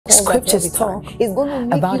Scriptures talk is going to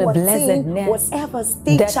make about you a attain blessedness whatever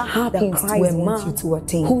stature that happens that to a Christ wants man you to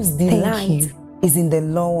attain. whose delight is in the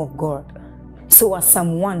law of God. So as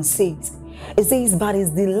Psalm 1 says, it says, but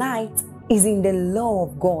his delight is in the law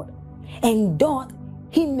of God, and doth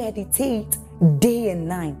he meditate day and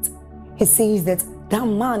night. He says that that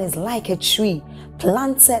man is like a tree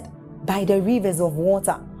planted by the rivers of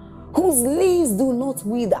water, whose leaves do not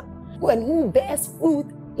wither, and who bears fruit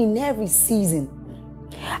in every season.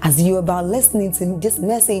 As you're about listening to this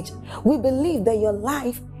message, we believe that your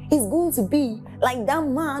life is going to be like that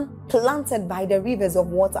man planted by the rivers of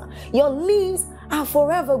water. Your leaves are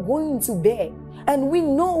forever going to bear. And we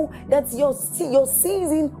know that your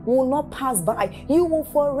season will not pass by. You will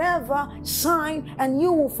forever shine and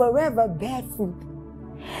you will forever bear fruit.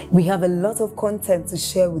 We have a lot of content to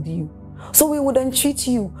share with you. So we would entreat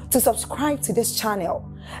you to subscribe to this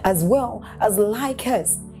channel, as well as like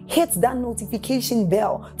us. Hit that notification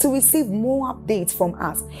bell to receive more updates from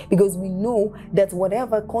us, because we know that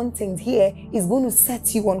whatever content here is going to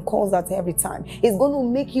set you on course at every time. It's going to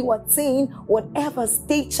make you attain whatever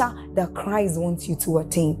stature that Christ wants you to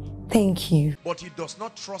attain. Thank you. But he does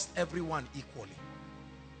not trust everyone equally.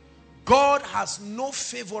 God has no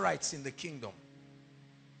favorites in the kingdom.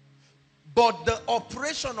 But the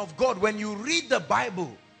operation of God, when you read the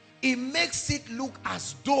Bible, it makes it look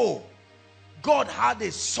as though God had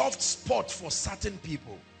a soft spot for certain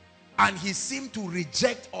people and he seemed to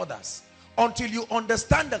reject others. Until you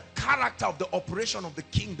understand the character of the operation of the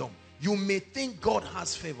kingdom, you may think God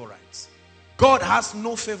has favorites. God has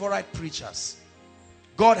no favorite preachers.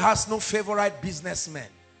 God has no favorite businessmen.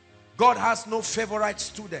 God has no favorite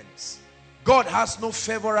students. God has no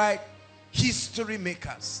favorite history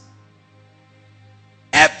makers.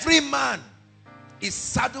 Every man is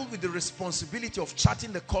saddled with the responsibility of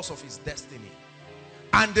charting the course of his destiny.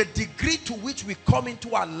 And the degree to which we come into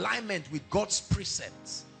alignment with God's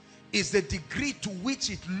precepts is the degree to which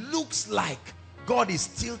it looks like God is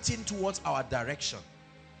tilting towards our direction.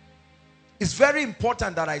 It's very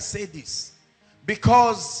important that I say this,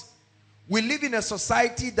 because we live in a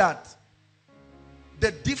society that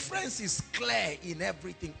the difference is clear in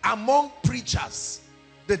everything. Among preachers,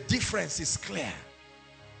 the difference is clear.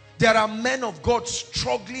 There are men of God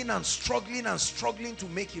struggling and struggling and struggling to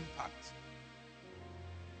make impact.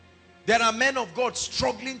 There are men of God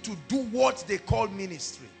struggling to do what they call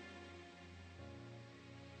ministry.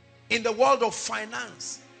 In the world of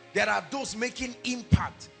finance, there are those making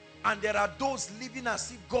impact, and there are those living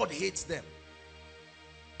as if God hates them.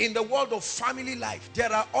 In the world of family life,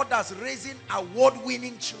 there are others raising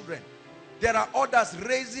award-winning children. There are others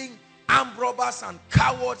raising armed robbers and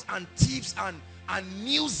cowards and thieves and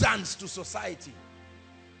nuisance to society.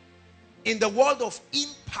 In the world of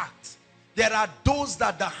impact, there are those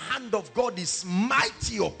that the hand of God is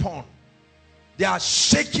mighty upon. They are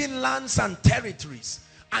shaking lands and territories,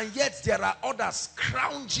 and yet there are others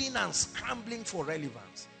scrounging and scrambling for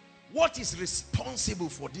relevance. What is responsible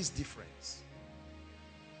for this difference?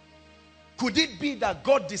 Could it be that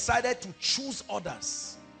God decided to choose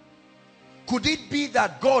others? Could it be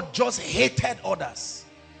that God just hated others?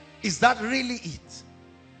 Is that really it?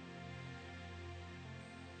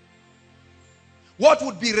 What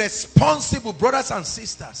would be responsible, brothers and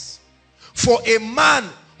sisters, for a man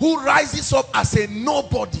who rises up as a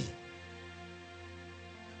nobody?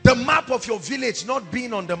 The map of your village not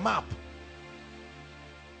being on the map,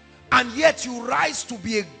 and yet you rise to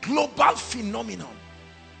be a global phenomenon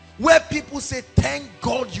where people say, thank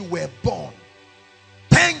God you were born.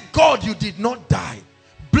 Thank God you did not die.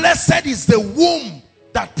 Blessed is the womb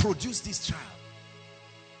that produced this child.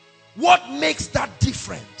 What makes that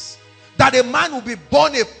difference? That a man will be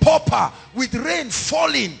born a pauper with rain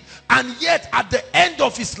falling, and yet at the end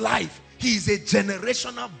of his life, he is a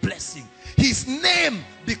generational blessing. His name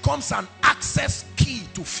becomes an access key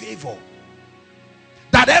to favor.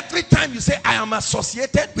 That every time you say, I am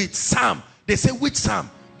associated with Sam, they say, which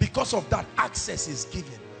Sam? Because of that, access is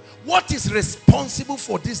given. What is responsible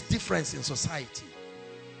for this difference in society?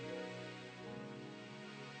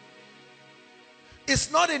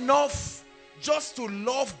 It's not enough just to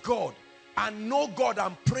love God and know God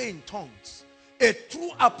and pray in tongues. A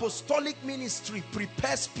true apostolic ministry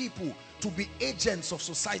prepares people to be agents of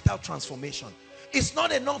societal transformation. It's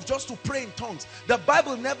not enough just to pray in tongues. The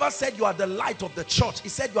Bible never said you are the light of the church. It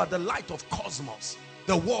said you are the light of cosmos,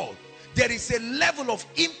 the world. There is a level of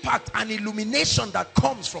impact and illumination that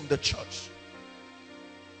comes from the church.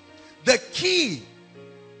 The key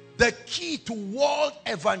to world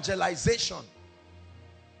evangelization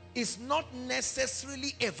is not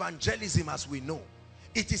necessarily evangelism as we know.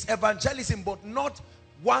 It is evangelism, but not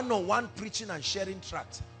one-on-one preaching and sharing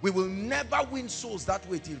tracts. We will never win souls that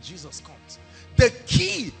way till Jesus comes. The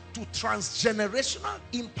key to transgenerational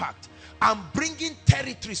impact and bringing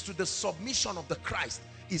territories to the submission of the Christ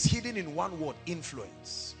is hidden in one word: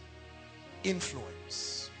 influence.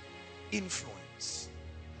 Influence. Influence.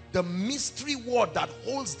 The mystery word that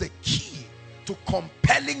holds the key to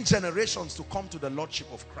compelling generations to come to the Lordship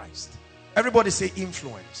of Christ. Everybody say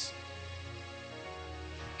influence.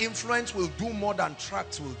 Influence will do more than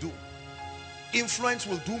tracts will do. Influence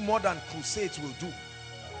will do more than crusades will do.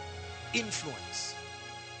 Influence.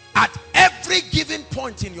 At every given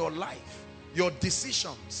point in your life, your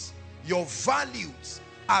decisions, your values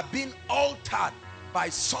are being altered by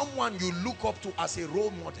someone you look up to as a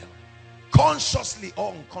role model, consciously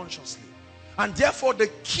or unconsciously. And therefore the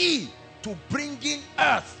key to bringing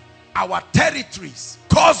earth, our territories,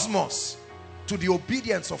 cosmos, to the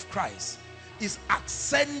obedience of Christ is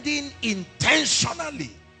ascending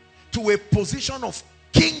intentionally to a position of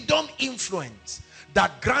kingdom influence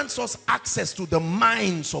that grants us access to the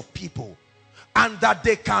minds of people, and that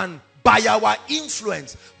they can, by our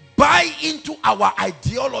influence, buy into our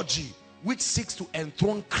ideology which seeks to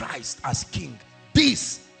enthrone Christ as king.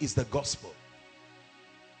 This is the gospel.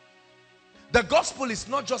 The gospel is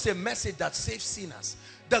not just a message that saves sinners.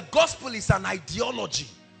 The gospel is an ideology,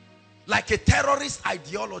 like a terrorist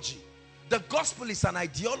ideology. The gospel is an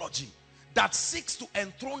ideology that seeks to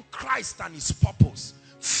enthrone Christ and his purpose.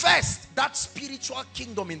 First, that spiritual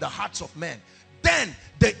kingdom in the hearts of men. Then,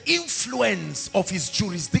 the influence of his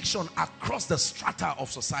jurisdiction across the strata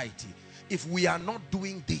of society. If we are not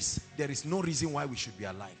doing this, there is no reason why we should be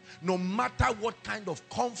alive. No matter what kind of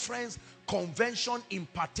conference, convention,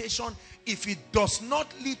 impartation, if it does not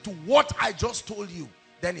lead to what I just told you,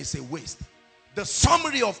 then it's a waste. The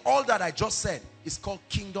summary of all that I just said is called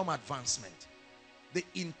kingdom advancement. The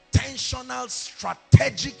intentional,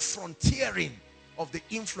 strategic frontiering of the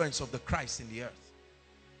influence of the Christ in the earth.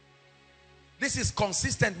 This is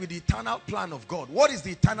consistent with the eternal plan of God. What is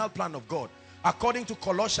the eternal plan of God? According to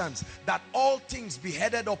Colossians, that all things be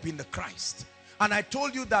headed up in the Christ. And I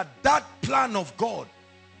told you that that plan of God,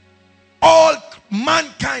 all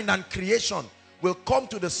mankind and creation will come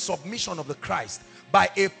to the submission of the Christ by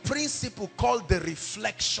a principle called the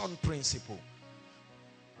reflection principle.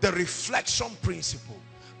 The reflection principle.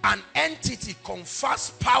 An entity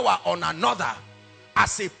confers power on another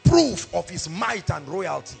as a proof of his might and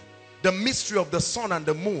royalty. The mystery of the sun and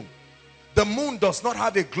the moon. The moon does not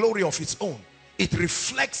have a glory of its own. It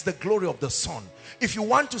reflects the glory of the sun. If you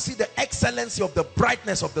want to see the excellency of the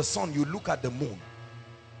brightness of the sun, you look at the moon.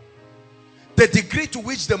 The degree to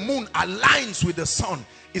which the moon aligns with the sun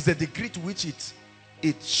is the degree to which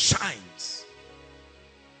it shines.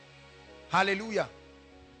 Hallelujah.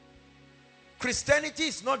 Christianity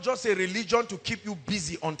is not just a religion to keep you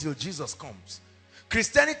busy until Jesus comes.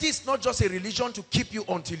 Christianity is not just a religion to keep you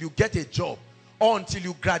until you get a job, or until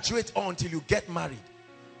you graduate, or until you get married.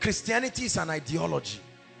 Christianity is an ideology.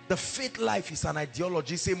 The faith life is an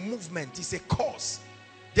ideology. It's a movement. It's a cause.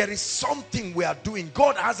 There is something we are doing.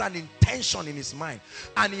 God has an intention in his mind,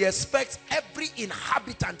 and he expects every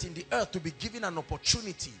inhabitant in the earth to be given an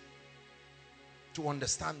opportunity to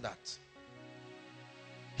understand that.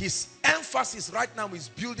 His emphasis right now is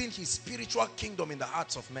building his spiritual kingdom in the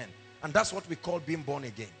hearts of men. And that's what we call being born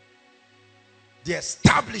again. The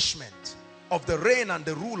establishment of the reign and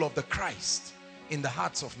the rule of the Christ in the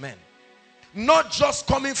hearts of men. Not just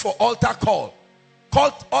coming for altar call.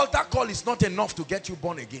 Altar call is not enough to get you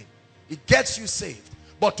born again. It gets you saved.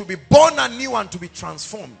 But to be born anew and to be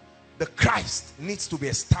transformed, the Christ needs to be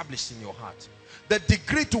established in your heart. The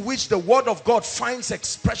degree to which the word of God finds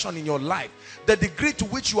expression in your life, the degree to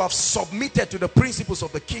which you have submitted to the principles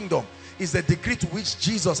of the kingdom, is the degree to which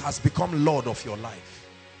Jesus has become Lord of your life.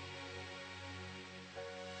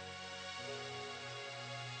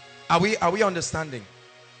 Are we understanding?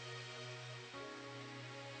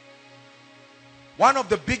 One of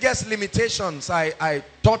the biggest limitations I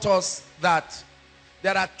taught us that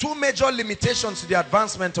there are two major limitations to the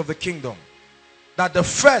advancement of the kingdom. That the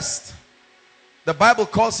first, the Bible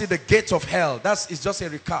calls it the gate of hell. It's just a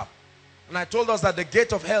recap. And I told us that the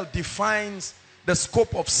gate of hell defines the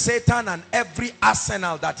scope of Satan and every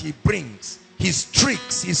arsenal that he brings. His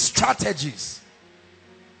tricks, his strategies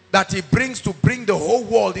that he brings to bring the whole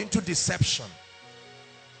world into deception.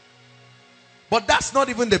 But that's not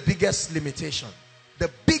even the biggest limitation. The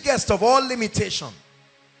biggest of all limitation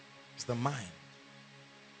is the mind.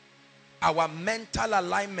 Our mental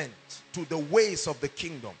alignment to the ways of the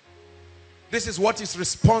kingdom. This is what is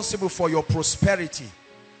responsible for your prosperity.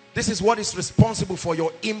 This is what is responsible for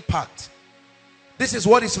your impact. This is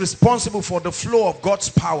what is responsible for the flow of God's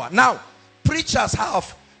power. Now, preachers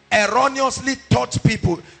have erroneously taught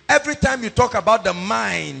people. Every time you talk about the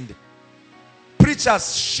mind,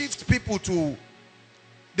 preachers shift people to,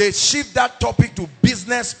 they shift that topic to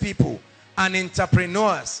business people and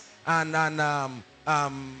entrepreneurs and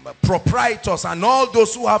proprietors and all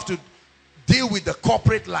those who have to deal with the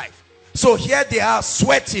corporate life. So here they are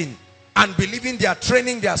sweating and believing they are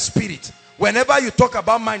training their spirit. Whenever you talk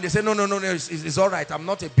about mind, they say, no, it's all right. I'm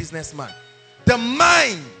not a businessman. The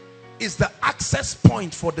mind is the access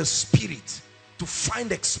point for the spirit to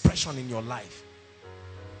find expression in your life.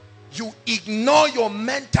 You ignore your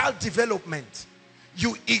mental development.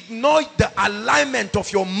 You ignore the alignment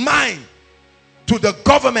of your mind to the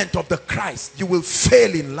government of the Christ. You will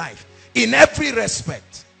fail in life in every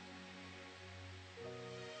respect.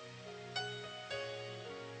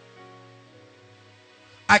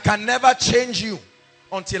 I can never change you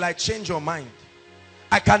until I change your mind.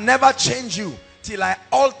 I can never change you till I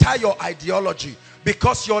alter your ideology,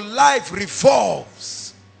 because your life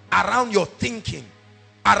revolves around your thinking,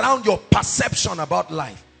 around your perception about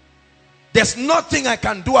life. There's nothing I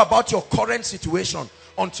can do about your current situation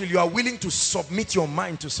until you are willing to submit your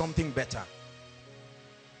mind to something better.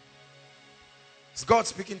 Is God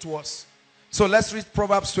speaking to us? So let's read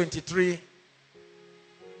Proverbs 23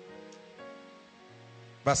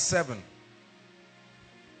 verse 7.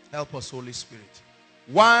 Help us, Holy Spirit.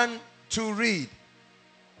 1, 2, read.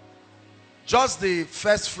 Just the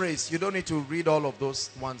first phrase. You don't need to read all of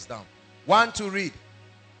those ones down. 1, 2, read.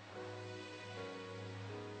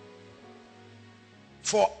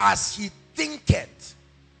 For as he thinketh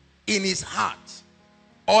in his heart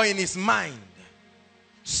or in his mind,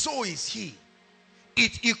 so is he.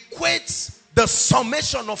 It equates the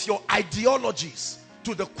summation of your ideologies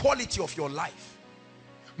to the quality of your life.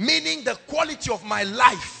 Meaning the quality of my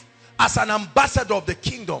life as an ambassador of the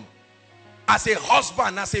kingdom, as a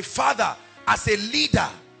husband, as a father, as a leader,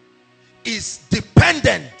 is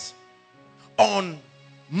dependent on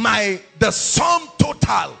the sum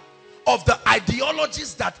total of the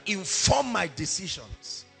ideologies that inform my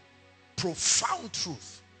decisions. Profound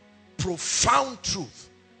truth. Profound truth.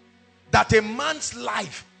 That a man's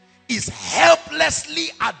life is helplessly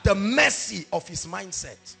at the mercy of his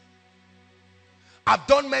mindset. I've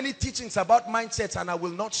done many teachings about mindsets, and I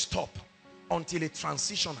will not stop until a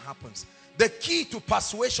transition happens. The key to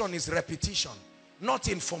persuasion is repetition, not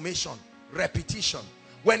information. Repetition.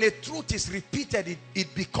 When a truth is repeated,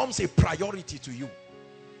 it becomes a priority to you.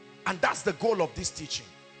 And that's the goal of this teaching.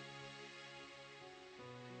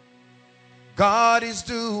 God is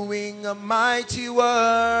doing a mighty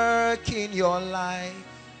work in your life.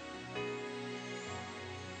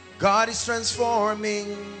 God is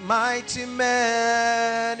transforming mighty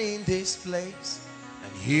men in this place.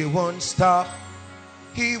 And he won't stop.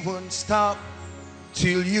 He won't stop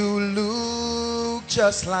till you look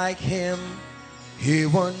just like him. He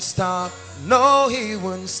won't stop. No, he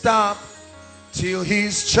won't stop till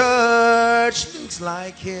his church looks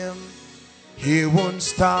like him. He won't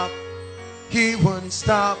stop. He won't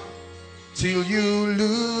stop till you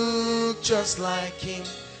look just like him.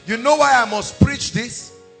 You know why I must preach this?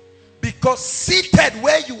 Because seated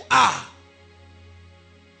where you are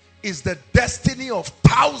is the destiny of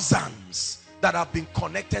thousands that have been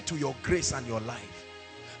connected to your grace and your life.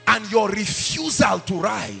 And your refusal to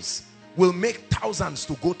rise will make thousands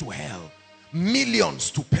to go to hell, millions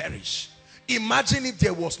to perish. Imagine if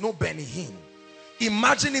there was no Benny Hinn.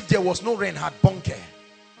 Imagine if there was no Reinhard Bonnke.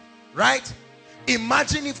 Right?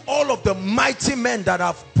 Imagine if all of the mighty men that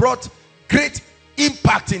have brought great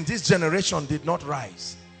impact in this generation did not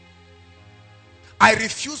rise. I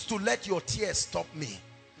refuse to let your tears stop me.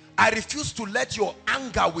 I refuse to let your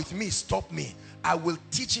anger with me stop me. I will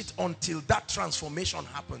teach it until that transformation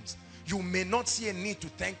happens. You may not see a need to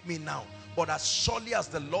thank me now, but as surely as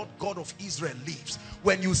the Lord God of Israel lives,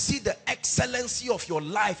 when you see the excellency of your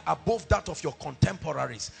life above that of your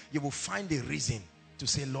contemporaries, you will find a reason to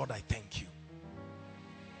say, Lord, I thank you.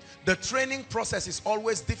 The training process is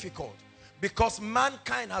always difficult because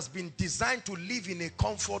mankind has been designed to live in a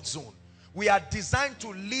comfort zone. We are designed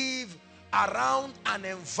to live around an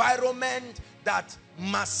environment that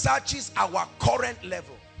massages our current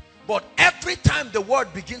level. But every time the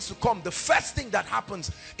word begins to come, the first thing that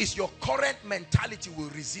happens is your current mentality will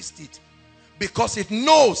resist it, because it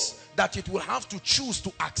knows that it will have to choose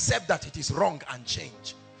to accept that it is wrong and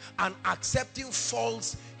change. And accepting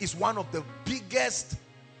false is one of the biggest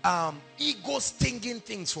ego stinging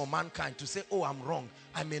things for mankind, to say, oh, I'm wrong.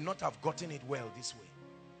 I may not have gotten it well this way.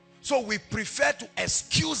 So we prefer to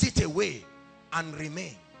excuse it away and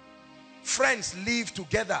remain. Friends live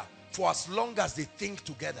together for as long as they think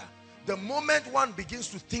together. The moment one begins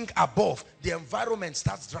to think above, the environment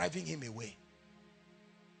starts driving him away.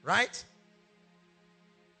 Right?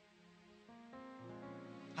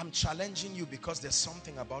 I'm challenging you because there's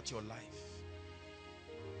something about your life.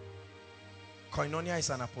 Koinonia is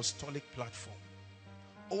an apostolic platform.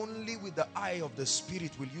 Only with the eye of the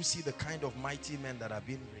Spirit will you see the kind of mighty men that are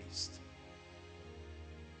being raised.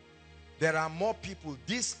 There are more people.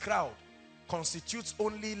 This crowd constitutes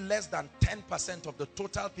only less than 10% of the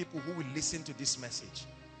total people who will listen to this message.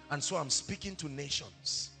 And so I'm speaking to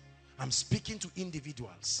nations. I'm speaking to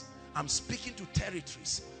individuals. I'm speaking to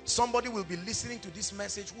territories. Somebody will be listening to this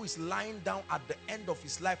message who is lying down at the end of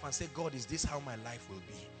his life and say, God, is this how my life will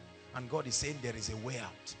be? And God is saying there is a way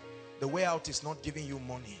out. The way out is not giving you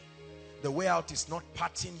money. The way out is not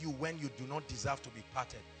patting you when you do not deserve to be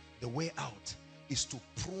patted. The way out is to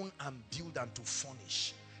prune and build and to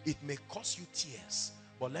furnish. It may cost you tears,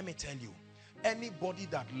 but let me tell you, anybody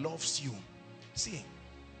that loves you, see,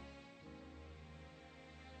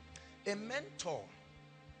 a mentor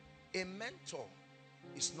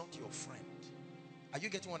is not your friend. Are you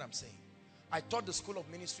getting what I'm saying? I taught the School of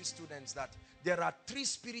Ministry students that there are 3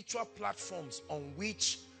 spiritual platforms on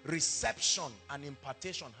which reception and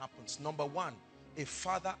impartation happens. Number 1, a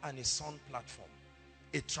father and a son platform.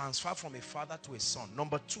 A transfer from a father to a son.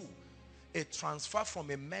 Number 2, a transfer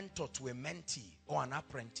from a mentor to a mentee or an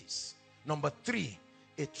apprentice. Number 3,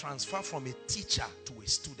 a transfer from a teacher to a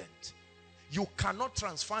student. You cannot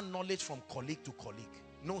transfer knowledge from colleague to colleague.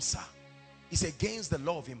 No, sir. It's against the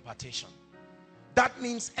law of impartation. That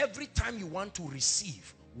means every time you want to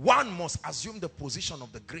receive, one must assume the position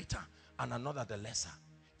of the greater and another the lesser,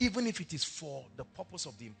 even if it is for the purpose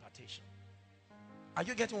of the impartation. Are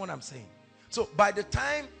you getting what I'm saying? So by the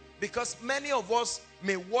time, because many of us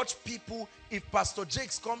may watch people, if Pastor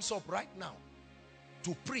Jakes comes up right now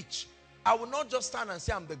to preach, I will not just stand and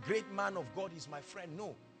say, I'm the great man of God, he's my friend.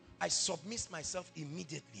 No, I submit myself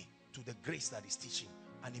immediately to the grace that is teaching,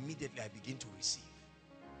 and immediately I begin to receive.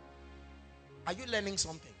 Are you learning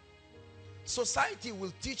something? Society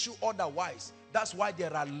will teach you otherwise. That's why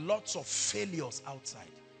there are lots of failures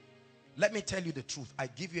outside. Let me tell you the truth. I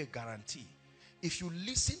give you a guarantee. If you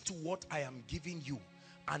listen to what I am giving you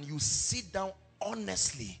and you sit down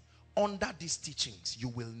honestly under these teachings, you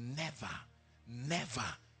will never, never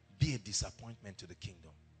be a disappointment to the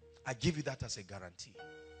kingdom. I give you that as a guarantee.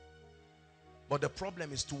 But the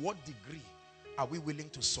problem is, to what degree are we willing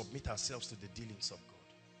to submit ourselves to the dealings of God?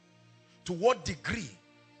 To what degree?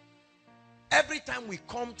 Every time we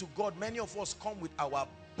come to God, many of us come with our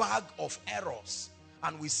bag of errors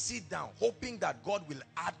and we sit down hoping that God will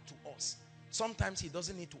add to us. Sometimes he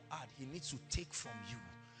doesn't need to add. He needs to take from you,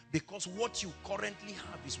 because what you currently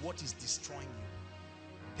have is what is destroying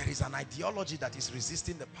you. There is an ideology that is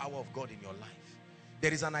resisting the power of God in your life.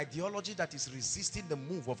 There is an ideology that is resisting the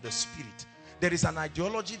move of the Spirit. There is an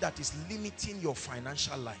ideology that is limiting your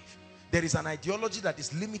financial life. There is an ideology that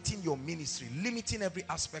is limiting your ministry, limiting every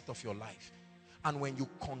aspect of your life. And when you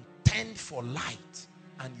contend for light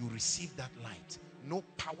and you receive that light, no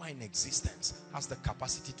power in existence has the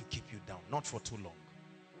capacity to keep you down, not for too long.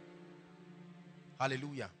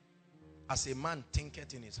 Hallelujah. As a man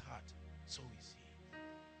thinketh in his heart, so is he.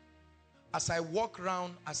 As I walk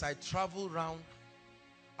around, as I travel around,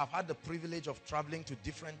 I've had the privilege of traveling to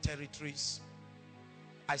different territories.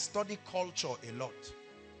 I study culture a lot.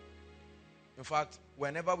 In fact,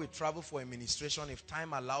 whenever we travel for administration, if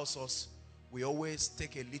time allows us, we always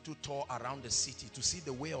take a little tour around the city to see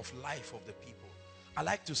the way of life of the people. I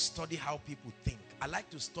like to study how people think. I like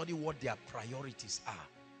to study what their priorities are.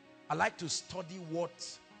 I like to study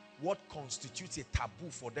what constitutes a taboo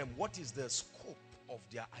for them. What is the scope of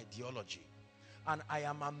their ideology? And I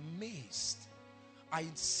am amazed. I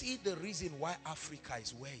see the reason why Africa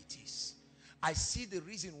is where it is. I see the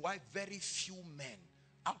reason why very few men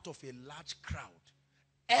out of a large crowd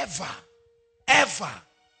ever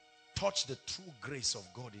touch the true grace of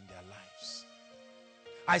God in their lives.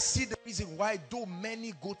 I see the reason why, though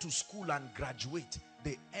many go to school and graduate,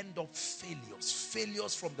 they end up failures.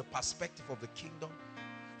 Failures from the perspective of the kingdom.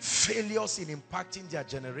 Failures in impacting their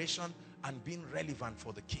generation and being relevant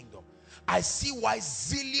for the kingdom. I see why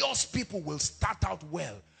zealous people will start out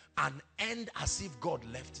well and end as if God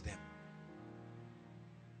left them.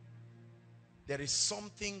 There is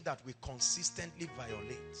something that we consistently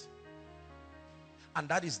violate, and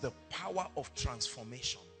that is the power of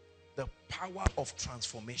transformation. The power of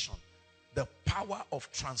transformation. The power of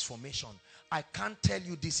transformation. I can't tell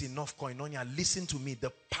you this enough, Koinonia. Listen to me.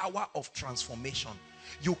 The power of transformation.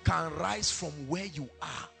 You can rise from where you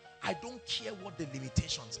are. I don't care what the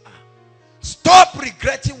limitations are. Stop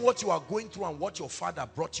regretting what you are going through and what your father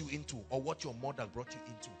brought you into, or what your mother brought you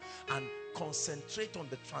into, and concentrate on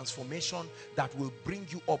the transformation that will bring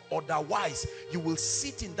you up. Otherwise, you will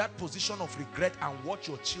sit in that position of regret and watch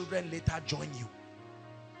your children later join you.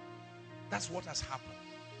 That's what has happened.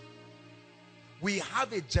 We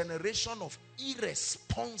have a generation of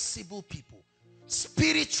irresponsible people,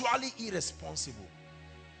 spiritually irresponsible,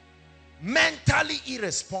 mentally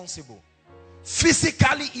irresponsible,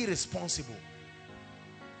 physically irresponsible.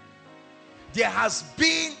 There has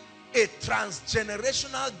been a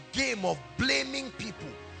transgenerational game of blaming people.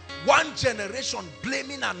 One generation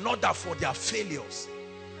blaming another for their failures.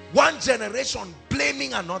 One generation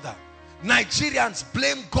blaming another. Nigerians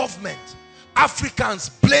blame government. Africans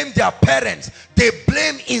blame their parents. They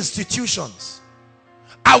blame institutions.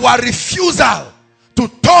 Our refusal to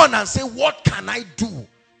turn and say, what can I do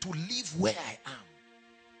to live where I am?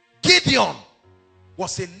 Gideon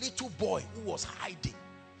was a little boy who was hiding.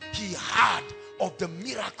 He heard of the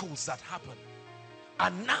miracles that happened,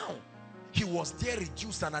 and now he was there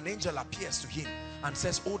reduced, and an angel appears to him and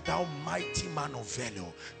says, oh thou mighty man of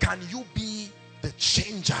valor, can you be the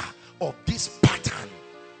changer of this pattern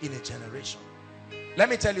in a generation? Let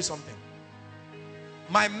me tell you something.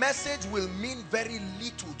 My message will mean very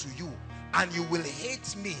little to you, and you will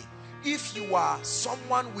hate me if you are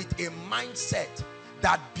someone with a mindset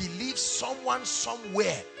that believes someone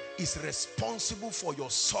somewhere is responsible for your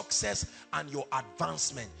success and your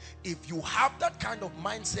advancement. If you have that kind of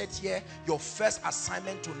mindset here, your first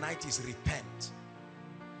assignment tonight is repent.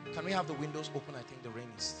 Can we have the windows open? I think the rain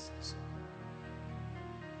is...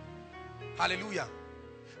 Hallelujah.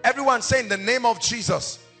 Everyone say, in the name of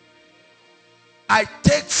Jesus, I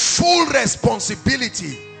take full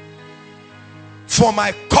responsibility for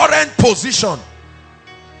my current position,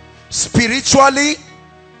 spiritually,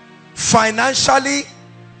 financially,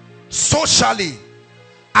 socially.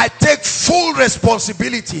 I take full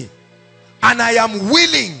responsibility, and I am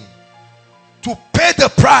willing to pay the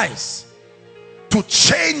price to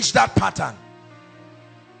change that pattern.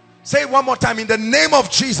 Say it one more time. In the name of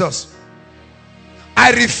Jesus,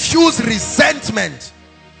 I refuse resentment.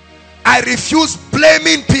 I refuse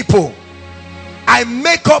blaming people. I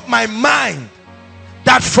make up my mind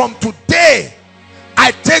that from today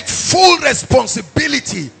I take full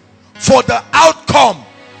responsibility for the outcome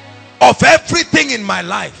of everything in my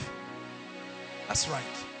life. That's right.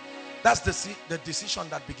 That's the decision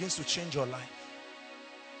that begins to change your life.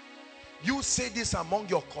 You say this among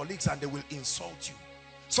your colleagues and they will insult you.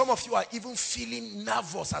 Some of you are even feeling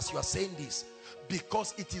nervous as you are saying this,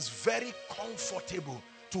 because it is very comfortable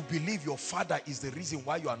to believe your father is the reason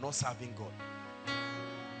why you are not serving God.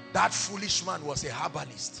 That foolish man was a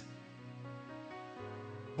herbalist.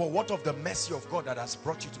 But what of the mercy of God that has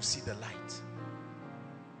brought you to see the light?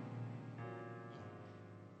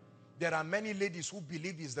 There are many ladies who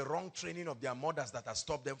believe it's the wrong training of their mothers that has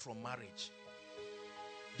stopped them from marriage.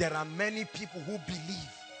 There are many people who believe.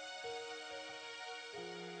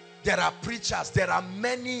 There are preachers, there are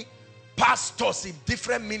many pastors in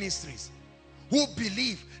different ministries who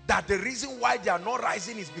believe that the reason why they are not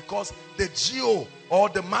rising is because the GO or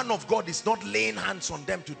the man of God is not laying hands on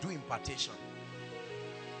them to do impartation.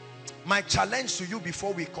 My challenge to you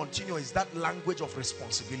before we continue is that language of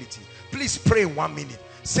responsibility. Please pray in 1 minute.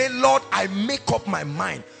 Say, Lord, I make up my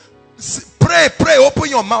mind. Pray, pray, open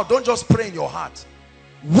your mouth. Don't just pray in your heart.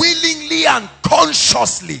 Willingly and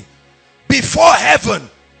consciously before heaven,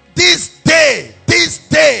 this day,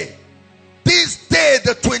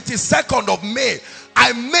 the 22nd of May,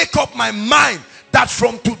 I make up my mind that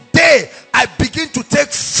from today, I begin to take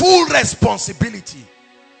full responsibility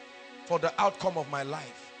for the outcome of my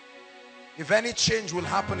life. If any change will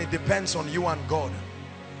happen, it depends on you and God.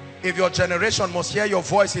 If your generation must hear your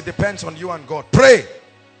voice, it depends on you and God. Pray.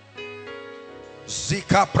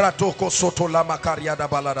 Zika pratoko soto lama kariada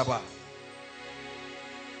baladaba.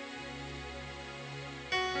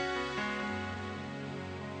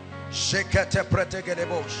 Shekete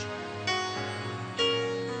pretegedebosh.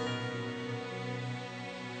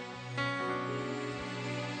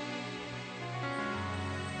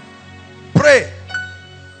 Pray.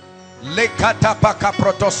 Lekata paka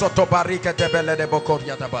protosoto barika debele de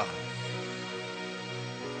bokoriadaba.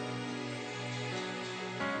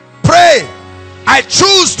 Pray. I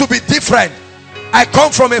choose to be different. I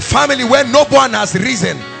come from a family where no one has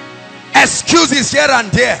risen. Excuses here and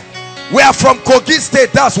there. We are from Kogi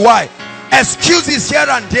State, that's why. Excuses here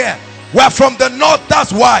and there. We are from the north,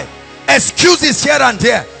 that's why. Excuses here and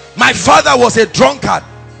there. My father was a drunkard.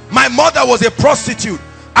 My mother was a prostitute.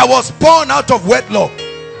 I was born out of wedlock.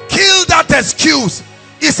 Kill that excuse.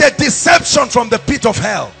 It's a deception from the pit of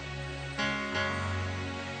hell.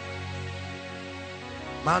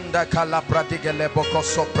 Manda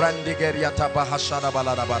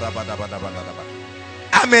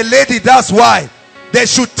I'm a lady, that's why they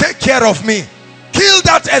should take care of me. Kill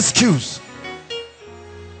that excuse.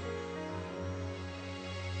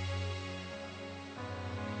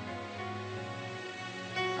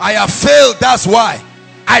 I have failed, that's why.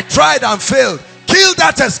 I tried and failed. Kill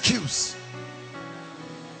that excuse.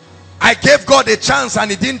 I gave God a chance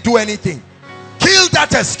and he didn't do anything. Kill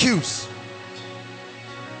that excuse.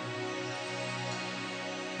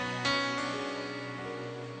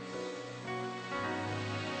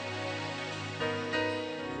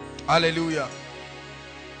 Hallelujah.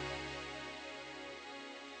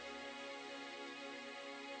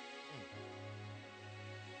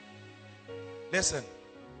 Listen,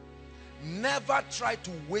 never try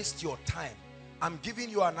to waste your time. I'm giving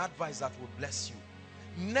you an advice that will bless you.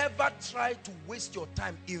 Never try to waste your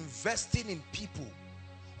time investing in people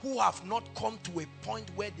who have not come to a point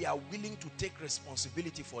where they are willing to take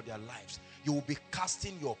responsibility for their lives. You will be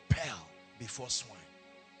casting your pearl before swine.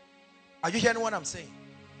 Are you hearing what I'm saying?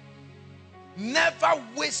 Never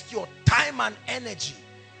waste your time and energy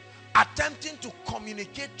attempting to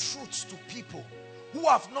communicate truths to people who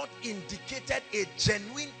have not indicated a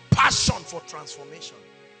genuine passion for transformation.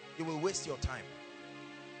 You will waste your time.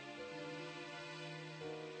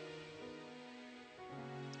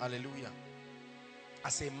 Hallelujah.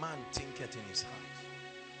 As a man thinketh in his heart.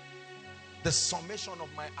 The summation of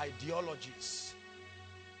my ideologies.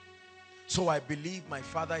 So I believe my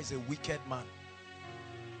father is a wicked man,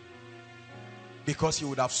 because he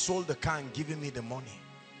would have sold the car and given me the money.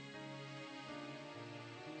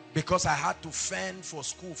 Because I had to fend for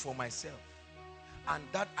school for myself. And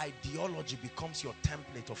that ideology becomes your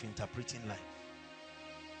template of interpreting life.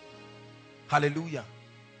 Hallelujah.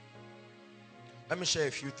 Let me share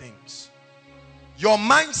a few things. Your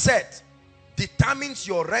mindset determines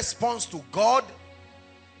your response to God,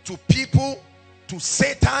 to people, to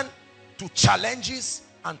Satan, to challenges,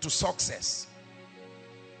 and to success.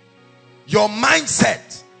 Your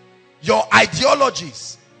mindset, your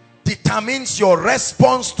ideologies determines your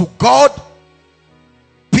response to God,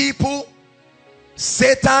 people,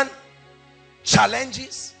 Satan,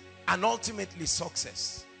 challenges, and ultimately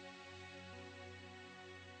success.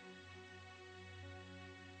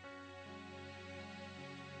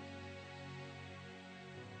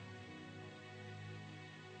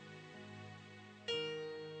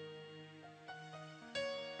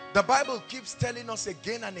 The Bible keeps telling us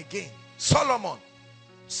again and again, Solomon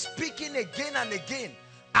speaking again and again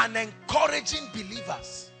and encouraging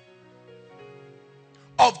believers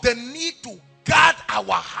of the need to guard our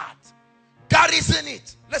heart, garrison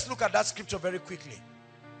it. Let's look at that scripture very quickly.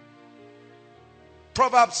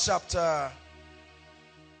 Proverbs chapter,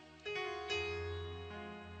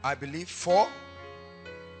 I believe 4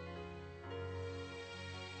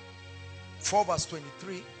 verse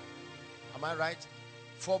 23. Am I right?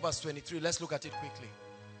 4 verse 23. Let's look at it quickly.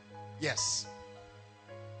 Yes.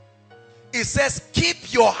 It says,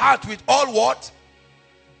 keep your heart with all what?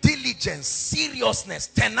 Diligence, seriousness,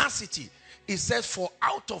 tenacity. It says, for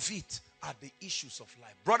out of it are the issues of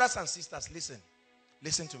life. Brothers and sisters, listen.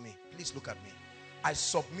 Listen to me. Please look at me. I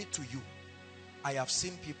submit to you. I have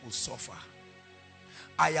seen people suffer.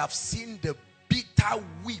 I have seen the bitter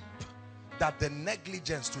weep that the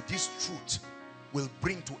negligence to this truth will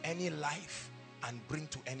bring to any life and bring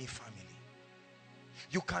to any family.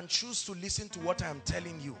 You can choose to listen to what I am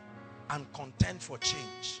telling you and contend for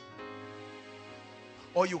change,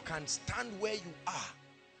 or you can stand where you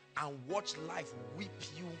are and watch life whip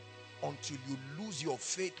you until you lose your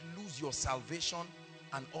faith, lose your salvation,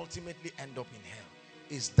 and ultimately end up in hell.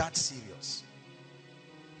 Is that serious?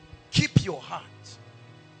 Keep your heart.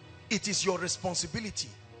 It is your responsibility.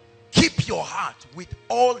 Keep your heart with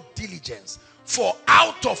all diligence, for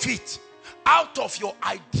out of it, out of your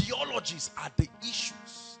ideologies are the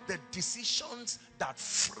issues, the decisions that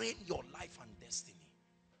frame your life and destiny.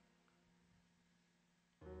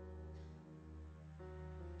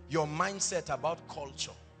 Your mindset about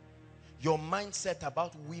culture, your mindset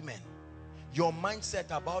about women, your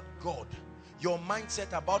mindset about God, your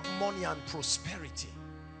mindset about money and prosperity,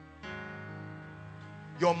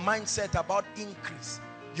 your mindset about increase,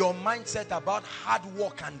 your mindset about hard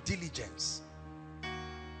work and diligence.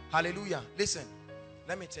 Hallelujah. Listen,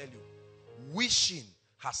 let me tell you, wishing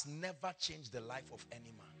has never changed the life of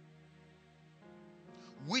any man.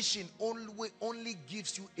 Wishing only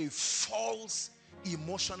gives you a false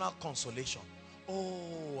emotional consolation.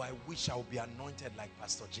 Oh, I wish I would be anointed like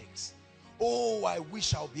Pastor Jakes. Oh, I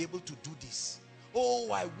wish I'll be able to do this.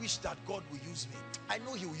 Oh, I wish that God will use me. I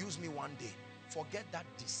know he will use me one day. Forget that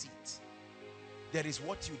deceit. There is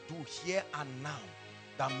what you do here and now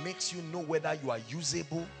that makes you know whether you are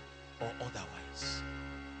usable or otherwise.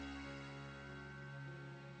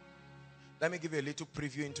 Let me give you a little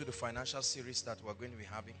preview into the financial series that we're going to be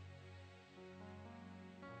having.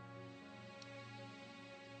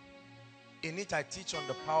 In it, I teach on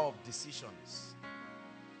the power of decisions.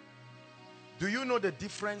 Do you know the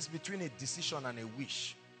difference between a decision and a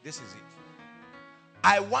wish? This is it.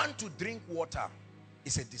 I want to drink water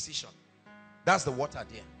is a decision. That's the water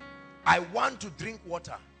there. I want to drink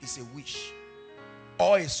water is a wish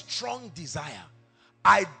or a strong desire.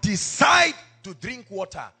 I decide to drink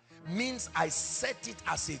water means I set it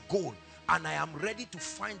as a goal and I am ready to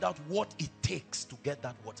find out what it takes to get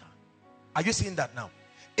that water. Are you seeing that now?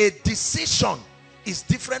 A decision is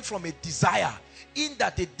different from a desire in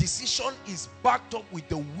that a decision is backed up with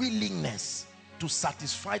the willingness to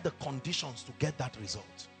satisfy the conditions to get that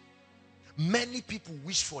result. Many people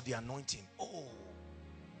wish for the anointing. Oh,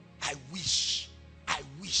 I wish.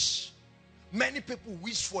 Many people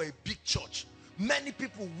wish for a big church. Many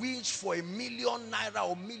people wish for $1 million naira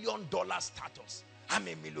or $1 million status. I'm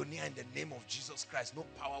a millionaire in the name of Jesus Christ. No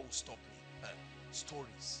power will stop me.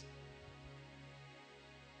 Stories.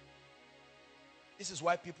 This is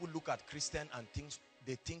why people look at Christian and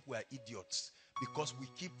they think we're idiots, because we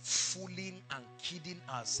keep fooling and kidding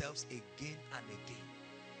ourselves again and again.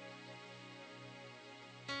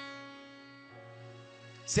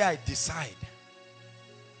 Say, I decide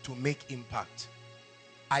to make impact.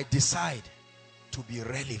 I decide to be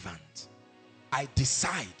relevant. I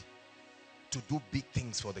decide to do big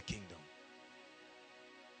things for the kingdom.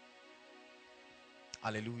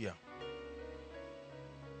 Hallelujah.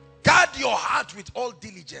 Guard your heart with all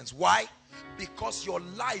diligence. Why? Because your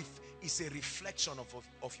life is a reflection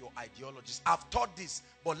of your ideologies. I've taught this,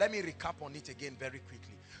 but let me recap on it again very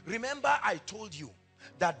quickly. Remember, I told you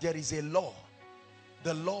that there is a law,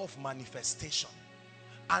 the law of manifestation.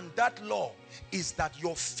 And that law is that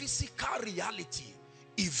your physical reality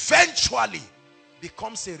eventually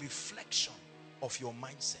becomes a reflection of your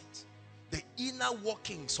mindset. The inner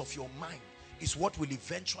workings of your mind is what will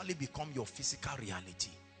eventually become your physical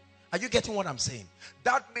reality. Are you getting what I'm saying?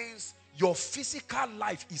 That means your physical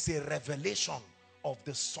life is a revelation of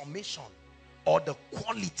the summation or the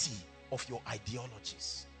quality of your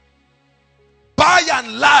ideologies. By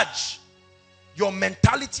and large, your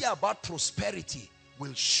mentality about prosperity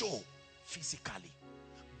will show physically.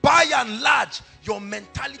 By and large, your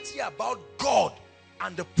mentality about God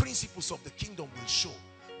and the principles of the kingdom will show.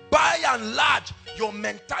 By and large, your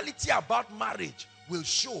mentality about marriage will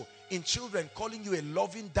show in children calling you a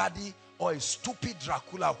loving daddy or a stupid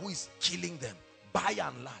Dracula who is killing them. By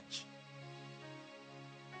and large.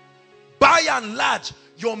 By and large,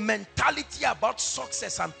 your mentality about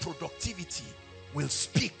success and productivity will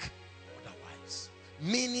speak otherwise.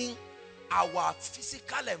 Meaning, our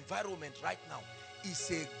physical environment right now is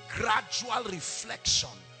a gradual reflection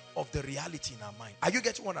of the reality in our mind. Are you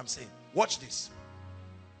getting what I'm saying? Watch this.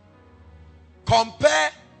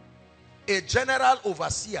 Compare a general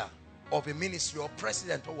overseer of a ministry or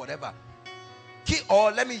president or whatever.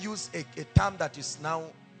 Or let me use a term that is now,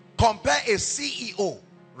 compare a CEO,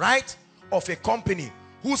 right, of a company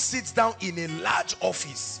who sits down in a large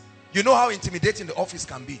office. You know how intimidating the office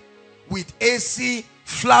can be. With AC,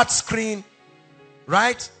 flat screen,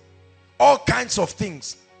 right? All kinds of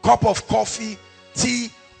things. Cup of coffee, tea,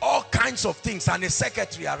 all kinds of things, and a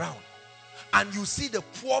secretary around. And you see the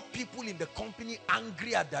poor people in the company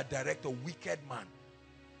angry at their director, wicked man.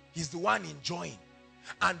 He's the one enjoying.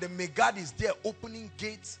 And the megad is there opening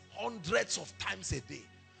gates hundreds of times a day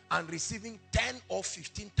and receiving 10 or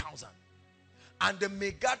 15,000. And the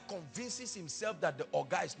megad convinces himself that the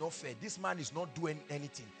Oga is not fair. This man is not doing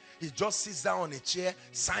anything. He just sits down on a chair,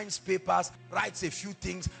 signs papers, writes a few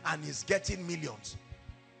things, and is getting millions.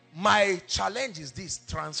 My challenge is this: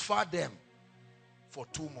 transfer them for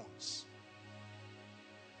 2 months.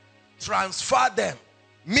 Transfer them.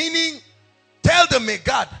 Meaning, tell the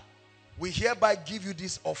megad, we hereby give you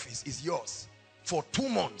this office, is yours, for 2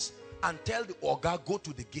 months. And tell the Oga, go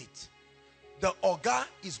to the gate. The Oga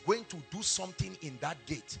is going to do something in that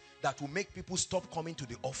gate that will make people stop coming to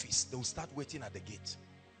the office. They will start waiting at the gate.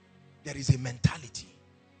 There is a mentality.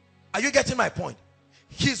 Are you getting my point?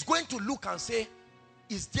 He's going to look and say,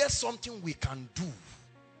 is there something we can do?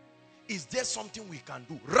 Is there something we can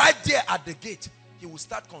do? Right there at the gate, he will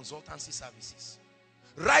start consultancy services.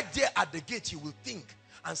 Right there at the gate, he will think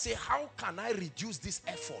and say, how can I reduce this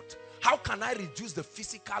effort? How can I reduce the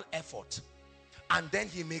physical effort? And then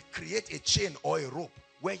he may create a chain or a rope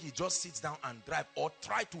where he just sits down and drive, or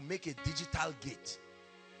try to make a digital gate.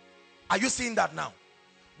 Are you seeing that now?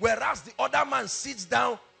 Whereas the other man sits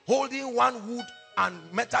down holding one wood and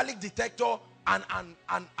metallic detector and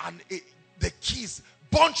the keys,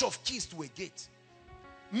 bunch of keys to a gate.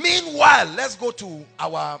 Meanwhile, let's go to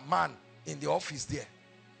our man in the office there.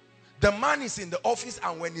 The man is in the office,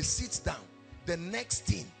 and when he sits down, the next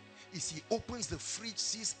thing is he opens the fridge,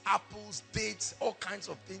 sees apples, dates, all kinds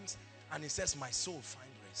of things, and he says, my soul find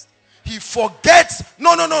rest. He forgets,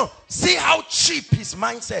 no. See how cheap his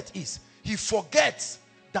mindset is. He forgets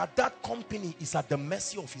that that company is at the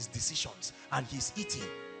mercy of his decisions, and he's eating.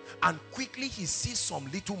 And quickly he sees some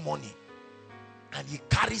little money, and he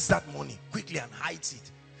carries that money quickly and hides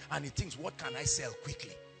it. And he thinks, what can I sell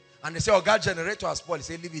quickly? And they say, oh, God, generator has spoiled. He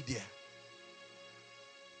say, leave it there.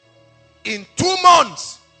 In 2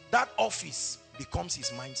 months, that office becomes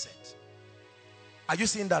his mindset. Are you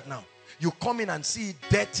seeing that now? You come in and see it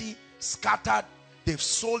dirty, scattered. They've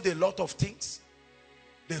sold a lot of things.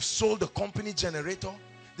 They've sold the company generator.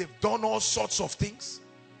 They've done all sorts of things.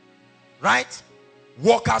 Right?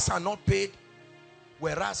 Workers are not paid.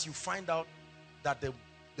 Whereas you find out that the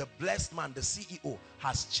blessed man, the CEO,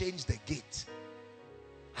 has changed the gate.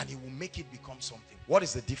 And he will make it become something. What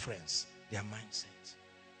is the difference? Their mindset.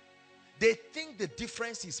 They think the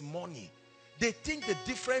difference is money. They think the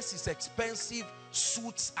difference is expensive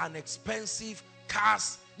suits and expensive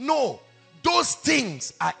cars. No. Those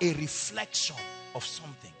things are a reflection of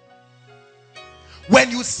something. When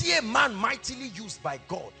you see a man mightily used by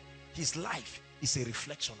God, his life is a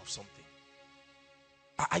reflection of something.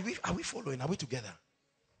 Are we following? Are we together?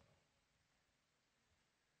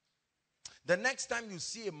 The next time you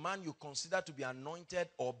see a man you consider to be anointed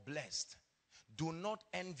or blessed, do not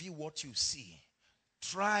envy what you see.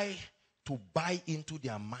 Try to buy into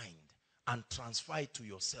their mind and transfer it to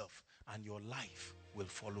yourself, and your life will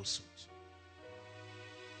follow suit.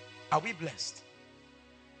 Are we blessed?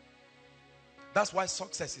 That's why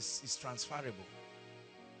success is transferable.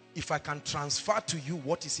 If I can transfer to you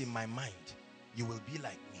what is in my mind, you will be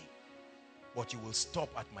like me, but you will stop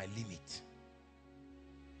at my limit.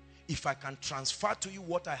 If I can transfer to you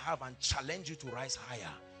what I have and challenge you to rise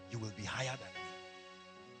higher, you will be higher than me.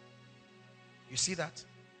 You see that?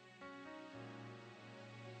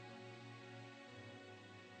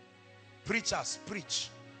 Preachers preach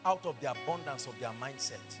out of the abundance of their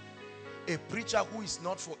mindset. A preacher who is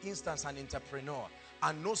not, for instance, an entrepreneur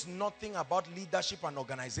and knows nothing about leadership and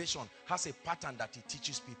organization has a pattern that he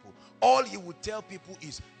teaches people. All he would tell people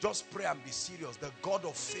is just pray and be serious. The God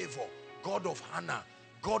of favor, God of Hannah,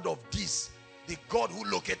 God of this, the God who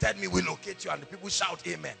located me will locate you. And the people shout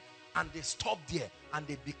amen. And they stop there and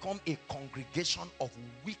they become a congregation of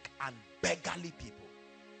weak and beggarly people.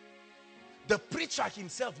 The preacher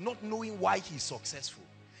himself not knowing why he's successful.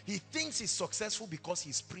 He thinks he's successful because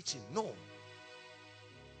he's preaching. No.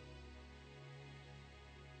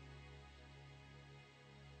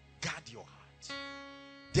 Guard your heart.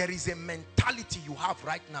 There is a mentality you have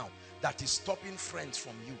right now that is stopping friends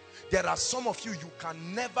from you. There are some of you, you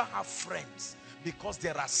can never have friends because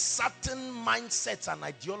there are certain mindsets and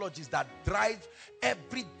ideologies that drive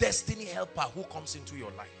every destiny helper who comes into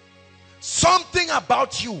your life. Something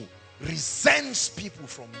about you resents people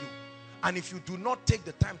from you. And if you do not take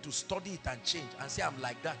the time to study it and change and say, I'm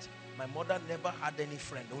like that. My mother never had any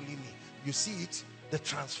friend, only me. You see it, the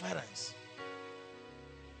transference.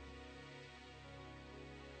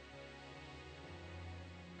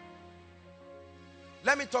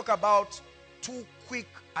 Let me talk about 2 quick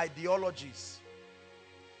ideologies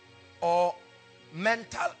or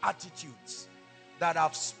mental attitudes that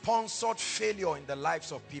have sponsored failure in the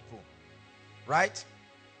lives of people. Right?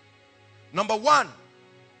 Number 1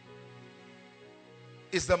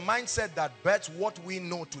 is the mindset that bets what we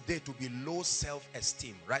know today to be low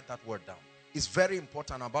self-esteem. Write that word down. It's very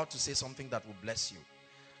important. I'm about to say something that will bless you.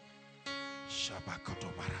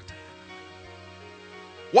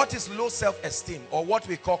 What is low self-esteem, or what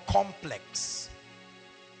we call complex?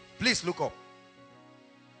 Please look up.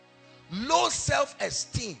 Low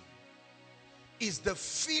self-esteem is the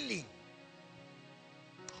feeling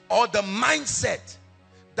or the mindset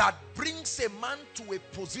that brings a man to a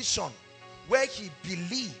position where he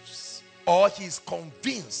believes or he's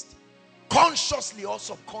convinced, consciously or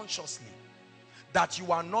subconsciously, that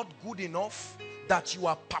you are not good enough, that you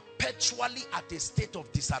are perpetually at a state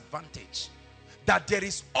of disadvantage, that there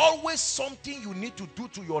is always something you need to do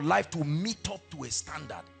to your life to meet up to a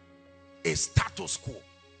standard, a status quo.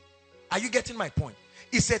 Are you getting my point?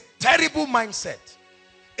 It's a terrible mindset,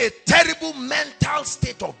 a terrible mental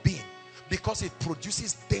state of being, because it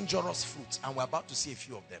produces dangerous fruits, and we're about to see a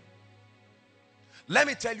few of them. Let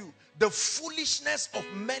me tell you, the foolishness of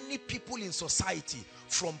many people in society,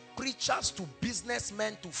 from preachers to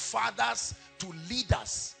businessmen to fathers to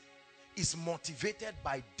leaders, is motivated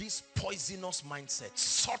by this poisonous mindset.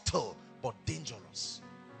 Subtle but dangerous.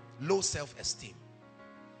 Low self-esteem.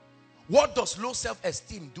 What does low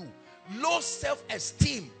self-esteem do? Low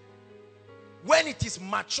self-esteem, when it is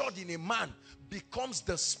matured in a man, becomes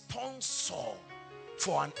the sponsor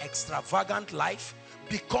for an extravagant life,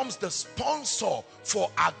 becomes the sponsor for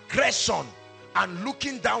aggression and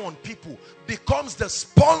looking down on people, becomes the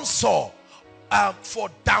sponsor for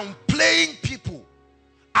downplaying people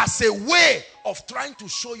as a way of trying to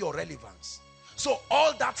show your relevance. So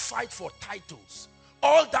all that fight for titles,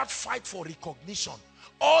 all that fight for recognition,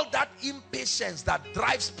 all that impatience that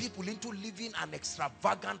drives people into living an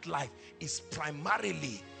extravagant life is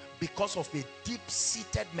primarily because of a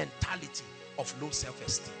deep-seated mentality of low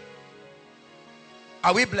self-esteem.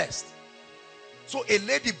 Are we blessed? So a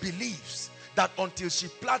lady believes that until she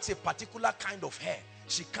plants a particular kind of hair,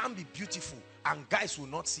 she can't be beautiful and guys will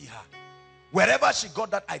not see her. Wherever she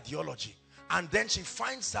got that ideology, and then she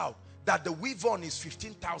finds out that the weave-on is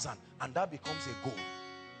 15,000 and that becomes a goal.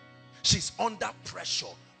 She's under pressure,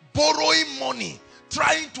 borrowing money,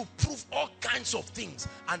 trying to prove all kinds of things,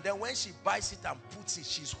 and then when she buys it and puts it,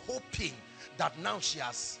 she's hoping that now she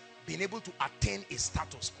has been able to attain a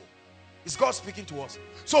status quo. Is God speaking to us?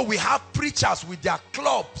 So we have preachers with their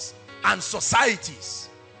clubs and societies,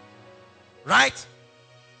 right?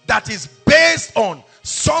 That is based on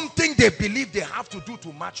something they believe they have to do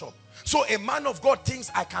to match up. So a man of God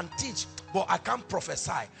thinks, I can teach, but I can't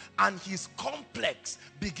prophesy. And his complex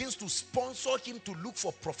begins to sponsor him to look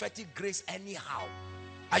for prophetic grace anyhow.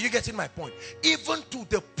 Are you getting my point? Even to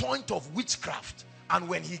the point of witchcraft. And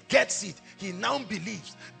when he gets it, he now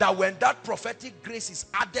believes that when that prophetic grace is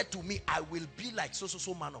added to me, I will be like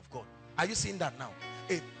so man of God. Are you seeing that now?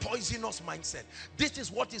 A poisonous mindset. This is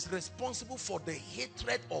what is responsible for the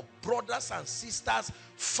hatred of brothers and sisters,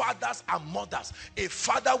 fathers and mothers. A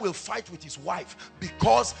father will fight with his wife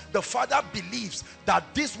because the father believes that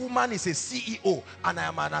this woman is a CEO and I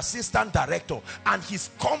am an assistant director, and his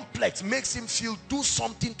complex makes him feel do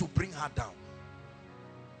something to bring her down.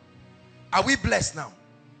 Are we blessed now?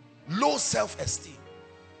 Low self-esteem.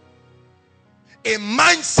 A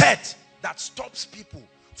mindset that stops people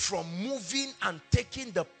from moving and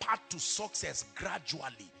taking the path to success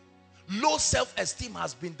gradually. Low self-esteem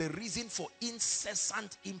has been the reason for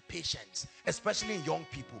incessant impatience, especially in young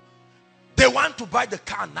people. They want to buy the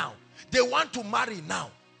car now. They want to marry now.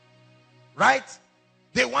 Right?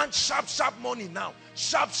 They want sharp money now.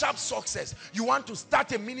 Sharp success. You want to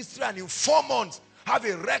start a ministry and in 4 months have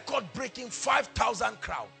a record-breaking 5,000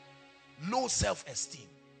 crowd. Low self-esteem.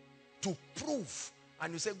 To prove.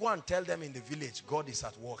 And you say, go and tell them in the village, God is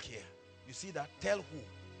at work here. You see that? Tell who?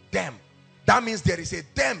 Them. That means there is a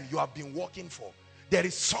them you have been working for. There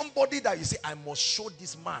is somebody that you say, I must show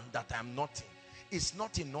this man that I am nothing. It's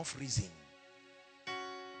not enough reason.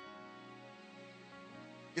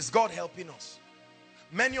 Is God helping us?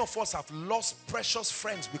 Many of us have lost precious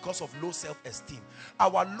friends because of low self-esteem.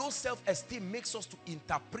 Our low self-esteem makes us to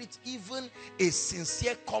interpret even a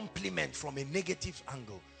sincere compliment from a negative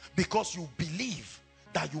angle, because you believe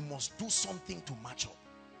that you must do something to match up.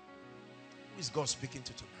 Who is God speaking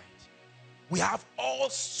to tonight? We have all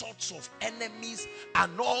sorts of enemies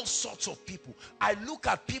and all sorts of people. I look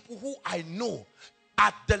at people who I know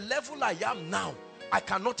at the level I am now, I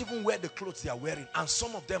cannot even wear the clothes they are wearing, and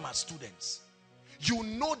some of them are students. You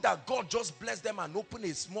know that God just blessed them and opened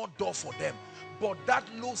a small door for them. But that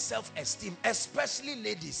low self-esteem, especially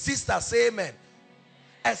ladies, sisters, say amen.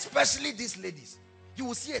 Especially these ladies. You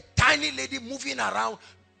will see a tiny lady moving around.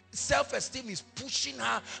 Self-esteem is pushing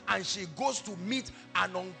her, and she goes to meet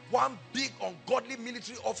one big ungodly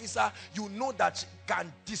military officer. You know that she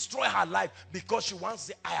can destroy her life because she wants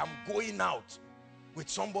to say, I am going out with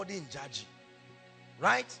somebody in Jaji.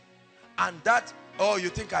 Right? And that, oh, you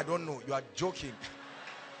think I don't know? You are joking.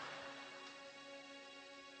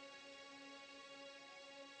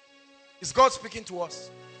 Is God speaking to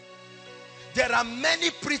us? There are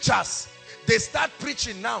many preachers. They start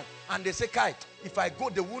preaching now and they say, Kai, if I go,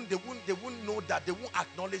 they won't know that, they won't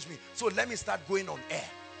acknowledge me. So let me start going on air.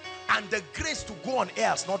 And the grace to go on air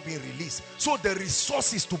has not been released. So the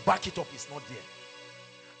resources to back it up is not there.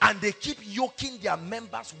 And they keep yoking their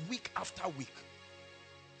members week after week.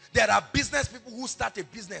 There are business people who start a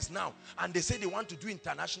business now and they say they want to do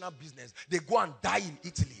international business. They go and die in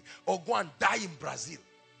Italy or go and die in Brazil.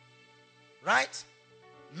 Right?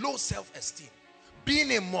 Low self-esteem.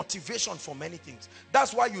 Being a motivation for many things.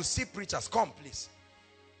 That's why you see preachers, come please.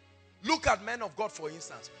 Look at men of God, for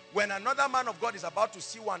instance. When another man of God is about to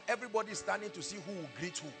see one, everybody is standing to see who will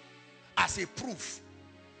greet who as a proof,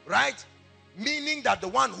 right? Meaning that the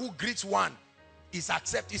one who greets one is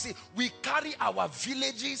accepted. You see, we carry our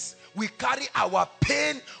villages, we carry our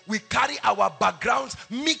pain, we carry our backgrounds,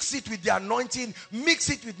 mix it with the anointing, mix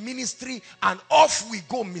it with ministry, and off we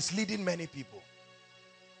go, misleading many people.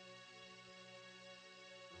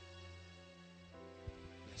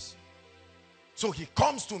 Yes. So he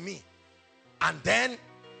comes to me, and then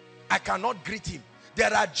I cannot greet him.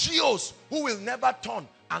 There are GOs who will never turn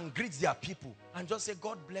and greet their people and just say,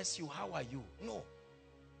 God bless you, how are you? No.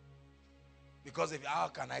 Because how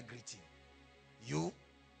can I greet him? You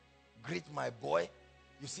greet my boy.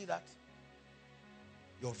 You see that?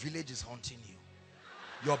 Your village is haunting you.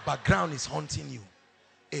 Your background is haunting you.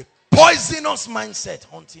 A poisonous mindset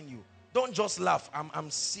haunting you. Don't just laugh.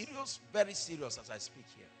 I'm serious, very serious as I speak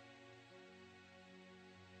here.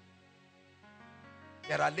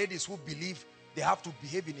 There are ladies who believe they have to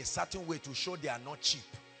behave in a certain way to show they are not cheap.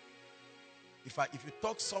 If you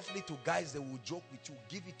talk softly to guys, they will joke with you.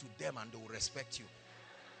 Give it to them and they will respect you.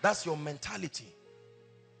 That's your mentality.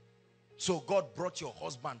 So God brought your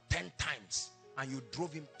husband 10 times and you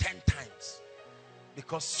drove him 10 times.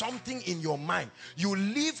 Because something in your mind, you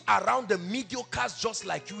live around the mediocres just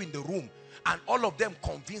like you in the room, and all of them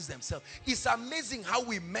convince themselves. It's amazing how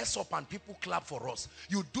we mess up and people clap for us.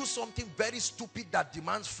 You do something very stupid that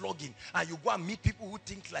demands flogging, and you go and meet people who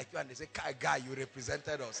think like you and they say, guy, you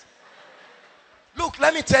represented us. Look,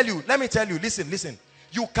 let me tell you, listen.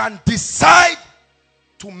 You can decide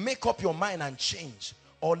to make up your mind and change,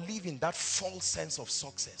 or live in that false sense of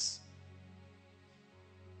success.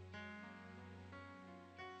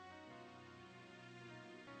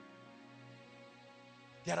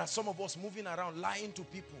 There are some of us moving around lying to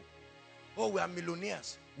people. Oh, we are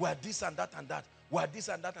millionaires. We are this and that and that. We are this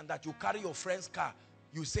and that and that. You carry your friend's car.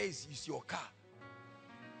 You say it's your car.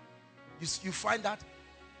 You find that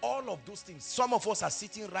all of those things. Some of us are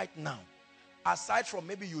sitting right now. Aside from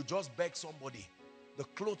maybe you just beg somebody. The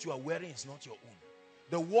clothes you are wearing is not your own.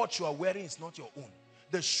 The watch you are wearing is not your own.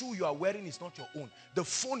 The shoe you are wearing is not your own. The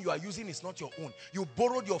phone you are using is not your own. You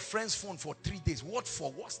borrowed your friend's phone for 3 days. What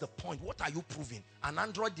for? What's the point? What are you proving? An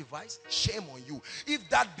Android device? Shame on you. If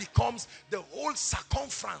that becomes the whole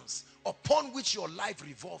circumference upon which your life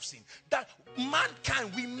revolves in, that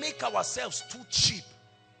mankind, we make ourselves too cheap.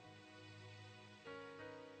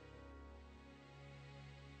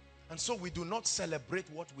 And so we do not celebrate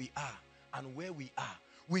what we are and where we are.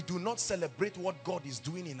 We do not celebrate what God is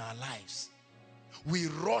doing in our lives. We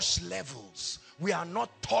rush levels. We are not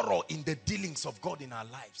thorough in the dealings of God in our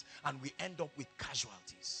lives. And we end up with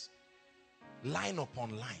casualties. Line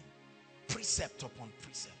upon line. Precept upon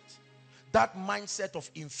precept. That mindset of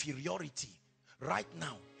inferiority right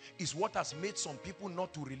now is what has made some people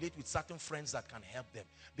not to relate with certain friends that can help them.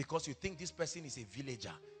 Because you think this person is a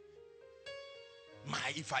villager.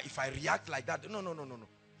 If I react like that, no.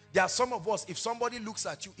 There are some of us, if somebody looks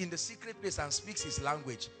at you in the secret place and speaks his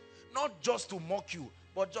language, not just to mock you,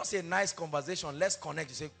 but just a nice conversation. Let's connect.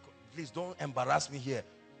 You say, please don't embarrass me here.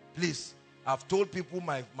 Please, I've told people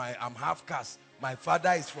I'm half caste. My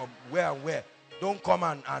father is from where and where. Don't come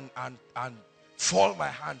and fall my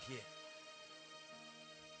hand here.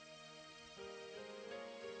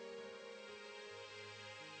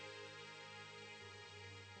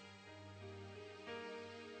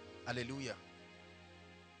 Hallelujah.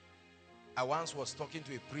 I once was talking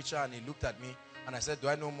to a preacher and he looked at me and I said, do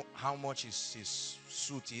I know how much his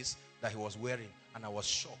suit is that he was wearing? And I was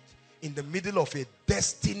shocked. In the middle of a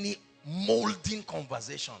destiny molding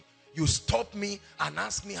conversation, you stop me and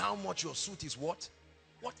ask me how much your suit is. What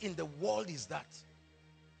in the world is that?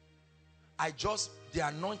 The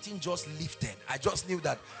anointing just lifted. I just knew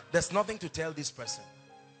that there's nothing to tell this person.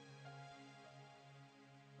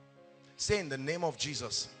 Say, in the name of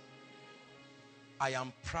Jesus, I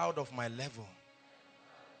am proud of my level.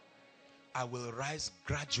 I will rise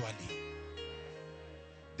gradually.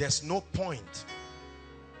 There's no point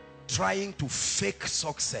trying to fake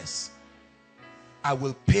success. I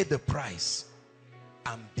will pay the price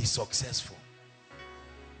and be successful.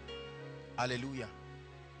 Hallelujah.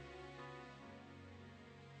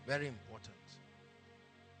 Very important.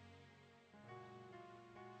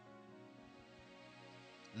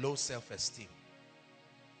 Low self-esteem.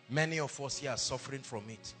 Many of us here are suffering from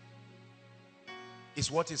it. It's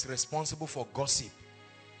what is responsible for gossip.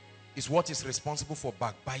 It's what is responsible for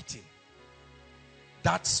backbiting.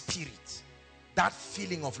 That spirit, that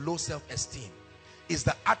feeling of low self-esteem is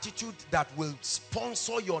the attitude that will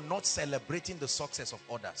sponsor your not celebrating the success of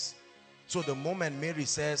others. So the moment Mary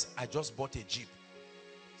says, I just bought a Jeep,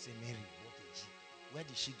 Say, Mary, what a G. Where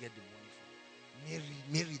did she get the money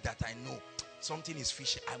from? Mary that I know. Something is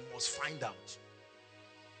fishy. I must find out.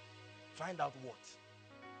 Find out what?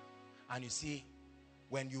 And you see,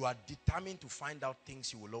 when you are determined to find out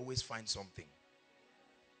things, you will always find something.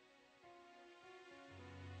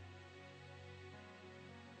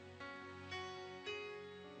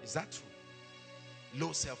 Is that true?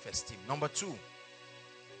 Low self-esteem. Number 2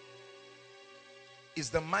 is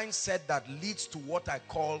the mindset that leads to what I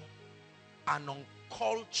call an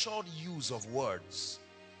uncultured use of words.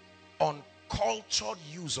 Uncultured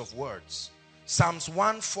use of words. Psalms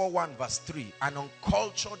 141 verse 3. An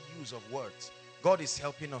uncultured use of words. God is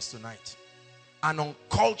helping us tonight. An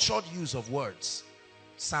uncultured use of words.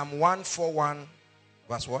 Psalm 141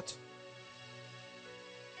 verse what?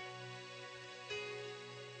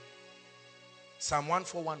 Psalm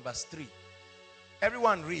 141 verse 3.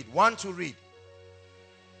 Everyone read. 1 to read.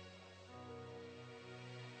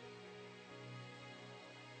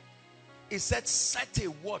 It said, set a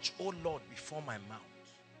watch, O Lord, before my mouth.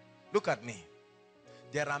 Look at me.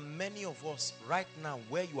 There are many of us right now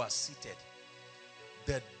where you are seated.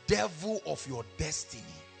 The devil of your destiny,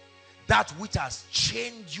 that which has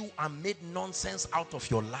chained you and made nonsense out of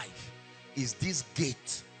your life, is this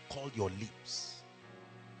gate called your lips.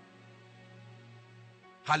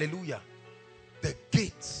 Hallelujah. The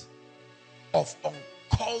gate of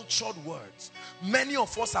uncultured words. Many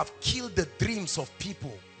of us have killed the dreams of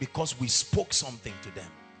people because we spoke something to them.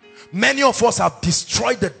 Many of us have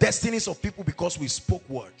destroyed the destinies of people because we spoke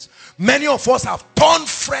words. Many of us have torn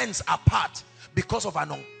friends apart because of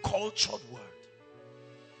an uncultured word.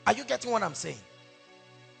 Are you getting what I'm saying?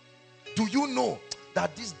 Do you know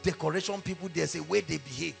that these decoration people, there's a way they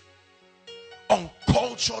behave?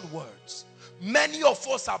 Uncultured words. Many of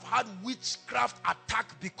us have had witchcraft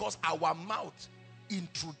attack because our mouth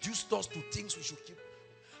introduced us to things we should keep.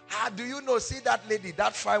 Do you know, see that lady,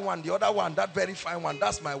 that fine one, the other one, that very fine one,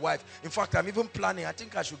 that's my wife. In fact, I'm even planning, I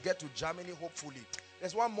think I should get to Germany, hopefully.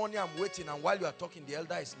 There's one morning I'm waiting, and while you are talking, the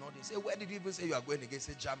elder is nodding. Say, where did you even say you are going again?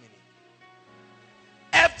 Say, Germany.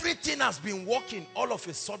 Everything has been working. All of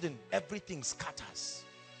a sudden, everything scatters.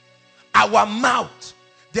 Our mouth.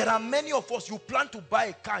 There are many of us, you plan to buy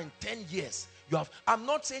a car in 10 years. I'm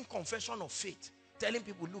not saying confession of faith. Telling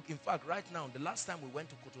people, look, in fact, right now, the last time we went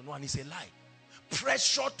to Cotonou, and it's a lie.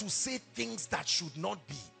 Pressure to say things that should not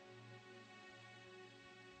be.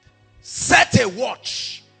 Set a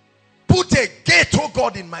watch. Put a gate, oh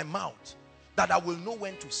God, in my mouth, that I will know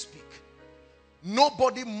when to speak.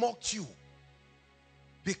 Nobody mocked you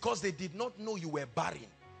because they did not know you were barren.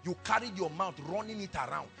 You carried your mouth, running it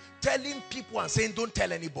around, telling people and saying, don't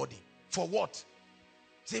tell anybody. For what?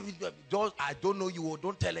 Say, I don't know you, or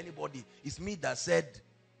don't tell anybody. It's me that said,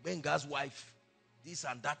 Benga's wife, this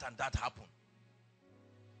and that happened.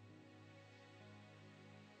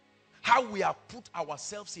 How we have put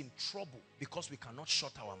ourselves in trouble because we cannot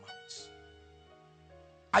shut our mouths.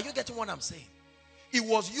 Are you getting what I'm saying? It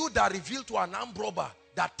was you that revealed to an armed robber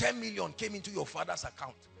that 10 million came into your father's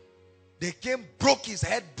account. They came, broke his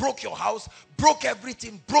head, broke your house, broke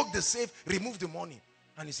everything, broke the safe, removed the money.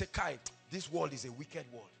 And he said, Kai, this world is a wicked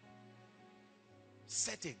world.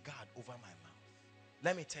 Set a guard over my mouth.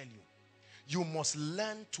 Let me tell you, you must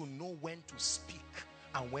learn to know when to speak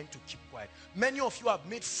and when to keep quiet. Many of you have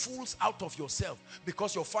made fools out of yourself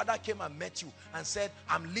because your father came and met you and said,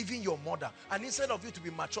 I'm leaving your mother. And instead of you to be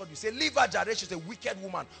matured, you say, leave her, Jared, she's a wicked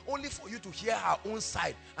woman. Only for you to hear her own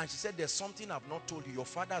side. And she said, there's something I've not told you. Your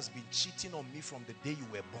father has been cheating on me from the day you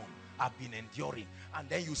were born. I've been enduring. And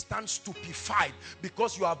then you stand stupefied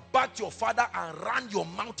because you have backed your father and ran your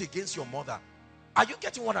mouth against your mother. Are you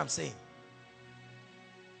getting what I'm saying?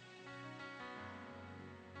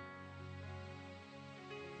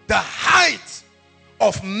 The height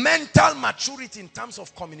of mental maturity in terms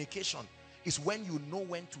of communication is when you know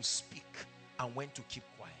when to speak and when to keep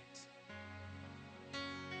quiet.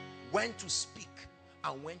 When to speak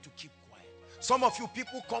and when to keep quiet. Some of you,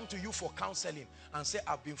 people come to you for counseling and say,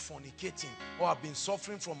 I've been fornicating, or I've been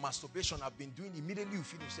suffering from masturbation, I've been doing. Immediately you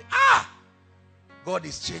feel, you say, God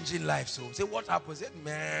is changing lives. So say, what happens? Say,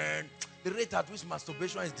 man, the rate at which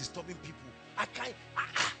masturbation is disturbing people. I can't.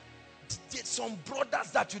 Some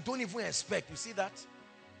brothers that you don't even expect. You see that?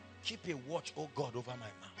 Keep a watch, oh God, over my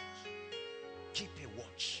mouth. Keep a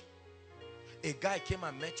watch. A guy came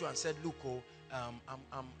and met you and said, look, we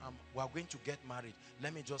are going to get married.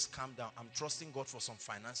 Let me just calm down. I'm trusting God for some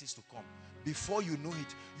finances to come. Before you know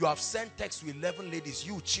it, you have sent text to 11 ladies.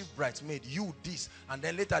 You chief bridesmaid, you this. And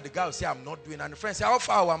then later the guy will say, I'm not doing. And the friend say, how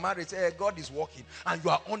far our marriage? Say, hey, God is working. And you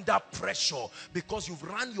are under pressure because you've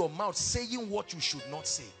run your mouth saying what you should not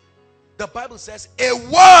say. The Bible says a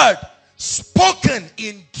word spoken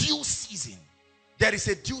in due season. There is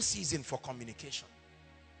a due season for communication.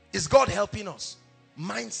 Is God helping us?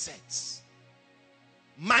 Mindsets.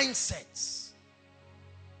 Mindsets.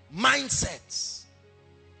 Mindsets.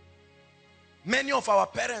 Many of our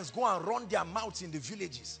parents go and run their mouths in the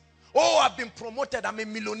villages. Oh, I've been promoted. I'm a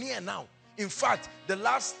millionaire now. In fact, the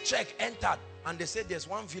last check entered and they said there's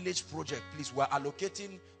one village project. Please, we're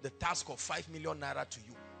allocating the task of 5 million naira to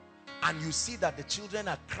you. And you see that the children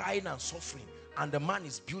are crying and suffering. And the man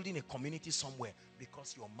is building a community somewhere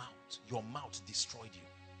because your mouth destroyed you.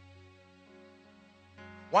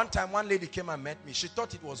 One time, one lady came and met me. She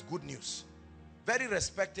thought it was good news. Very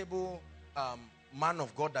respectable man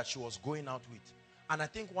of God that she was going out with. And I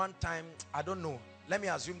think one time, I don't know, let me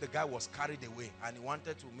assume the guy was carried away and he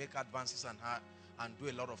wanted to make advances on her and do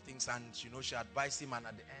a lot of things. And you know, she advised him, and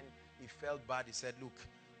at the end, he felt bad. He said, look,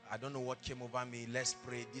 I don't know what came over me. Let's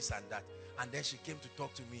pray, this and that. And then she came to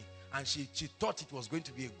talk to me. And she thought it was going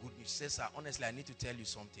to be a good news. She says, sir, honestly, I need to tell you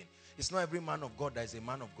something. It's not every man of God that is a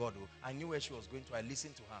man of God. I knew where she was going to. I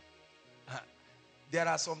listened to her. There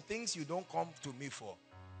are some things you don't come to me for.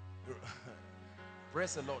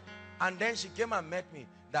 Praise the Lord. And then she came and met me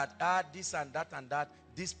that this and that,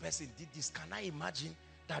 this person did this. Can I imagine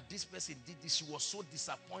that this person did this? She was so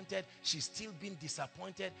disappointed. She's still been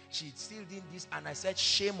disappointed. She still did this. And I said,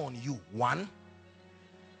 shame on you. One,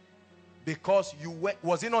 because you were,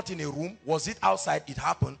 was it not in a room? Was it outside? It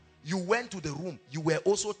happened. You went to the room. You were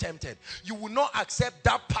also tempted. You will not accept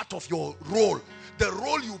that part of your role. The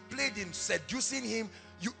role you played in seducing him.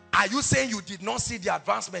 Are you saying you did not see the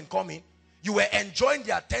advancement coming? You were enjoying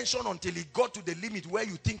the attention until it got to the limit where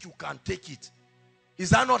you think you can take it.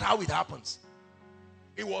 Is that not how it happens?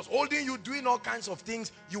 It was holding you, doing all kinds of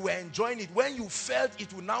things. You were enjoying it. When you felt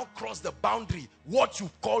it will now cross the boundary, what you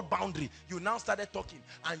call boundary, you now started talking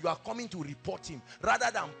and you are coming to report him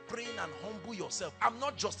rather than praying and humble yourself. I'm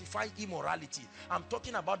not justifying immorality. I'm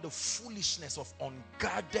talking about the foolishness of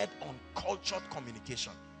unguarded, uncultured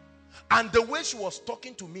communication. And the way she was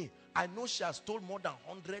talking to me, I know she has told more than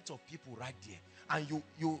hundreds of people right there. And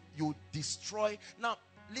you destroy. Now,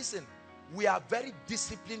 listen. We are very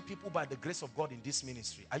disciplined people by the grace of God in this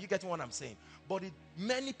ministry. Are you getting what I'm saying? But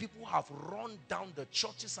many people have run down the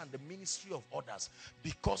churches and the ministry of others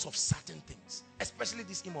because of certain things. Especially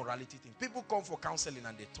this immorality thing. People come for counseling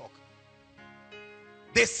and they talk.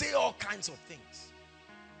 They say all kinds of things.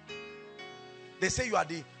 They say you are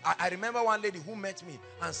the... I remember one lady who met me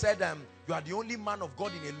and said, you are the only man of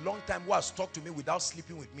God in a long time who has talked to me without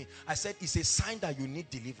sleeping with me. I said, it's a sign that you need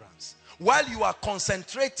deliverance. While you are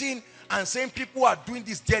concentrating and saying people are doing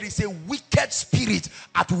this, there is a wicked spirit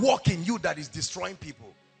at work in you that is destroying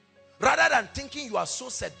people. Rather than thinking you are so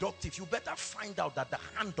seductive, you better find out that the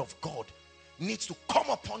hand of God needs to come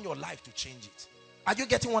upon your life to change it. Are you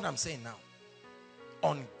getting what I'm saying now?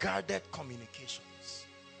 Unguarded communications.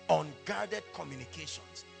 Unguarded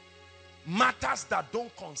communications. Matters that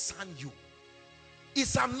don't concern you.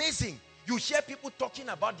 It's amazing. You hear people talking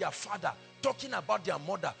about their father, talking about their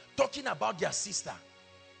mother, talking about their sister.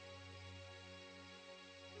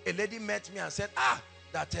 A lady met me and said,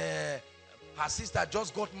 that her sister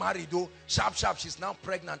just got married, though. Sharp, she's now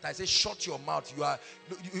pregnant. I said, shut your mouth.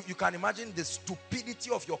 You can imagine the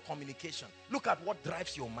stupidity of your communication. Look at what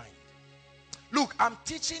drives your mind. Look, I'm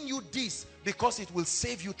teaching you this because it will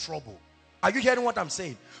save you trouble. Are you hearing what I'm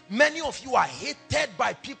saying? Many of you are hated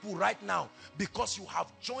by people right now because you have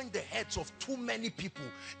joined the heads of too many people,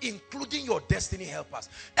 including your destiny helpers.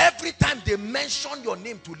 Every time they mention your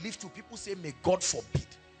name to lift you, people say, may God forbid.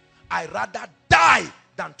 I rather die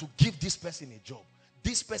than to give this person a job.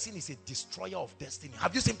 This person is a destroyer of destiny.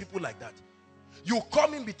 Have you seen people like that? You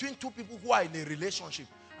come in between two people who are in a relationship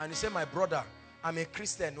and you say, my brother, I'm a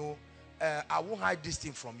Christian. Oh, I won't hide this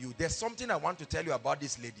thing from you. There's something I want to tell you about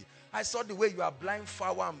this lady. I saw the way you are buying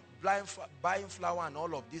flour and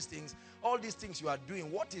all of these things. All these things you are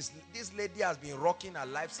doing. What is this lady has been rocking her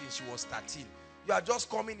life since she was 13. You are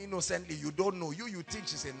just coming innocently. You don't know. You think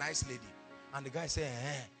she's a nice lady. And the guy said,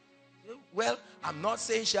 well, I'm not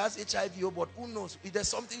saying she has HIV, but who knows? If there's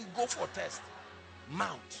something, go for a test.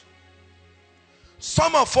 Mount.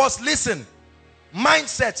 Some of us, listen.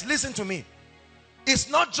 Mindsets, listen to me. It's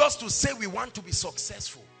not just to say we want to be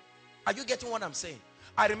successful. Are you getting what I'm saying?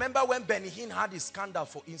 I remember when Benny Hinn had his scandal,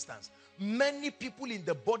 for instance. Many people in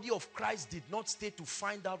the body of Christ did not stay to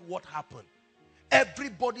find out what happened.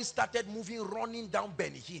 Everybody started moving, running down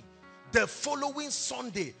Benny Hinn. The following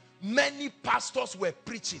Sunday, many pastors were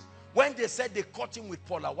preaching. When they said they caught him with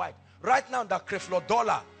Paula White. Right now, that Creflo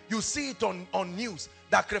Dollar, you see it on news,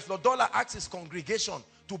 that Creflo Dollar asked his congregation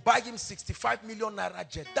to buy him 65 million naira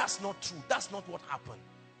jet. That's not true. That's not what happened.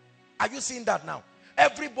 Are you seeing that now?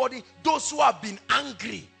 Everybody, those who have been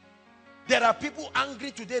angry. There are people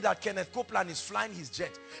angry today that Kenneth Copeland is flying his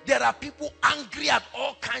jet. There are people angry at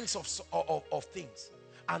all kinds of things.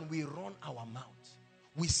 And we run our mouth.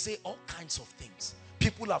 We say all kinds of things.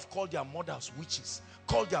 People have called their mothers witches,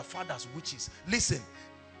 called their fathers witches. Listen,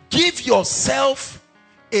 give yourself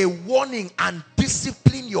a warning and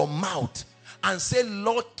discipline your mouth and say,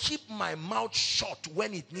 Lord, keep my mouth shut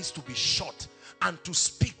when it needs to be shut and to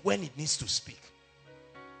speak when it needs to speak.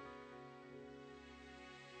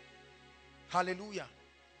 Hallelujah.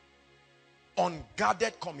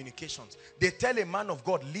 Unguarded communications. They tell a man of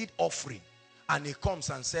God, lead offering, and he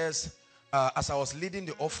comes and says, as I was leading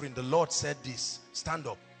the offering, the Lord said this, stand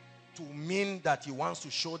up, to mean that he wants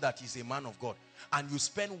to show that he's a man of God. And you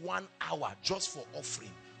spend 1 hour just for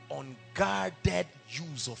offering. Unguarded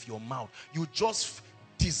use of your mouth. You just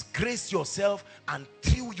disgrace yourself and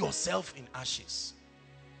threw yourself in ashes.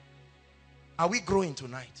 Are we growing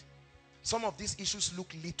tonight? Some of these issues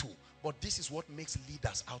look little, but this is what makes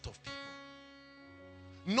leaders out of people.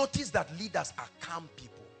 Notice that leaders are calm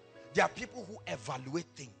people. They are people who evaluate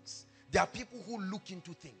things. They are people who look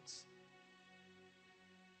into things.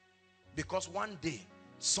 Because one day,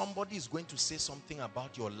 somebody is going to say something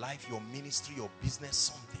about your life, your ministry, your business,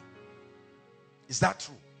 something. Is that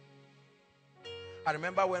true? I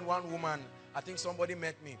remember when one woman, I think somebody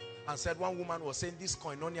met me and said one woman was saying, this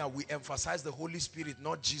koinonia, we emphasize the Holy Spirit,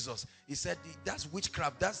 not Jesus. He said, that's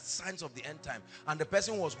witchcraft, that's signs of the end time. And the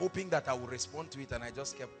person was hoping that I would respond to it, and I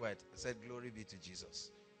just kept quiet. I said, glory be to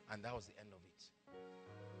Jesus. And that was the end of it.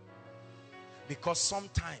 Because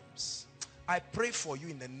sometimes, I pray for you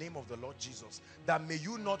in the name of the Lord Jesus, that may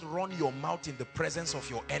you not run your mouth in the presence of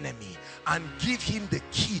your enemy and give him the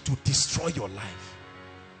key to destroy your life.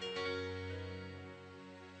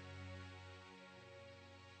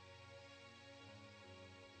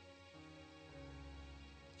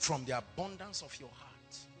 From the abundance of your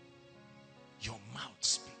heart, your mouth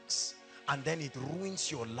speaks, and then it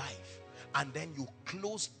ruins your life, and then you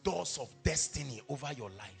close doors of destiny over your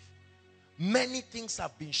life. Many things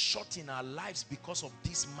have been shut in our lives because of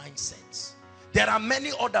these mindsets. There are many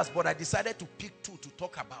others, but I decided to pick two to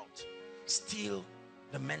talk about. Still,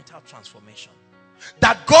 the mental transformation.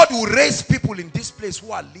 That God will raise people in this place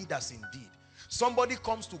who are leaders indeed. Somebody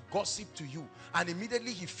comes to gossip to you, and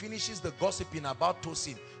immediately he finishes the gossiping about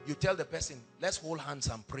Tosin. You tell the person, let's hold hands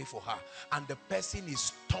and pray for her. And the person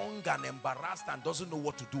is stung and embarrassed and doesn't know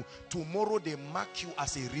what to do. Tomorrow they mark you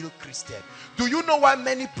as a real Christian. Do you know why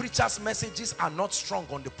many preachers' messages are not strong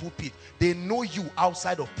on the pulpit? They know you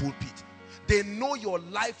outside of pulpit. They know your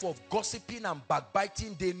life of gossiping and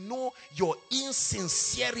backbiting. They know your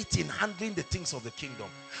insincerity in handling the things of the kingdom.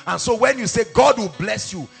 And so when you say God will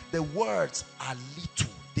bless you, the words are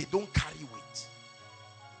little. They don't carry weight.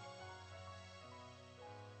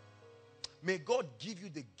 May God give you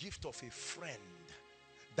the gift of a friend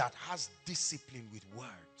that has discipline with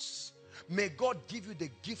words. May God give you the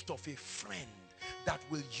gift of a friend that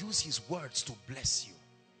will use his words to bless you.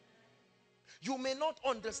 You may not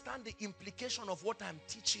understand the implication of what I'm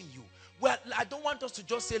teaching you. Well, I don't want us to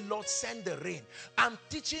just say, Lord, send the rain. I'm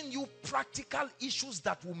teaching you practical issues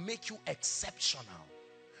that will make you exceptional.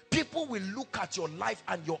 People will look at your life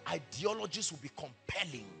and your ideologies will be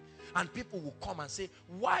compelling. And people will come and say,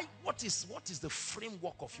 why? What is the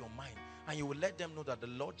framework of your mind? And you will let them know that the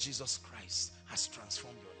Lord Jesus Christ has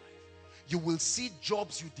transformed your life. You will see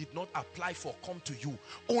jobs you did not apply for come to you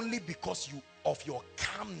only because of your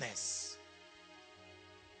calmness.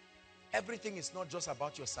 Everything is not just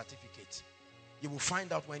about your certificate. You will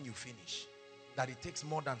find out when you finish that it takes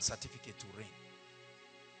more than certificate to reign.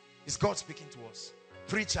 Is God speaking to us?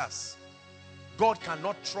 Preachers, God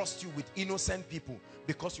cannot trust you with innocent people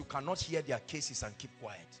because you cannot hear their cases and keep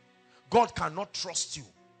quiet. God cannot trust you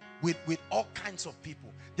with all kinds of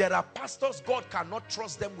people. There are pastors, God cannot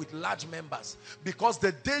trust them with large members, because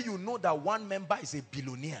the day you know that one member is a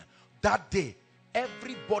billionaire, that day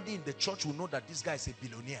everybody in the church will know that this guy is a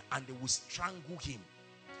billionaire, and they will strangle him.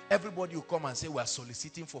 Everybody will come and say, we are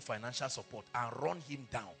soliciting for financial support, and run him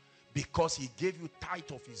down because he gave you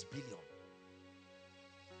tithe of his billion.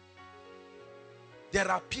 There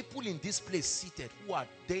are people in this place seated who are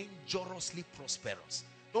dangerously prosperous.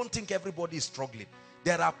 Don't think everybody is struggling.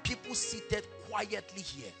 There are people seated quietly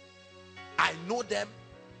here. I know them.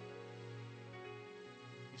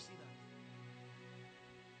 You see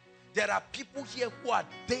that? There are people here who are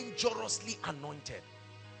dangerously anointed.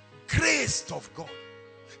 Graced of God.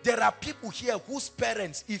 There are people here whose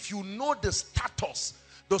parents, if you know the status,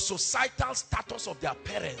 the societal status of their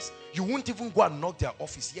parents, you won't even go and knock their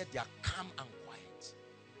office, yet they are calm and quiet.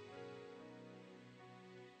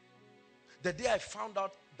 The day I found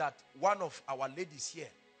out that one of our ladies here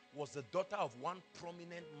was the daughter of one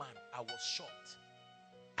prominent man, I was shocked.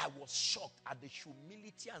 I was shocked at the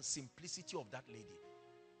humility and simplicity of that lady.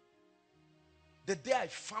 The day I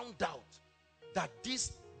found out that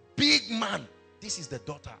this big man, this is the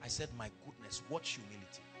daughter, I said, my goodness, what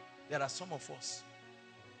humility. There are some of us,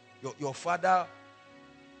 your father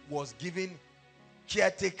was given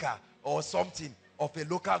caretaker or something of a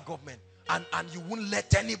local government, and you won't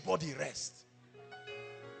let anybody rest.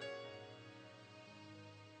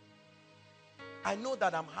 I know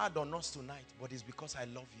that I'm hard on us tonight, but it's because I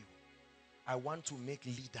love you. I want to make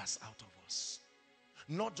leaders out of us.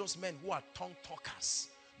 Not just men who are tongue talkers,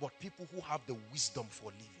 but people who have the wisdom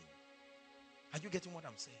for living. Are you getting what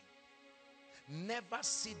I'm saying? Never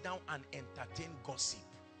sit down and entertain gossip.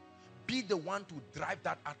 Be the one to drive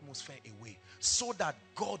that atmosphere away so that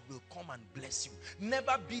God will come and bless you.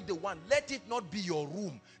 Never be the one. Let it not be your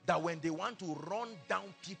room that when they want to run down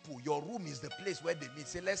people, your room is the place where they meet.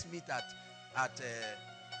 Say, let's meet at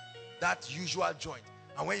that usual joint.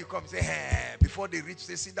 And when you come, say, hey, before they reach,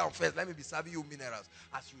 say, sit down first. Let me be serving you minerals.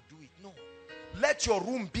 As you do it. No. Let your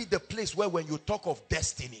room be the place where when you talk of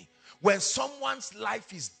destiny, when someone's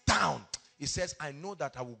life is down, he says, I know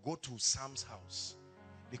that I will go to Sam's house.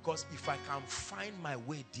 Because if I can find my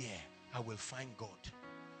way there, I will find God.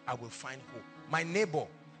 I will find hope. My neighbor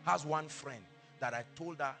has one friend that I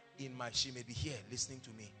told her she may be here listening to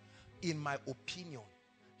me. In my opinion,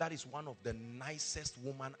 that is one of the nicest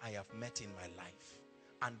women I have met in my life.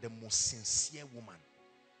 And the most sincere woman.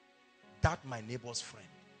 That my neighbor's friend.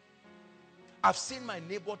 I've seen my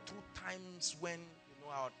neighbor 2 times when,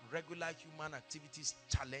 our regular human activities,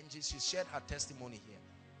 challenges. She shared her testimony here.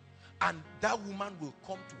 And that woman will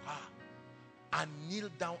come to her and kneel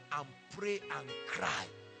down and pray and cry.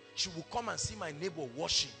 She will come and see my neighbor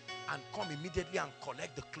washing and come immediately and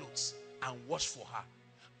collect the clothes and wash for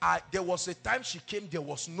her. There was a time she came, there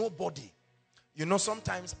was nobody.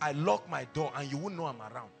 Sometimes I lock my door and you won't know I'm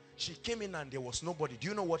around. She came in and there was nobody. Do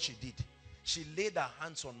you know what she did? She laid her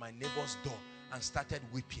hands on my neighbor's door and started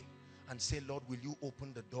weeping and said, Lord, will you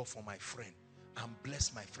open the door for my friend and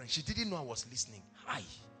bless my friend? She didn't know I was listening. Hi.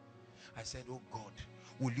 I said, oh God,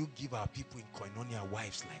 will you give our people in Koinonia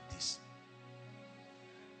wives like this?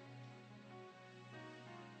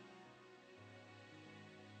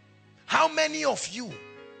 How many of you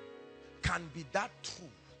can be that true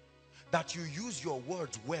that you use your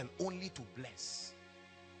words well only to bless?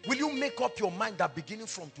 Will you make up your mind that beginning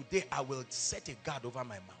from today, I will set a guard over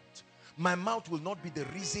my mouth? My mouth will not be the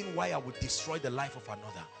reason why I will destroy the life of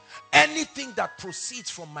another. Anything that proceeds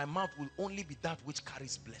from my mouth will only be that which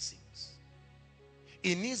carries blessings.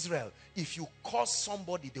 In Israel, if you curse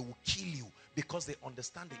somebody, they will kill you because they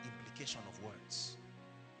understand the implication of words.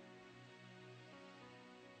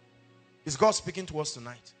 Is God speaking to us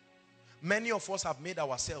tonight? Many of us have made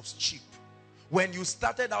ourselves cheap. When you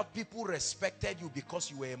started out, people respected you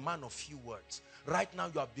because you were a man of few words. Right now,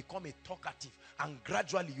 you have become a talkative, and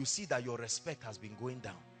gradually you see that your respect has been going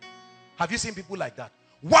down. Have you seen people like that?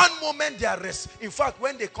 One moment they are in fact,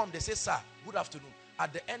 when they come, they say, sir, good afternoon.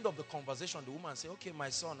 At the end of the conversation, the woman say, okay, my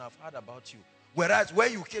son, I've heard about you. Whereas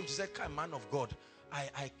when you came, she said, man of God,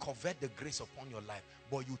 I covet the grace upon your life,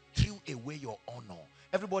 but you threw away your honor.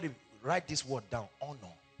 Everybody write this word down, honor.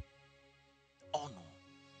 Honor.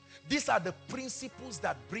 These are the principles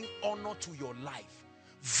that bring honor to your life.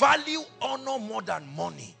 Value honor more than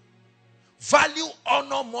money. Value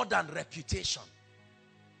honor more than reputation.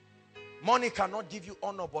 Money cannot give you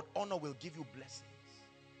honor, but honor will give you blessings.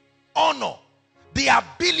 Honor, the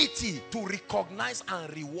ability to recognize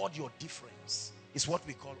and reward your difference, is what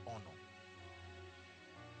we call honor.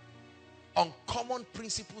 Uncommon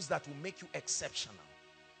principles that will make you exceptional.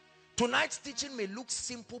 Tonight's teaching may look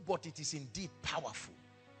simple, but it is indeed powerful.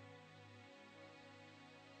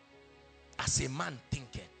 As a man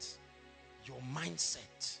thinketh, your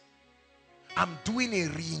mindset. I'm doing a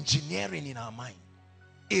re-engineering in our mind.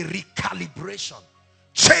 A recalibration.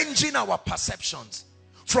 Changing our perceptions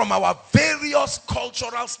from our various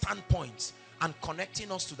cultural standpoints and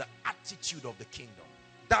connecting us to the attitude of the kingdom.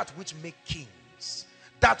 That which makes kings.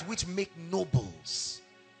 That which makes nobles.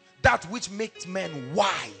 That which makes men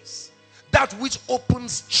wise. That which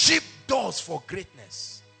opens cheap doors for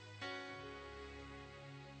greatness.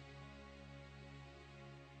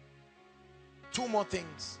 Two more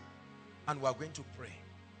things, and we are going to pray.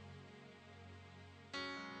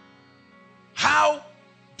 How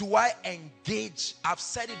do I engage? I've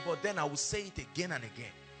said it, but then I will say it again and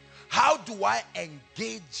again. How do I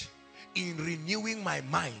engage in renewing my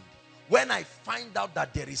mind when I find out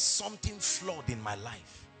that there is something flawed in my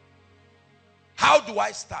life? How do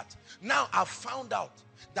I start? Now I've found out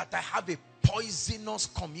that I have a poisonous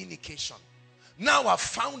communication. Now I've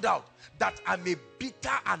found out that I'm a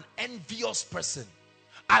bitter and envious person.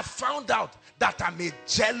 I found out that I'm a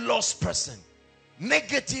jealous person.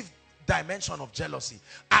 Negative dimension of jealousy.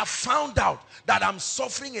 I found out that I'm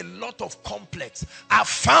suffering a lot of complex. I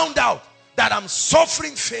found out that I'm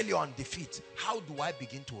suffering failure and defeat. How do I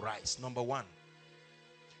begin to rise? Number one,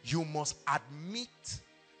 you must admit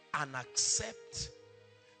and accept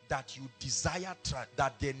that you desire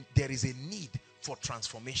that there is a need for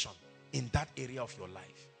transformation in that area of your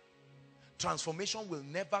life. Transformation will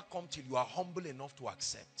never come till you are humble enough to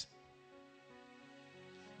accept.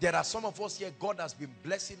 There are some of us here, God has been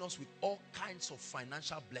blessing us with all kinds of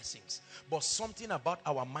financial blessings, but something about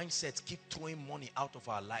our mindset keep throwing money out of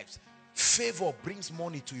our lives. Favor brings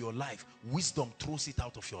money to your life. Wisdom throws it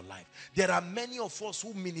out of your life. There are many of us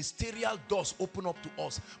who ministerial doors open up to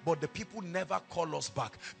us, but the people never call us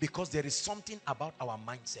back because there is something about our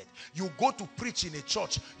mindset. You go to preach in a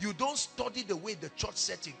church, you don't study the way the church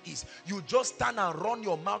setting is. You just stand and run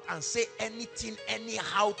your mouth and say anything,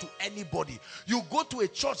 anyhow to anybody. You go to a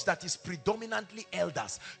church that is predominantly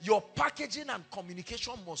elders. Your packaging and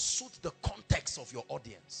communication must suit the context of your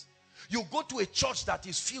audience. You go to a church that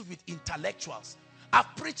is filled with intellectuals.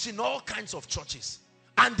 I've preached in all kinds of churches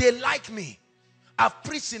and they like me. I've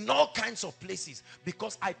preached in all kinds of places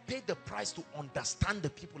because I paid the price to understand the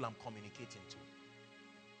people I'm communicating to.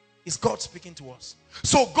 Is God speaking to us?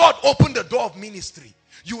 So God opened the door of ministry.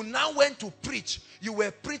 You now went to preach. You were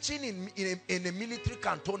preaching in a military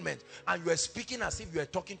cantonment and you were speaking as if you were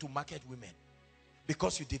talking to market women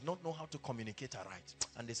because you did not know how to communicate aright.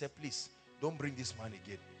 And they said, please, don't bring this man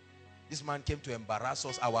again. This man came to embarrass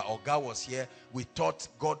us. Our Oga was here. We thought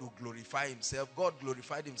God would glorify himself. God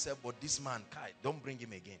glorified himself, but this man, Kai, don't bring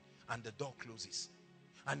him again. And the door closes.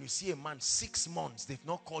 And you see a man, 6 months, they've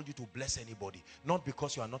not called you to bless anybody. Not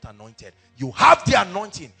because you are not anointed. You have the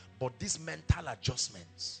anointing, but these mental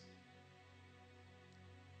adjustments.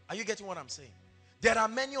 Are you getting what I'm saying? There are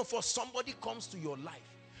many of us, somebody comes to your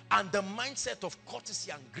life, and the mindset of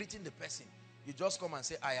courtesy and greeting the person, you just come and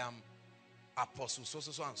say, I am Apostle so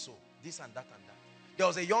and so. This and that and that. There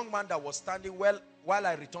was a young man that was standing while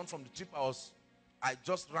I returned from the trip. I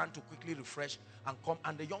just ran to quickly refresh and come,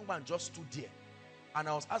 and the young man just stood there. And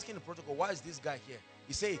I was asking the protocol, why is this guy here?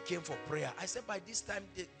 He said he came for prayer. I said, by this time,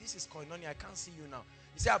 this is Koinonia. I can't see you now.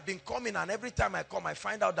 He said, I've been coming, and every time I come, I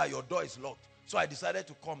find out that your door is locked. So I decided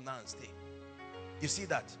to come now and stay. You see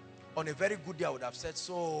that? On a very good day, I would have said,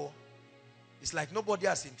 so it's like nobody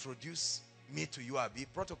has introduced me to you, Abi.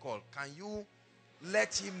 Protocol, can you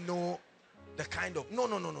let him know the kind of... No.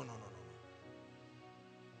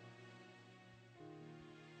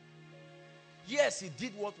 Yes, he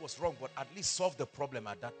did what was wrong, but at least solve the problem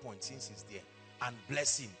at that point since he's there. And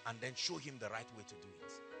bless him and then show him the right way to do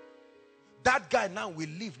it. That guy now will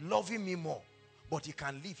live loving me more, but he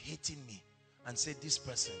can live hating me and say, this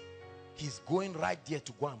person, he's going right there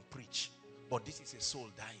to go and preach, but this is a soul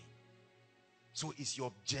dying. So is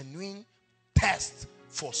your genuine test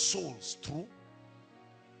for souls true?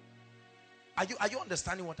 Are you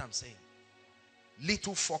understanding what I'm saying?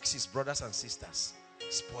 Little foxes, brothers and sisters,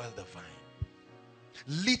 spoil the vine.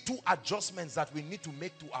 Little adjustments that we need to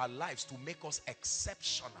make to our lives to make us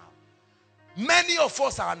exceptional. Many of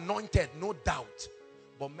us are anointed, no doubt,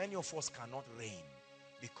 but many of us cannot reign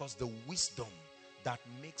because the wisdom that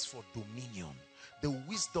makes for dominion, the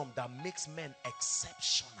wisdom that makes men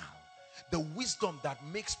exceptional, the wisdom that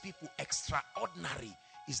makes people extraordinary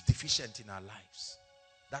is deficient in our lives.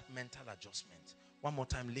 That mental adjustment. One more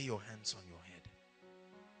time, lay your hands on your head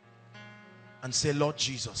and say, Lord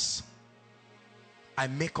Jesus, I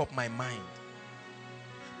make up my mind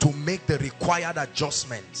to make the required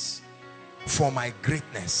adjustments for my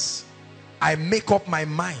greatness. I make up my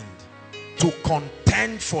mind to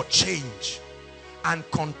contend for change and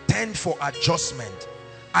contend for adjustment.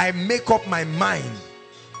 I make up my mind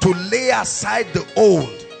to lay aside the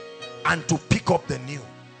old and to pick up the new.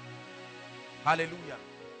 Hallelujah.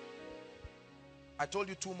 I told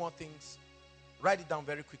you 2 more things. Write it down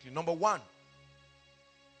very quickly. Number 1,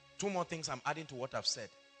 2 more things I'm adding to what I've said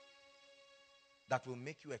that will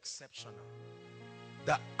make you exceptional.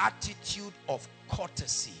 The attitude of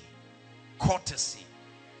courtesy. Courtesy.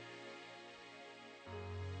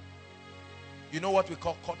 You know what we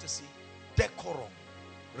call courtesy? Decorum.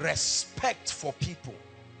 Respect for people.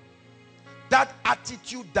 That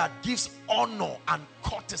attitude that gives honor and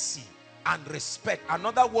courtesy and respect.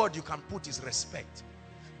 Another word you can put is respect.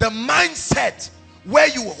 The mindset where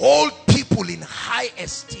you hold people in high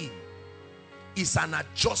esteem is an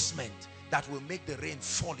adjustment that will make the rain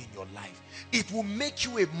fall in your life. It will make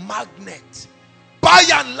you a magnet. By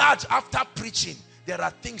and large, after preaching, there are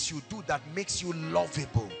things you do that makes you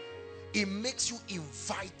lovable. It makes you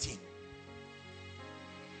inviting.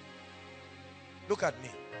 Look at me.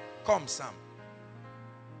 Come, Sam.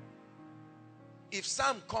 If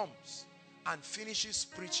Sam comes and finishes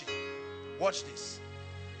preaching, watch this,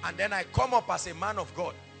 and then I come up as a man of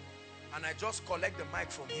God and I just collect the mic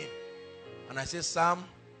from him and I say, Sam,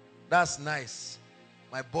 that's nice.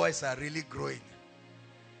 My boys are really growing.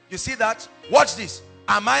 You see that? Watch this.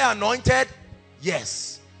 Am I anointed?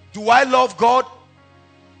 Yes. Do I love God?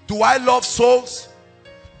 Do I love souls?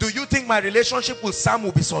 Do you think my relationship with Sam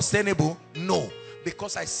will be sustainable? No.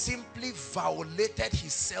 Because I simply violated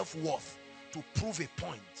his self-worth to prove a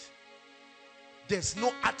point. There's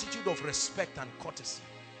no attitude of respect and courtesy.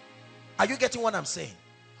 Are you getting what I'm saying?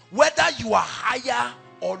 Whether you are higher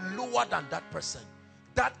or lower than that person,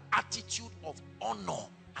 that attitude of honor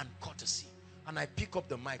and courtesy. And I pick up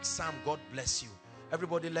the mic. Sam, God bless you.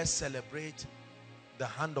 Everybody, let's celebrate the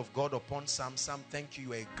hand of God upon Sam. Sam, thank you.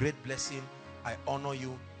 You are a great blessing. I honor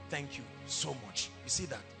you. Thank you so much. You see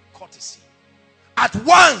that? Courtesy. At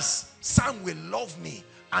once, Sam will love me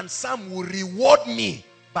and Sam will reward me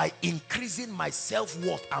by increasing my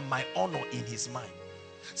self-worth and my honor in his mind.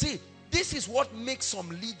 See, this is what makes some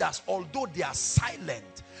leaders, although they are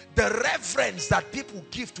silent, the reverence that people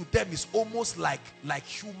give to them is almost like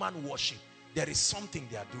human worship. There is something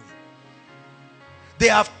they are doing. They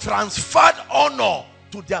have transferred honor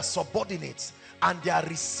to their subordinates and they are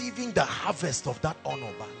receiving the harvest of that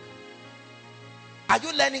honor back. Are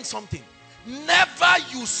you learning something? Never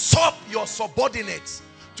usurp your subordinates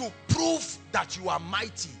to prove that you are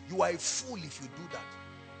mighty. You are a fool if you do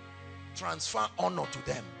that. Transfer honor to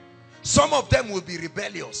them. Some of them will be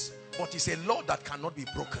rebellious, but it's a law that cannot be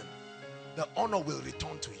broken. The honor will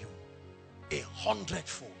return to you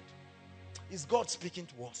 100-fold. Is God speaking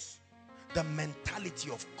to us? The mentality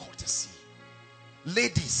of courtesy.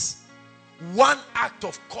 Ladies, one act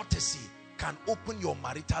of courtesy can open your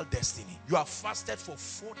marital destiny. You have fasted for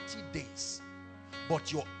 40 days,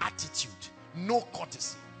 but your attitude, no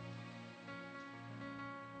courtesy.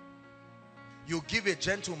 You give a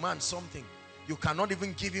gentleman something, you cannot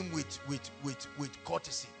even give him with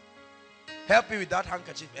courtesy. Help me with that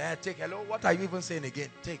handkerchief. Take. Hello, what are you even saying again?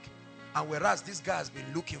 Take. And whereas this guy has been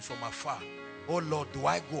looking from afar, oh Lord, do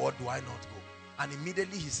I go or do I not go? And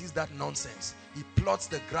immediately he sees that nonsense. He plots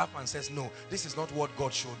the graph and says, no, this is not what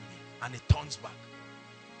God showed me. And he turns back.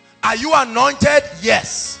 Are you anointed?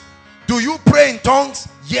 Yes. Do you pray in tongues?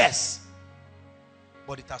 Yes.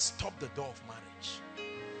 But it has stopped the door of marriage.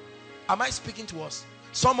 Am I speaking to us?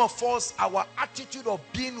 Some of us, our attitude of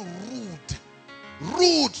being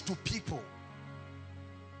rude to people.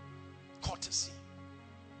 Courtesy.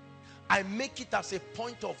 I make it as a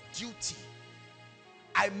point of duty.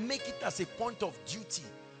 I make it as a point of duty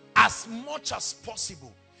as much as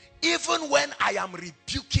possible. Even when I am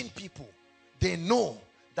rebuking people, they know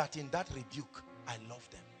that in that rebuke, I love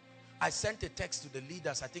them. I sent a text to the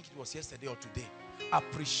leaders, I think it was yesterday or today,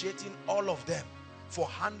 appreciating all of them for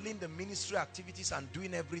handling the ministry activities and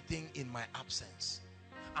doing everything in my absence.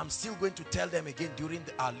 I'm still going to tell them again during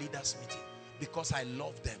our leaders meeting because I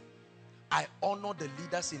love them. I honor the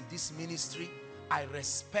leaders in this ministry. I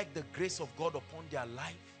respect the grace of God upon their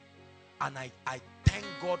life. And I thank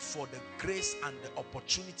God for the grace and the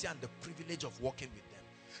opportunity and the privilege of working with them.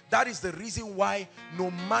 That is the reason why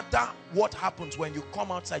no matter what happens, when you come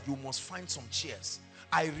outside, you must find some chairs.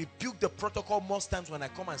 I rebuke the protocol most times when I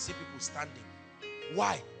come and see people standing.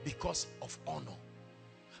 Why? Because of honor.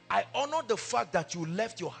 I honor the fact that you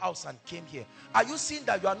left your house and came here. Are you seeing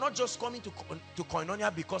that you are not just coming to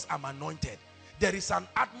Koinonia because I'm anointed? There is an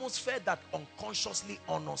atmosphere that unconsciously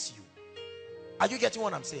honors you. Are you getting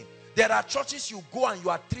what I'm saying? There are churches you go and you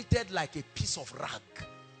are treated like a piece of rag.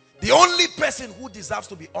 The only person who deserves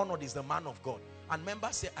to be honored is the man of God. And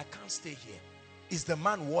members say, I can't stay here. Is the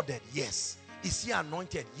man warded? Yes. Is he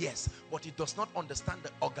anointed? Yes. But he does not understand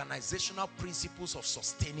the organizational principles of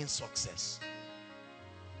sustaining success.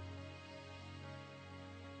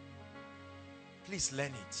 Please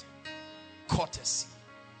learn it. Courtesy.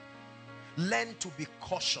 Learn to be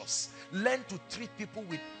cautious. Learn to treat people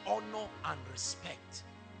with honor and respect.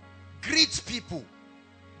 Greet people.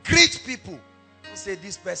 Greet people. Don't say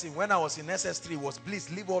this person, when I was in SS3, was please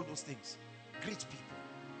leave all those things. Greet people.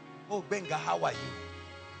 Oh, Benga, how are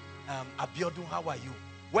you? Abiodun, how are you?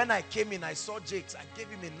 When I came in, I saw Jakes. I gave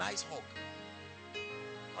him a nice hug.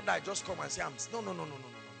 And I just come and say, no.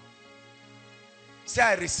 Say,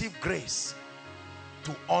 I receive grace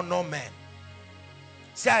to honor men.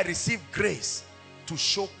 Say, I receive grace to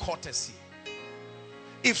show courtesy.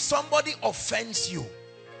 If somebody offends you,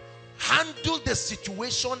 handle the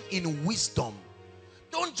situation in wisdom.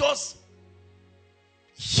 Don't just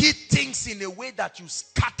hit things in a way that you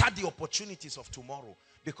scatter the opportunities of tomorrow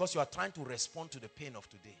because you are trying to respond to the pain of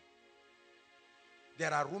today.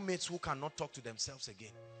 There are roommates who cannot talk to themselves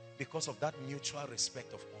again because of that mutual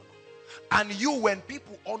respect of honor. And you, when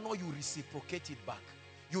people honor you, reciprocate it back.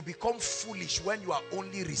 You become foolish when you are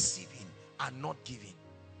only receiving and not giving.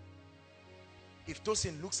 If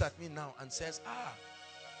Tosin looks at me now and says,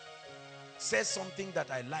 says something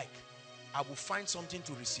that I like, I will find something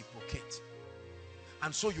to reciprocate.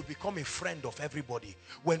 And so you become a friend of everybody.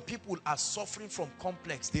 When people are suffering from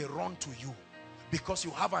complex, they run to you because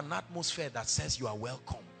you have an atmosphere that says you are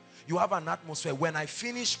welcome. You have an atmosphere. When I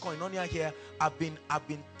finish Koinonia here, I've been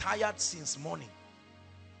tired since morning.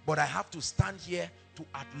 But I have to stand here to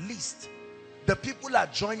at least, the people are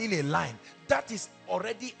joining a line. That is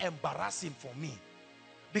already embarrassing for me.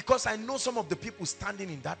 Because I know some of the people standing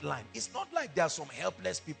in that line. It's not like there are some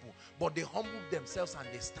helpless people, but they humble themselves and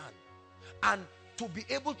they stand. And to be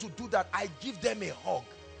able to do that, I give them a hug.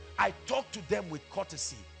 I talk to them with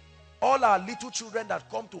courtesy. All our little children that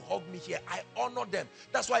come to hug me here, I honor them.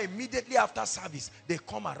 That's why immediately after service, they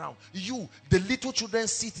come around. You, the little children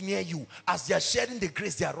sit near you. As they are sharing the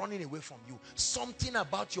grace, they are running away from you. Something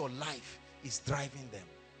about your life is driving them.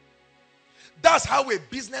 That's how a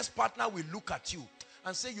business partner will look at you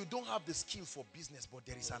and say, you don't have the skill for business, but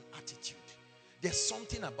there is an attitude. There's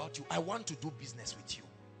something about you. I want to do business with you.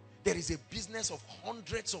 There is a business of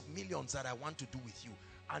hundreds of millions that I want to do with you.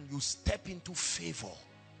 And you step into favor.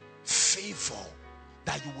 Favor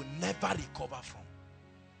that you will never recover from.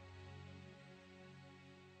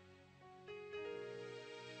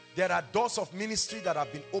 There are doors of ministry that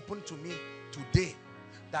have been opened to me today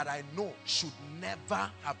that I know should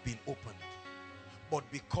never have been opened. But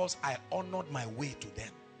because I honored my way to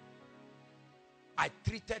them, I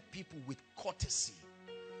treated people with courtesy.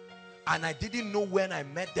 And I didn't know when I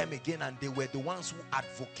met them again, and they were the ones who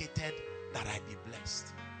advocated that I be blessed.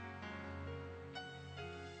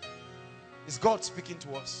 Is God speaking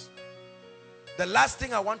to us? The last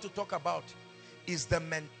thing I want to talk about is the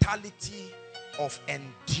mentality of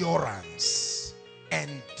endurance.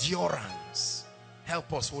 Endurance.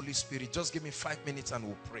 Help us, Holy Spirit. Just give me 5 minutes and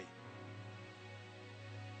we'll pray.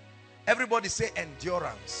 Everybody say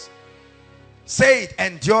endurance. Say it,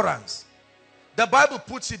 endurance. The Bible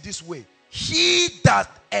puts it this way. He that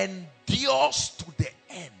endures to the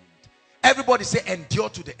end. Everybody say endure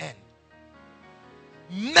to the end.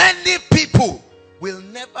 Many people will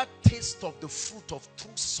never taste of the fruit of true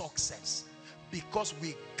success because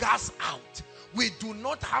we gas out. We do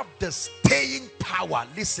not have the staying power.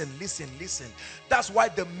 Listen, listen, listen. That's why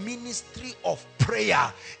the ministry of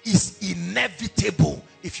prayer is inevitable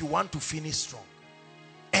if you want to finish strong.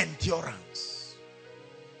 Endurance.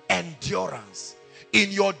 Endurance.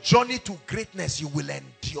 In your journey to greatness, you will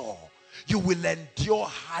endure. You will endure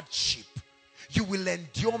hardship. You will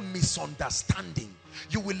endure misunderstanding.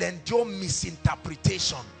 You will endure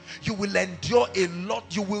misinterpretation. You will endure a lot.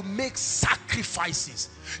 You will make sacrifices.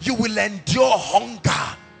 You will endure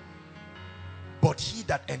hunger. But he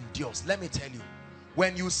that endures, let me tell you,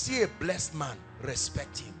 when you see a blessed man,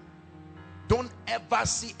 respect him. Don't ever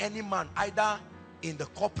see any man, either in the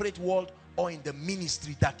corporate world or in the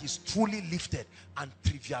ministry, that is truly lifted and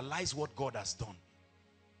trivialize what God has done.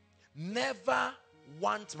 Never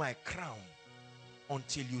want my crown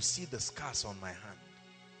until you see the scars on my hand.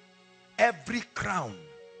 Every crown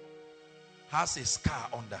has a scar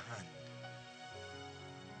on the hand.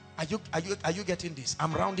 Are you getting this?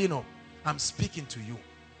 I'm rounding up. I'm speaking to you.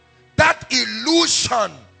 That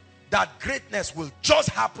illusion that greatness will just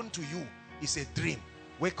happen to you is a dream.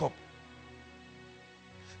 Wake up.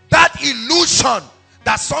 That illusion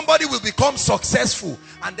that somebody will become successful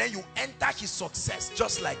and then you enter his success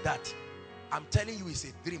just like that, I'm telling you, it's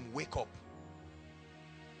a dream. Wake up.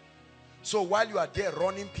 So while you are there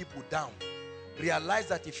running people down, realize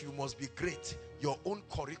that if you must be great, your own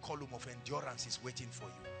curriculum of endurance is waiting for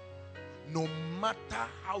you. No matter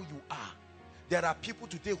how you are. There are people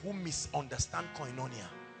today who misunderstand Koinonia.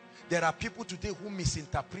 There are people today who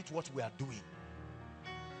misinterpret what we are doing.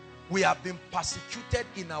 We have been persecuted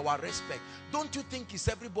in our respect. Don't you think it's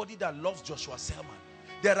everybody that loves Joshua Selman?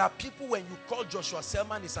 There are people, when you call Joshua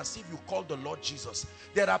Selman, it's as if you call the Lord Jesus.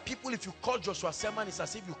 There are people, if you call Joshua Selman, it's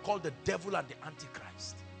as if you call the devil and the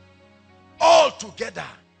Antichrist. All together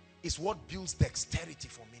is what builds dexterity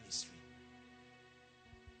for ministry.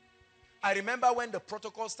 I remember when the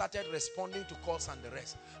protocol started responding to calls and the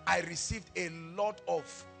rest, I received a lot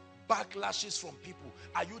of backlashes from people.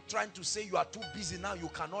 Are you trying to say you are too busy now, you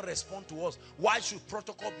cannot respond to us? Why should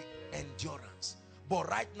protocol be? Endurance. But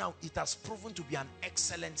right now, it has proven to be an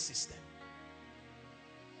excellent system.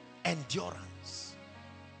 Endurance.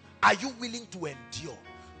 Are you willing to endure?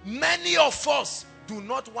 Many of us do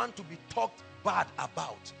not want to be talked bad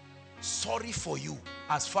about. Sorry for you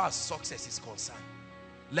as far as success is concerned.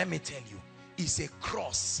 Let me tell you, it's a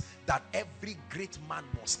cross that every great man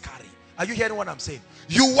must carry. Are you hearing what I'm saying?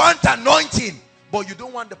 You want anointing, but you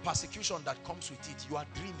don't want the persecution that comes with it. You are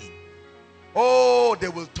dreaming. Oh, they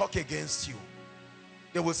will talk against you.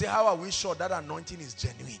 They will say, how are we sure that anointing is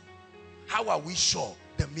genuine? How are we sure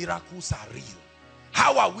the miracles are real?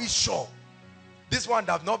 How are we sure? This one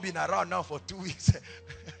that have not been around now for 2 weeks.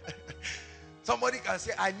 Somebody can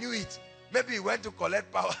say, I knew it. Maybe he went to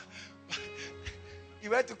collect power. He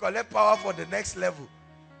went to collect power for the next level.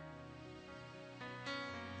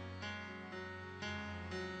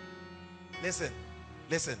 Listen,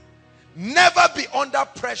 listen. Never be under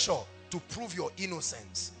pressure to prove your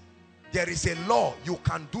innocence. There is a law. You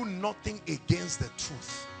can do nothing against the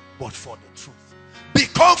truth, but for the truth. Be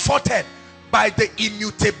comforted by the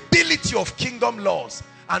immutability of kingdom laws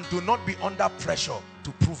and do not be under pressure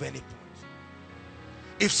to prove any point.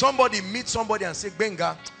 If somebody meets somebody and say,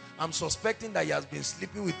 Benga, I'm suspecting that he has been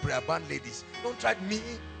sleeping with prayer band ladies. Don't try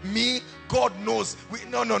me, God knows.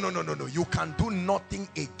 No. You can do nothing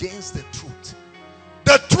against the truth.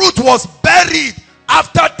 The truth was buried.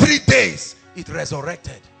 After 3 days, it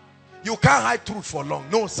resurrected. You can't hide truth for long.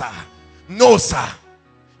 No, sir. No, sir.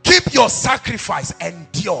 Keep your sacrifice.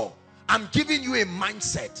 Endure. I'm giving you a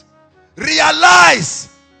mindset.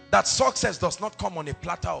 Realize that success does not come on a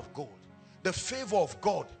platter of gold. The favor of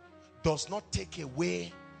God does not take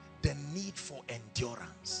away the need for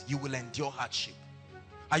endurance. You will endure hardship.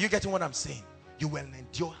 Are you getting what I'm saying? You will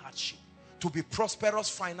endure hardship. To be prosperous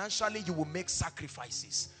financially, you will make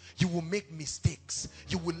sacrifices. You will make mistakes.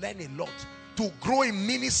 You will learn a lot. To grow in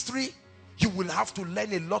ministry, you will have to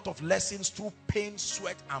learn a lot of lessons through pain,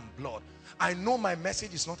 sweat, and blood. I know my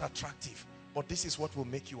message is not attractive, but this is what will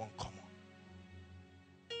make you uncommon.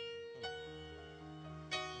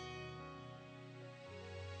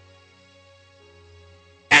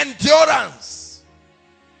 Endurance.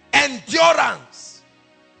 Endurance.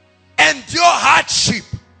 Endure hardship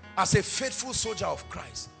as a faithful soldier of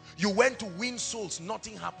Christ. You went to win souls,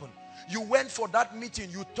 nothing happened. You went for that meeting,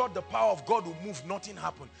 you thought the power of God would move, nothing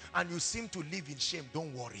happened. And you seem to live in shame.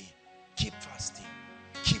 Don't worry. Keep fasting.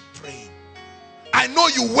 Keep praying. I know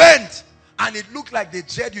you went and it looked like they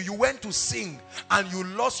jeered you. You went to sing and you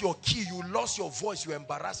lost your key, you lost your voice, you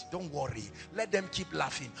embarrassed. Don't worry. Let them keep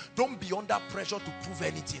laughing. Don't be under pressure to prove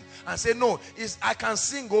anything and say, no, I can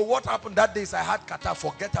sing. Oh, what happened that day is I had kata.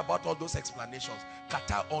 Forget about all those explanations.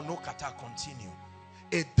 Kata or no kata, continue.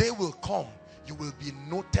 A day will come, you will be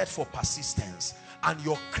noted for persistence and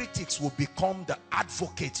your critics will become the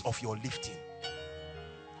advocates of your lifting.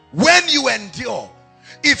 When you endure,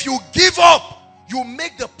 if you give up, you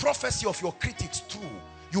make the prophecy of your critics true.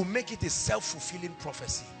 You make it a self-fulfilling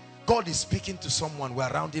prophecy. God is speaking to someone. We're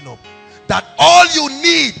rounding up. That all you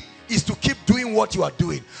need is to keep doing what you are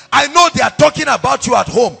doing. I know they are talking about you at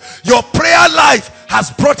home. Your prayer life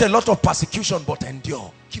has brought a lot of persecution, but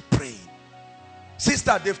endure. Keep praying.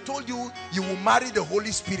 Sister, they've told you you will marry the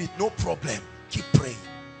Holy Spirit. No problem. Keep praying.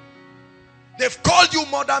 They've called you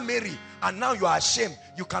Mother Mary and now you are ashamed.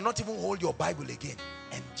 You cannot even hold your Bible again.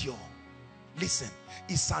 Endure. Listen,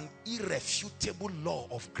 it's an irrefutable law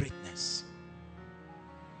of greatness.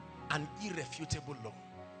 An irrefutable law.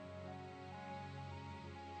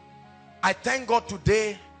 I thank God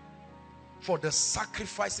today for the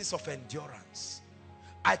sacrifices of endurance.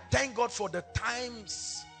 I thank God for the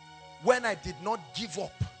times when I did not give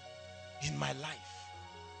up in my life.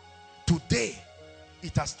 Today,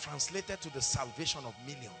 it has translated to the salvation of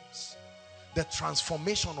millions. The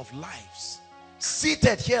transformation of lives.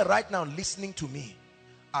 Seated here right now listening to me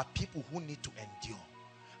are people who need to endure.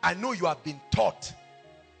 I know you have been taught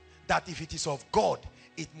that if it is of God,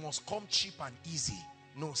 it must come cheap and easy.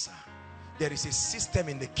 No, sir. There is a system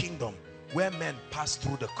in the kingdom where men pass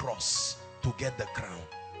through the cross to get the crown.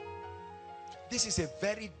 This is a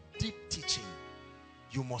very deep teaching.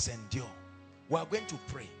 You must endure. We are going to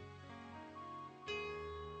pray.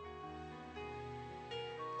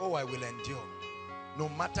 Oh, I will endure. No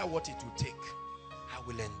matter what it will take, I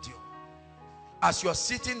will endure. As you're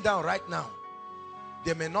sitting down right now,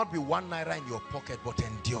 there may not be 1 naira in your pocket, but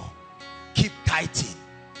endure. Keep tithing.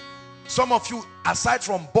 Some of you, aside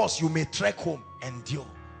from boss, you may trek home. Endure.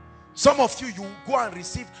 Some of you, you go and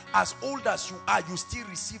receive, as old as you are, you still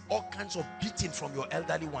receive all kinds of beating from your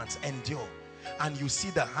elderly ones. Endure. And you see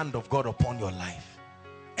the hand of God upon your life.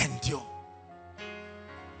 Endure.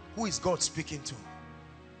 Who is God speaking to?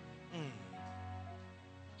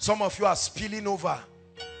 Some of you are spilling over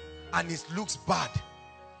and it looks bad,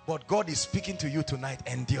 but God is speaking to you tonight.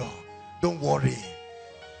 Endure. Don't worry.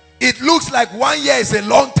 It looks like 1 year is a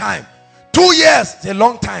long time, 2 years is a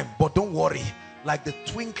long time, but don't worry. Like the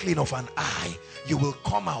twinkling of an eye, you will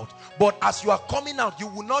come out. But as you are coming out, you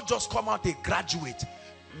will not just come out a graduate.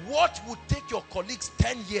 What would take your colleagues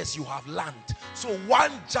 10 years, you have learned. So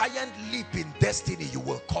one giant leap in destiny you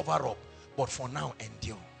will cover up. But for now,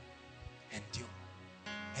 endure. Endure.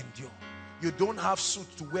 Endure. You don't have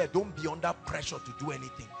suits to wear. Don't be under pressure to do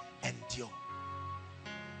anything. Endure.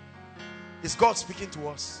 Is God speaking to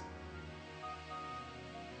us?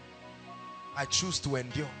 I choose to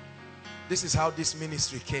endure. This is how this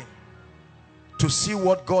ministry came. To see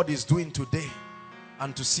what God is doing today,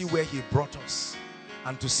 and to see where he brought us,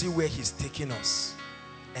 and to see where he's taking us.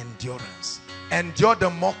 Endurance. Endure the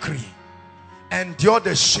mockery. Endure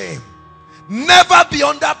the shame. Never be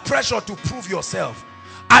under pressure to prove yourself.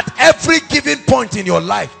 At every given point in your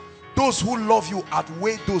life, those who love you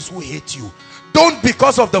outweigh those who hate you. Don't,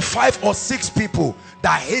 because of the 5 or 6 people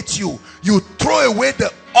that hate you, you throw away the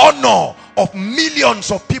honor of millions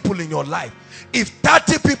of people in your life. If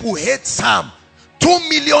 30 people hate Sam, 2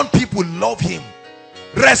 million people love him.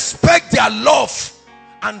 Respect their love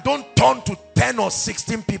and don't turn to 10 or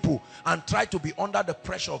 16 people and try to be under the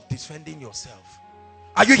pressure of defending yourself.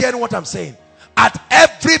 Are you hearing what I'm saying? At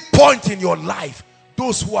every point in your life,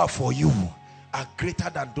 those who are for you are greater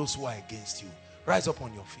than those who are against you. Rise up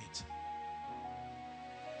on your feet.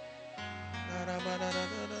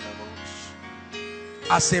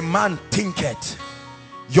 As a man thinketh,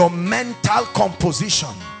 your mental composition.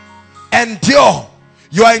 Endure.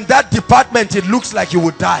 You are in that department, it looks like you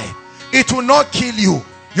will die. It will not kill you.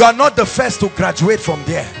 You are not the first to graduate from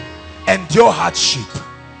there. Endure hardship.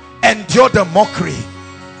 Endure the mockery.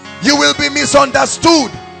 You will be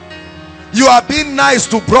misunderstood. You are being nice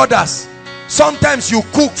to brothers. Sometimes you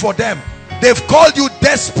cook for them. They've called you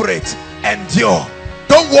desperate. Endure.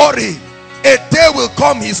 Don't worry. A day will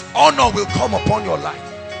come, his honor will come upon your life.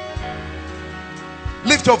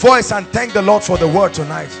 Lift your voice and thank the Lord for the word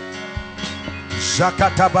tonight.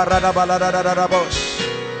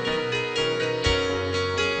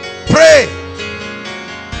 Pray.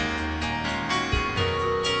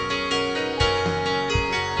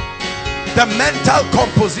 The mental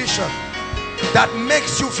composition that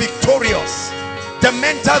makes you victorious. The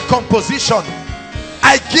mental composition.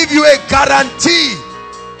 I give you a guarantee,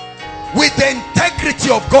 with the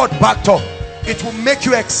integrity of God backed up, it will make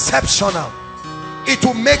you exceptional. It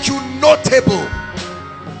will make you notable.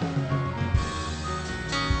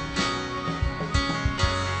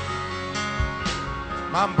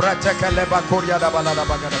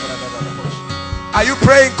 Are you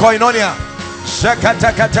praying, Koinonia?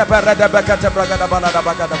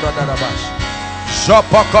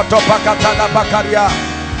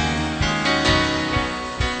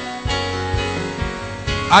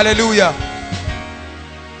 Hallelujah.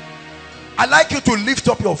 I'd like you to lift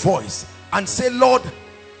up your voice and say, Lord,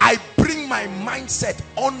 I bring my mindset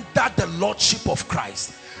under the lordship of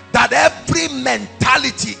Christ. That every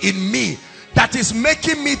mentality in me that is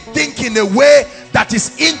making me think in a way that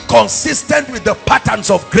is inconsistent with the patterns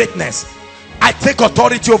of greatness, I take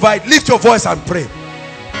authority over it. Lift your voice and pray.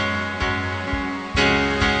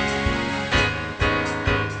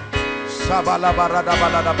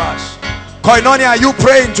 Koinonia, are you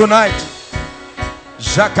praying tonight?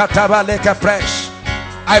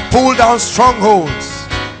 I pull down strongholds.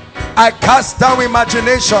 I cast down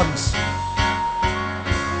imaginations.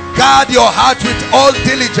 Guard your heart with all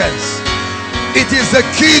diligence. It is the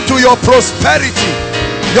key to your prosperity.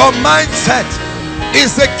 Your mindset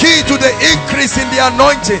is the key to the increase in the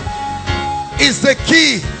anointing. Is the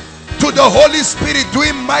key to the Holy Spirit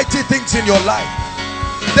doing mighty things in your life.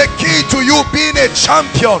 The key to you being a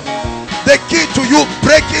champion. The key to you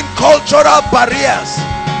breaking cultural barriers.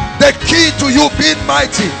 The key to you being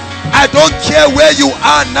mighty. I don't care where you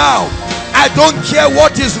are now. I don't care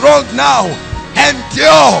what is wrong now.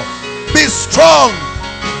 Endure. Be strong.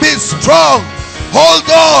 Be strong. Hold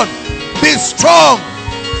on. Be strong.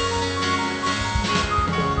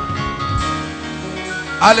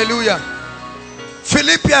 Hallelujah.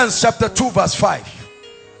 Philippians chapter 2 verse 5.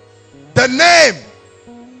 The name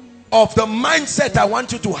of the mindset I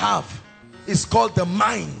want you to have is called the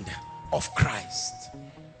mind of Christ.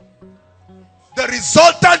 The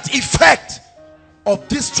resultant effect of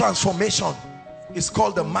this transformation is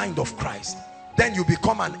called the mind of Christ. Then you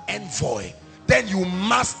become an envoy. Then you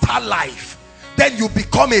master life. Then you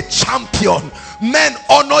become a champion. Men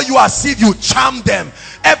honor you as if you charm them.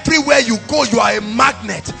 Everywhere you go, you are a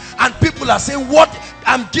magnet. And people are saying, what?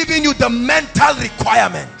 I'm giving you the mental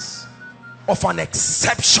requirements of an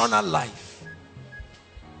exceptional life.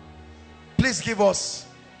 Please give us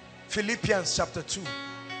Philippians chapter 2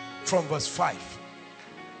 from verse 5.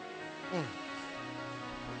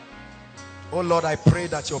 Oh Lord, I pray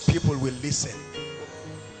that your people will listen.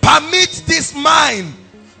 Permit this mind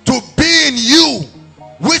to be in you,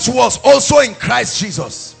 which was also in Christ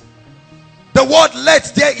Jesus. The word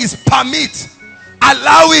let there is permit.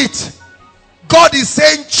 Allow it. God is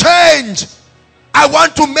saying change. I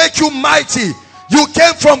want to make you mighty. You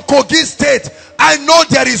came from Kogi State. I know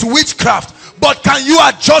there is witchcraft, but can you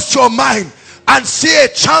adjust your mind and see a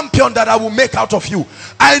champion that I will make out of you?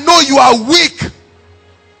 I know you are weak.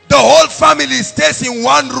 The whole family stays in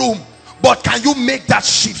one room, but can you make that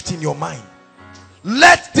shift in your mind?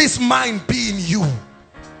 Let this mind be in you.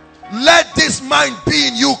 Let this mind be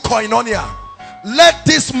in you, Koinonia. Let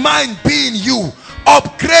this mind be in you.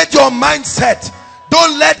 Upgrade your mindset.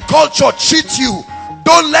 Don't let culture cheat you.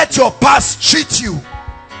 Don't let your past cheat you.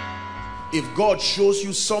 If God shows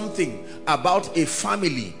you something about a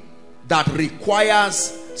family that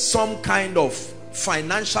requires some kind of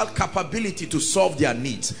financial capability to solve their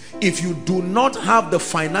needs, if you do not have the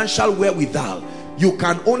financial wherewithal, you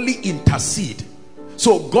can only intercede.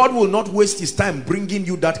 So God will not waste his time bringing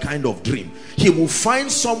you that kind of dream. He will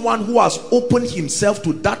find someone who has opened himself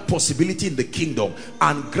to that possibility in the kingdom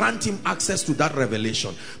and grant him access to that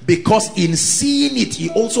revelation, because in seeing it, he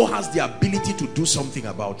also has the ability to do something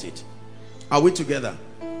about it. Are we together?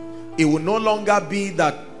 It will no longer be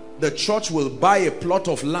that the church will buy a plot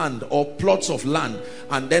of land or plots of land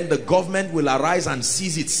and then the government will arise and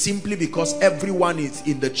seize it simply because everyone is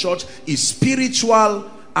in the church is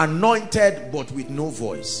spiritual, anointed, but with no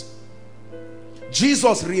voice.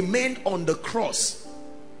 Jesus remained on the cross.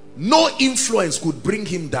 No influence could bring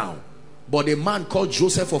him down. But a man called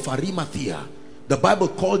Joseph of Arimathea, the Bible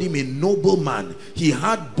called him a noble man. He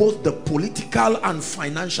had both the political and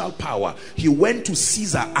financial power. He went to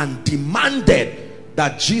Caesar and demanded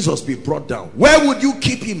that Jesus be brought down. Where would you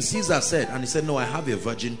keep him? Caesar said. And he said, no, I have a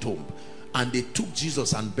virgin tomb. And they took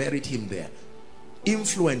Jesus and buried him there.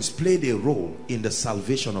 Influence played a role in the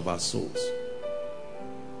salvation of our souls.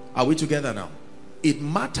 Are we together now? It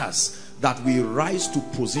matters that we rise to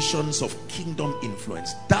positions of kingdom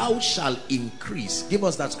influence. Thou shalt increase. Give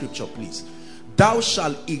us that scripture, please. Thou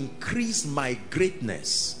shalt increase my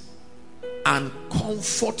greatness and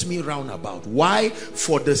comfort me round about. Why?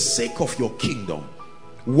 For the sake of your kingdom.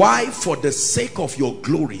 Why? For the sake of your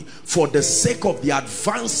glory, for the sake of the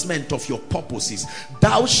advancement of your purposes.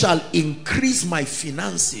 Thou shalt increase my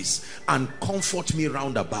finances and comfort me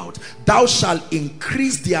round about. Thou shalt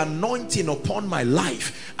increase the anointing upon my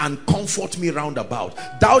life and comfort me round about.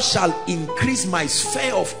 Thou shalt increase my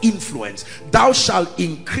sphere of influence. Thou shalt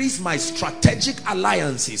increase my strategic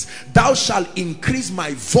alliances. Thou shalt increase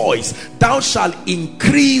my voice. Thou shalt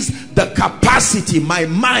increase the capacity, my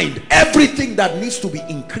mind. Everything that needs to be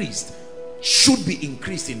increased should be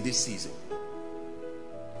increased in this season.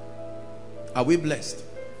 Are we blessed?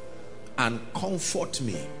 And comfort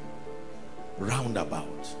me round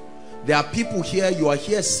about. There are people here, you are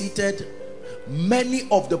here seated. Many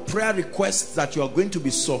of the prayer requests that you are going to be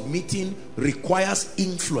submitting requires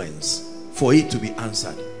influence for it to be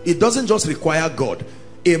answered. It doesn't just require God.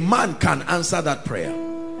 A man can answer that prayer.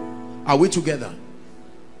 Are we together?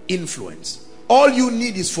 Influence. All you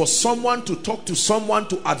need is for someone to talk to someone,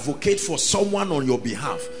 to advocate for someone on your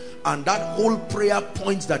behalf, and that whole prayer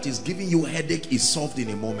point that is giving you headache is solved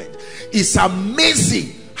in a moment. It's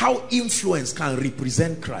amazing how influence can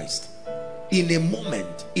represent Christ in a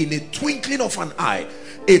moment, in a twinkling of an eye.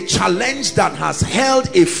 A challenge that has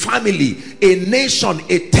held a family, a nation,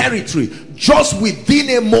 a territory, just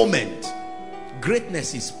within a moment.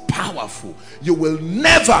 Greatness is powerful. You will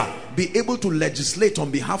never be able to legislate on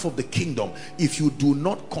behalf of the kingdom if you do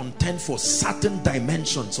not contend for certain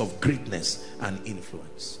dimensions of greatness and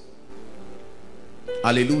influence.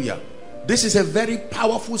 Hallelujah. This is a very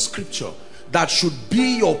powerful scripture that should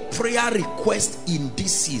be your prayer request in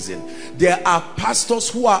this season. There are pastors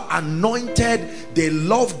who are anointed, they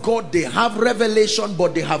love God, they have revelation,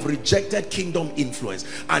 but they have rejected kingdom influence,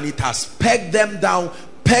 and it has pegged them down,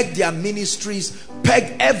 pegged their ministries,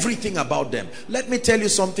 pegged everything about them. Let me tell you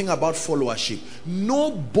something about followership.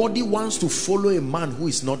 Nobody wants to follow a man who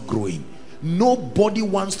is not growing. Nobody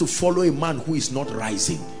wants to follow a man who is not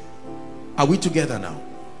rising. Are we together now?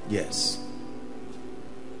 Yes.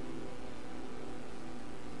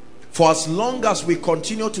 For as long as we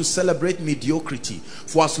continue to celebrate mediocrity,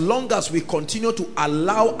 for as long as we continue to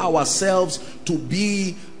allow ourselves to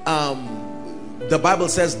be, the Bible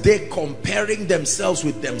says, they comparing themselves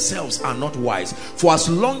with themselves are not wise. For as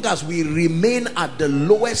long as we remain at the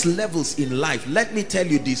lowest levels in life, let me tell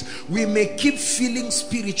you this, we may keep feeling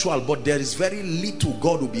spiritual, but there is very little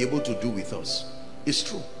God will be able to do with us. It's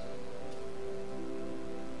true.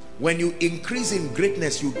 When you increase in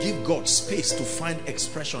greatness, you give God space to find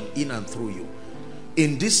expression in and through you.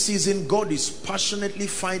 In this season, God is passionately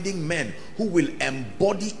finding men who will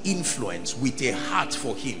embody influence with a heart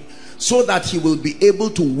for him, so that he will be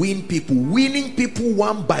able to win people. Winning people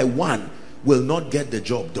one by one will not get the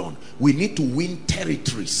job done. We need to win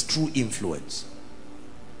territories through influence.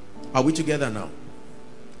 Are we together now?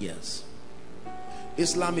 Yes.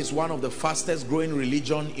 Islam is one of the fastest growing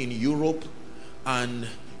religion in Europe, and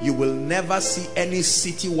you will never see any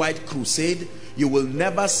citywide crusade. You will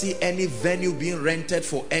never see any venue being rented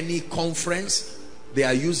for any conference. They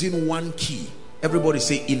are using one key. Everybody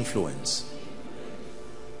say influence.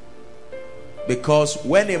 Because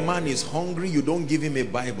when a man is hungry, you don't give him a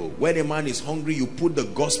Bible. When a man is hungry, you put the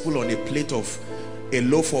gospel on a plate of a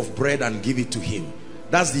loaf of bread and give it to him.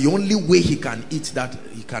 That's the only way he can eat that,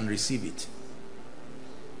 he can receive it.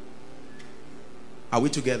 Are we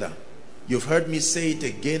together? You've heard me say it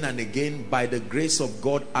again and again. By the grace of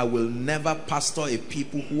God, I will never pastor a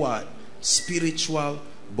people who are spiritual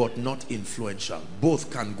but not influential.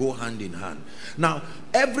 Both can go hand in hand. Now,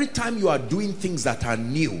 every time you are doing things that are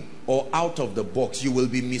new or out of the box, you will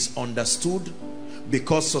be misunderstood,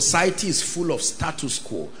 because society is full of status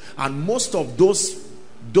quo, and most of those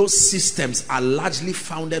systems are largely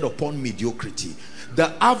founded upon mediocrity.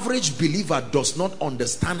 The average believer does not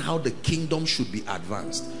understand how the kingdom should be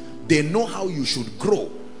advanced. They know how you should grow.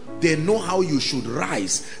 They know how you should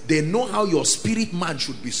rise. They know how your spirit man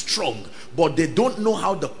should be strong. But they don't know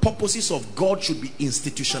how the purposes of God should be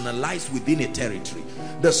institutionalized within a territory.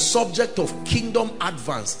 The subject of kingdom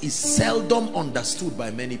advance is seldom understood by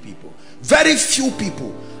many people. Very few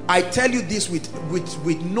people. I tell you this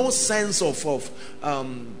with no sense of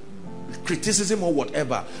criticism or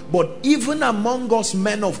whatever, but even among us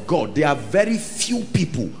men of God, there are very few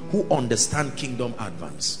people who understand kingdom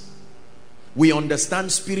advance. We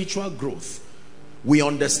understand spiritual growth. We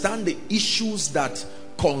understand the issues that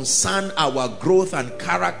concern our growth and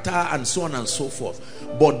character and so on and so forth.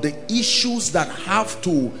 But the issues that have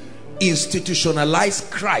to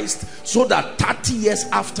institutionalize Christ, so that 30 years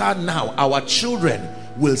after now, our children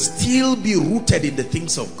will still be rooted in the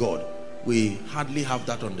things of God, we hardly have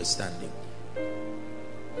that understanding.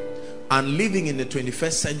 And living in the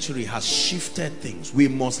 21st century has shifted things. We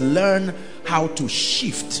must learn how to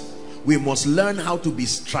shift. We must learn how to be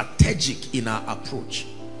strategic in our approach.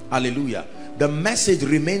 Hallelujah. The message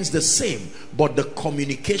remains the same, but the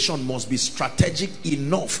communication must be strategic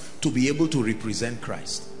enough to be able to represent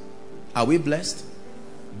Christ. Are we blessed?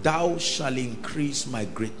 Thou shalt increase my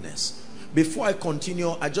greatness. Before I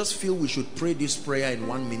continue, I just feel we should pray this prayer in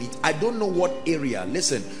 1 minute. I don't know what area.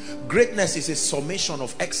 Listen, greatness is a summation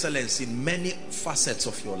of excellence in many facets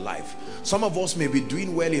of your life. Some of us may be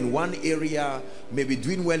doing well in one area, may be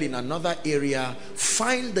doing well in another area.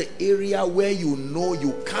 Find the area where you know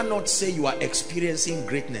you cannot say you are experiencing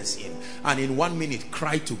greatness in, and in 1 minute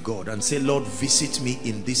cry to God and say, Lord, visit me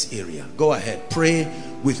in this area. Go ahead, pray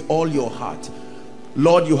with all your heart.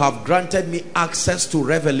 Lord, you have granted me access to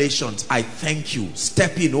revelations. I thank you.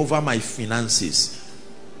 Step in over my finances.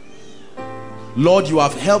 Lord, you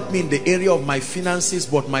have helped me in the area of my finances,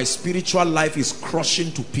 but my spiritual life is crushing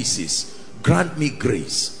to pieces. Grant me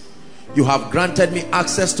grace. You have granted me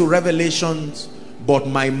access to revelations, but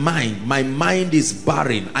my mind is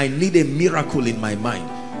barren. I need a miracle in my mind.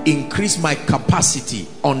 Increase my capacity,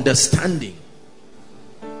 understanding.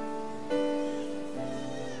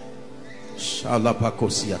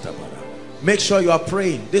 Make sure you are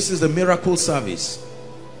praying. This is the miracle service.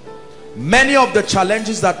 Many of the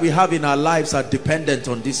challenges that we have in our lives are dependent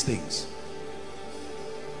on these things.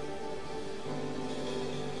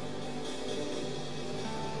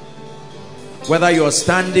 Whether you are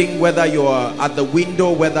standing, whether you are at the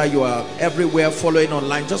window, whether you are everywhere following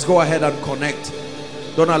online, just go ahead and connect.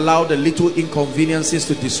 Don't allow the little inconveniences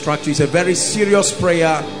to distract you. It's a very serious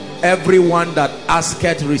prayer. Everyone that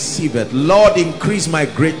asketh receiveth. Lord, increase my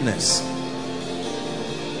greatness.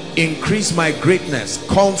 Increase my greatness.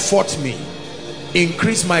 Comfort me.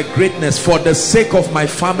 Increase my greatness for the sake of my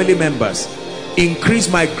family members. Increase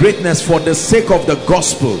my greatness for the sake of the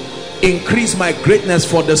gospel. Increase my greatness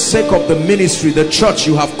for the sake of the ministry, the church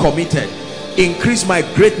you have committed. Increase my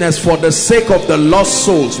greatness for the sake of the lost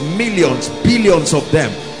souls, millions, billions of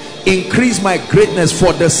them. Increase my greatness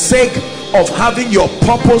for the sake of having your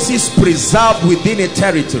purposes preserved within a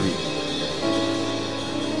territory.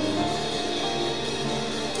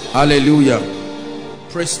 Hallelujah.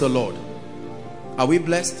 Praise the Lord. Are we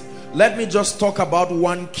blessed? Let me just talk about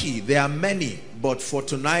one key. There are many, but for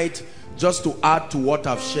tonight, just to add to what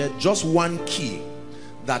I've shared, just one key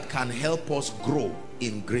that can help us grow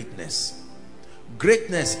in greatness.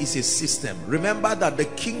 Greatness is a system. Remember that the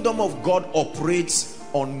kingdom of God operates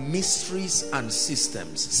on mysteries and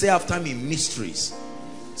systems. Say after me, mysteries.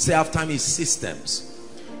 Say after me, systems.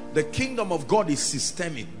 The kingdom of God is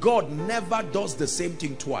systemic. God never does the same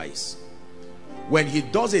thing twice. When he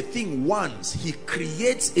does a thing once, he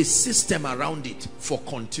creates a system around it for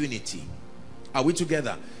continuity. Are we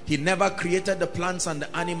together? He never created the plants and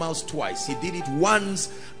the animals twice. He did it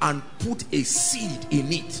once and put a seed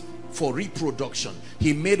in it for reproduction.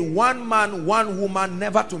 He made one man, one woman,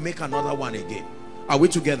 never to make another one again. Are we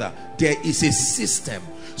together? There is a system.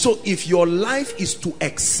 So if your life is to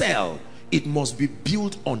excel, it must be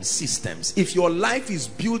built on systems. If your life is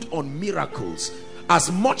built on miracles, as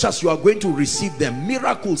much as you are going to receive them,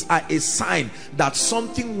 miracles are a sign that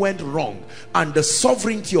something went wrong and the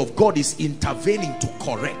sovereignty of God is intervening to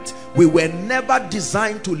correct. We were never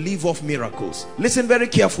designed to live off miracles. Listen very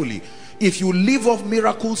carefully. If you live off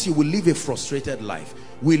miracles, you will live a frustrated life.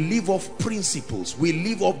 We live off principles. We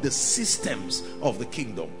live off the systems of the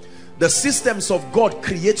kingdom. The systems of God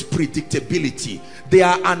create predictability. They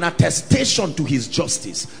are an attestation to his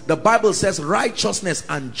justice. The Bible says righteousness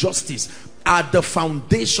and justice are the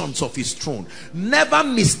foundations of his throne. Never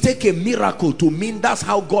mistake a miracle to mean that's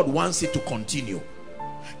how God wants it to continue.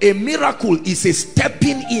 A miracle is a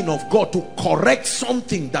stepping in of God to correct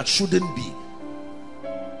something that shouldn't be.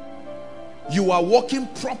 You are working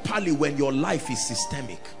properly when your life is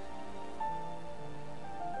systemic.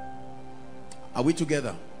 Are we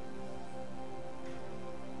together?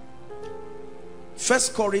 1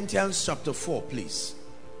 Corinthians chapter 4, please.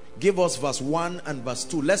 Give us verse 1 and verse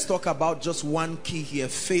 2. Let's talk about just one key here,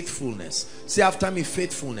 faithfulness. Say after me,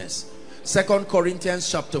 faithfulness. 2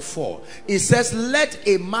 Corinthians chapter 4. It says, let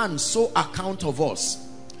a man so account of us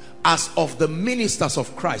as of the ministers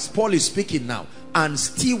of Christ. Paul is speaking now. And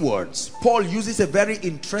stewards. Paul uses a very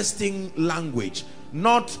interesting language.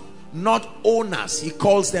 Not owners. He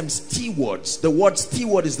calls them stewards. The word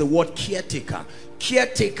steward is the word caretaker.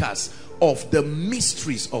 Caretakers of the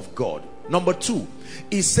mysteries of God. Number 2,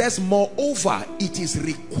 it says, moreover, it is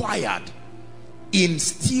required in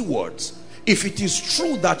stewards. If it is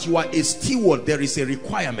true that you are a steward, there is a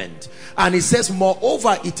requirement. And it says,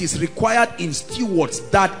 moreover, it is required in stewards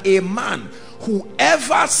that a man,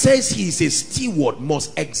 whoever says he is a steward,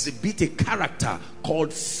 must exhibit a character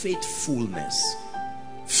called faithfulness.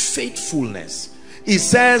 Faithfulness. It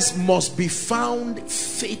says, must be found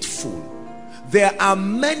faithful. There are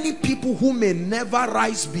many people who may never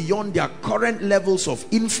rise beyond their current levels of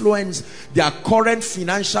influence, their current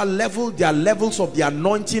financial level, their levels of the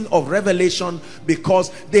anointing of revelation, because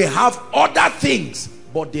they have other things,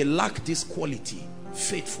 but they lack this quality,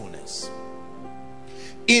 faithfulness.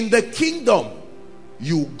 In the kingdom,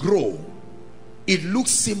 you grow. It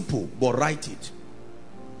looks simple, but write it.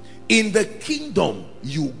 In the kingdom,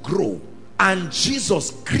 you grow. And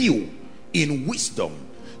Jesus grew in wisdom.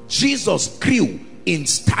 Jesus grew in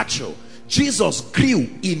stature. Jesus grew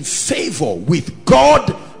in favor with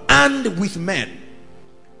God and with men.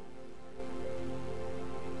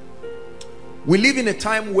 We live in a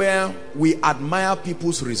time where we admire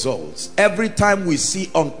people's results. Every time we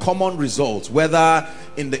see uncommon results, whether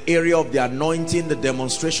in the area of the anointing, the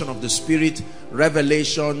demonstration of the Spirit,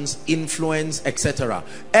 revelations, influence, etc.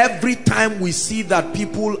 Every time we see that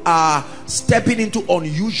people are stepping into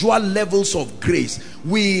unusual levels of grace,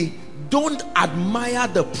 we don't admire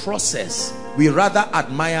the process. We rather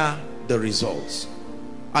admire the results.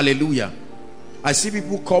 Hallelujah. I see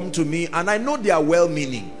people come to me and I know they are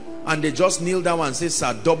well-meaning, and they just kneel down and say,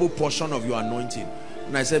 sir, double portion of your anointing.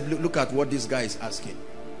 And I said, look at what this guy is asking.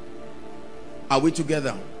 Are we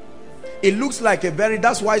together? It looks like a very,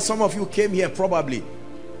 that's why some of you came here probably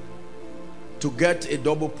to get a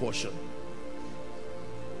double portion.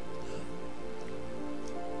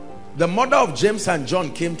 The mother of James and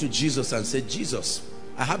John came to Jesus and said, Jesus,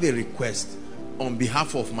 I have a request on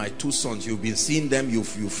behalf of my 2 sons. You've been seeing them. You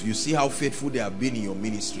see how faithful they have been in your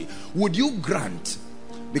ministry. Would you grant,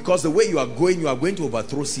 because the way you are going to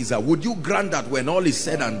overthrow Caesar, would you grant that when all is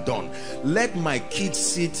said and done, let my kids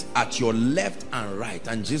sit at your left and right?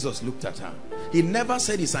 And Jesus looked at her. He never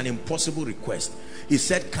said it's an impossible request. He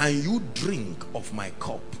said, can you drink of my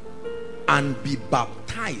cup and be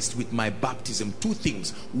baptized with my baptism? 2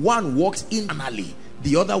 things. 1 works internally,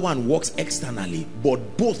 The other one works externally,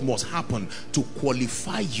 but both must happen to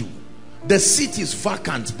qualify you. The seat is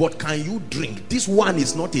vacant, but can you drink? This one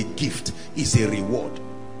is not a gift, it's a reward.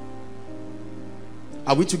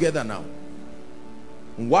 Are we together now?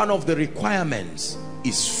 One of the requirements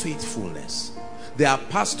is faithfulness. There are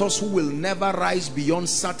pastors who will never rise beyond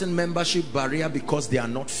certain membership barrier because they are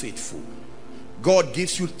not faithful. God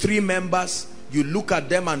gives you 3 members, you look at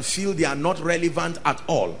them and feel they are not relevant at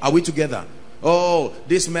all. Are we together? Oh,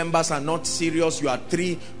 these members are not serious. You are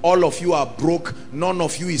 3, all of you are broke, none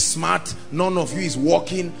of you is smart, none of you is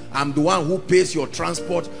working. I'm the one who pays your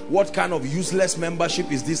transport. What kind of useless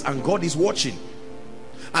membership is this? And God is watching.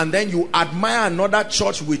 And then you admire another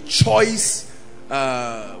church with choice,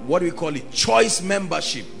 what do we call it? Choice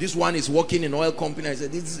membership. This one is working in oil company. I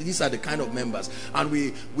said, these are the kind of members. And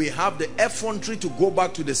we have the effrontery to go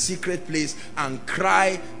back to the secret place and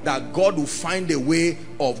cry that God will find a way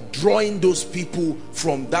of drawing those people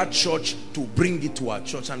from that church to bring it to our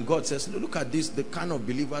church. And God says, look at this, the kind of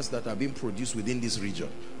believers that are being produced within this region.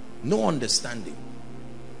 No understanding.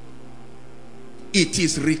 It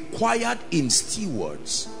is required in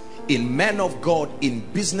stewards, in men of God, in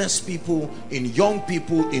business people, in young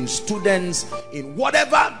people, in students, in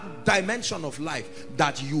whatever dimension of life,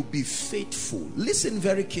 that you be faithful. Listen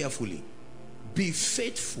very carefully. Be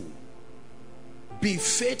faithful. Be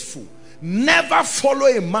faithful. Never follow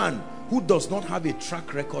a man who does not have a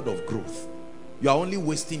track record of growth. You are only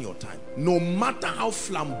wasting your time. No matter how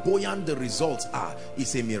flamboyant the results are,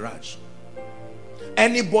 it's a mirage.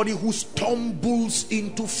 Anybody who stumbles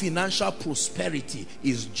into financial prosperity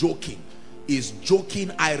is joking. Is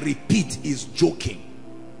joking. I repeat, is joking.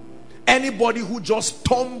 Anybody who just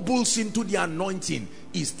stumbles into the anointing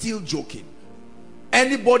is still joking.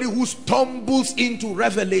 Anybody who stumbles into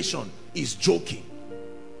revelation is joking.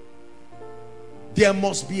 There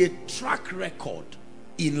must be a track record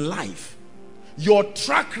in life. Your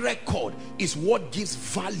track record is what gives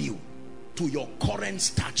value to your current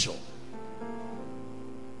stature.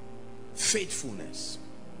 Faithfulness.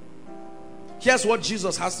 Here's what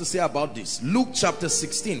Jesus has to say about this. Luke chapter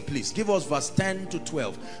 16, please. Give us verse 10 to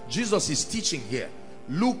 12. Jesus is teaching here.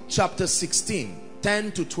 Luke chapter 16,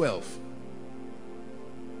 10 to 12.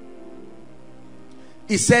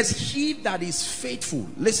 It says, he that is faithful.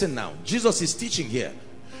 Listen now. Jesus is teaching here.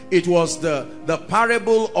 It was the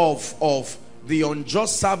parable of the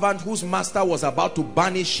unjust servant whose master was about to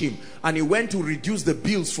banish him. And he went to reduce the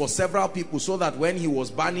bills for several people so that when he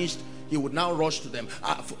was banished, he would now rush to them.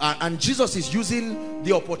 And Jesus is using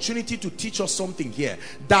the opportunity to teach us something here.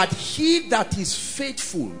 That he that is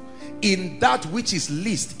faithful in that which is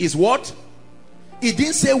least is what? He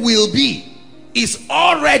didn't say will be. Is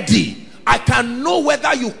already. I can know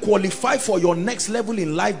whether you qualify for your next level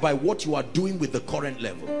in life by what you are doing with the current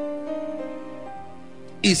level.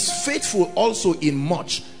 Is faithful also in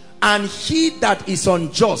much. And he that is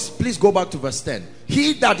unjust. Please go back to verse 10.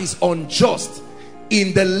 He that is unjust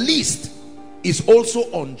in the least is also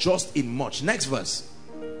unjust in much. Next verse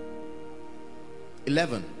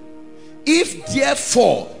 11. If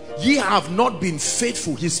therefore ye have not been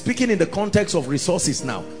faithful, he's speaking in the context of resources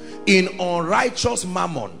now, in unrighteous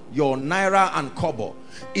mammon, your naira and kobo,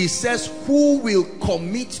 it says, who will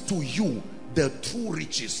commit to you the true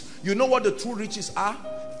riches? You know what the true riches are?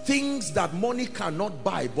 Things that money cannot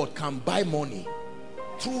buy but can buy money.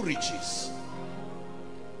 True riches.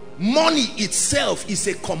 Money itself is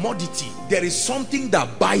a commodity. There is something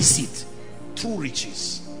that buys it. True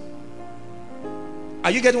riches.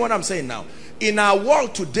 Are you getting what I'm saying now? In our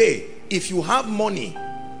world today, if you have money,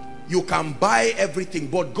 you can buy everything.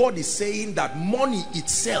 But God is saying that money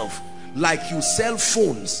itself, like you sell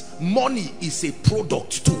phones, money is a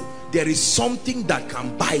product too. There is something that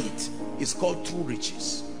can buy it. It's called true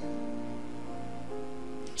riches.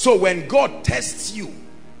 So when God tests you,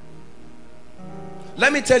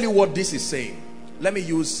 let me tell you what this is saying. Let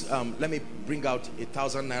me bring out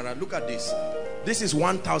 1,000 naira. Look at this. This is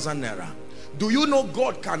 1,000 naira. Do you know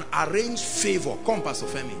God can arrange favor? Come, Pastor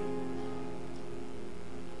Femi.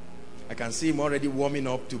 I can see him already warming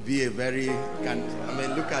up to be a very,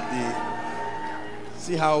 look at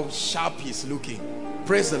see how sharp he's looking.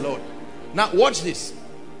 Praise the Lord. Now watch this.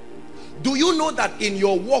 Do you know that in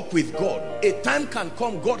your walk with God, a time can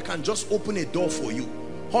come, God can just open a door for you.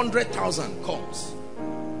 100,000 comes.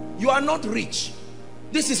 You are not rich.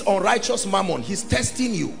 This is unrighteous mammon. He's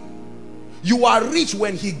testing you. You are rich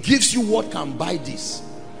when he gives you what can buy this.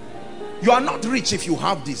 You are not rich if you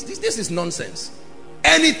have this. This is nonsense.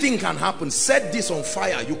 Anything can happen. Set this on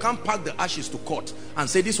fire. You can't pack the ashes to court and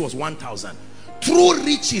say this was 1,000. True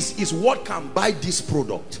riches is what can buy this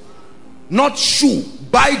product. Not shoe.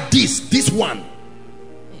 Buy this one.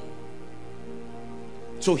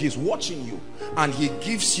 So he's watching you and he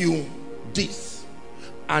gives you this,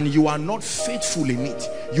 and you are not faithful in it.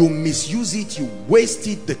 You misuse it, you waste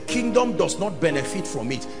it. The kingdom does not benefit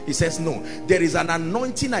from it. He says, no, there is an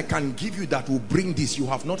anointing I can give you that will bring this. You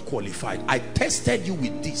have not qualified. I tested you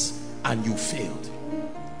with this and you failed.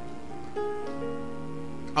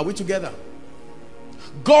 Are we together?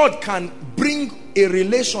 God can bring a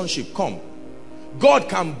relationship. Come. God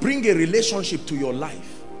can bring a relationship to your life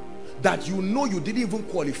that you know you didn't even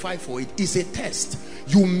qualify for. It is a test.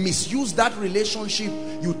 You misuse that relationship,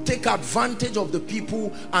 you take advantage of the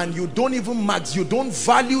people, and you don't even you don't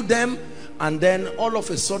value them, and then all of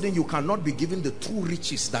a sudden you cannot be given the true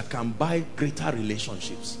riches that can buy greater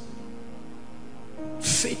relationships.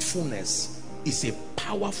 Faithfulness is a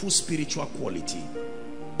powerful spiritual quality.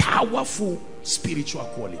 Powerful spiritual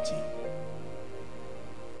quality.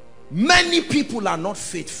 Many people are not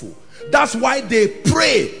faithful. That's why they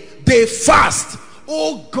pray, they fast.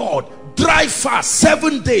 Oh God, dry fast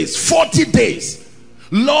 7 days, 40 days.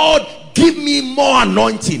 Lord, give me more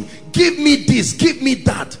anointing. Give me this, give me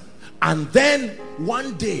that. And then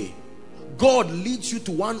one day, God leads you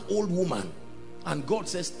to one old woman, and God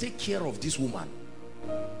says, take care of this woman.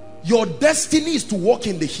 Your destiny is to walk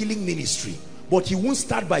in the healing ministry, but he won't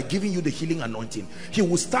start by giving you the healing anointing. He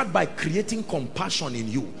will start by creating compassion in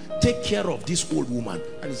you. Take care of this old woman.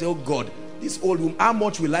 And you say, oh God, this old woman, how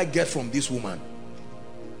much will I get from this woman?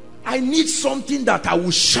 I need something that I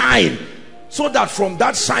will shine, so that from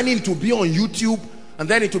that shining to be on YouTube, and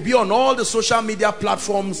then it will be on all the social media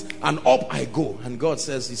platforms, and up I go. And God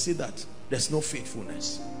says, you see that? There's no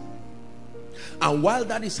faithfulness. And while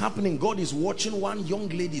that is happening, God is watching one young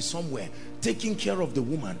lady somewhere, taking care of the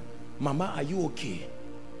woman. Mama, are you okay?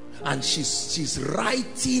 And she's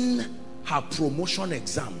writing her promotion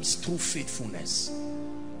exams through faithfulness.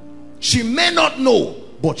 She may not know,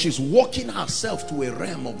 but she's walking herself to a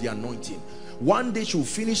realm of the anointing. One day she'll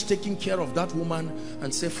finish taking care of that woman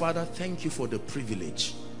and say, Father, thank you for the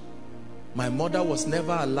privilege. My mother was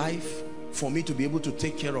never alive for me to be able to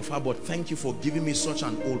take care of her, but thank you for giving me such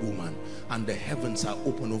an old woman. And the heavens are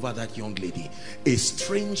open over that young lady. A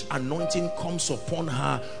strange anointing comes upon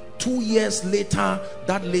her. 2 years later,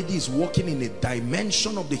 that lady is walking in a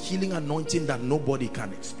dimension of the healing anointing that nobody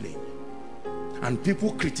can explain. And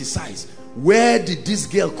people criticize, where did this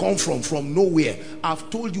girl come from? From nowhere. I've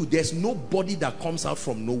told you, there's nobody that comes out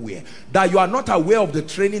from nowhere. That you are not aware of the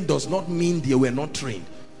training does not mean they were not trained.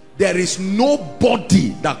 There is nobody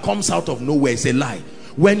that comes out of nowhere. It's a lie.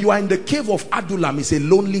 When you are in the cave of Adullam, it's a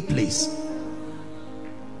lonely place.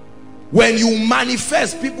 When you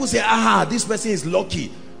manifest, people say, aha, this person is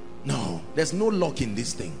lucky. No, there's no luck in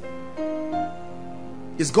this thing.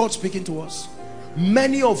 Is God speaking to us?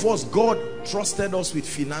 Many of us, God trusted us with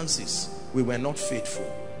finances. We were not faithful.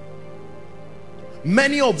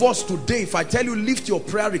 Many of us today, if I tell you lift your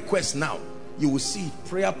prayer request now, you will see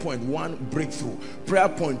prayer point 1, breakthrough. Prayer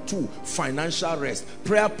point 2, financial rest.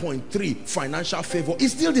 Prayer point 3, financial favor.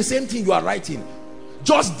 It's still the same thing you are writing,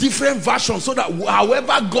 just different versions, so that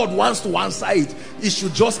however God wants to answer it, he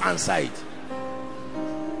should just answer it.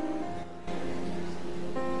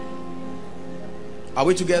 Are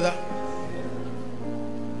we together?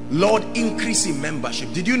 Lord, increase in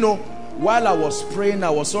membership. Did you know, while I was praying, I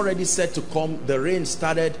was already set to come. The rain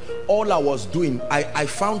started. All I was doing, I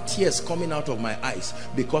found tears coming out of my eyes,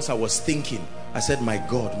 because I was thinking, I said, my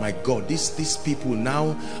God, these people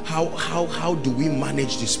now, how do we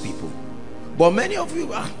manage these people? But many of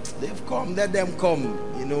you, they've come, let them come.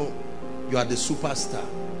 You know, you are the superstar.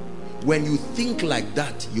 When you think like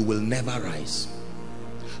that, you will never rise.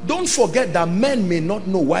 Don't forget that men may not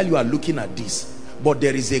know while you are looking at this, but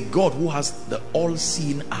there is a God who has the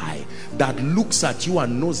all-seeing eye that looks at you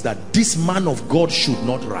and knows that this man of God should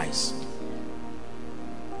not rise.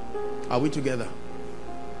 Are we together?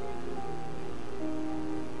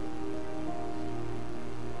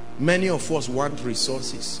 Many of us want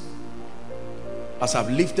resources. As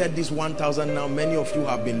I've lifted this 1,000 now, many of you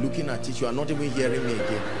have been looking at it. You are not even hearing me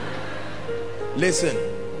again. Listen,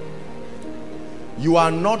 you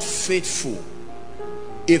are not faithful.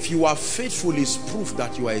 If you are faithful, is proof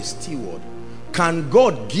that you are a steward. Can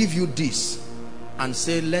God give you this and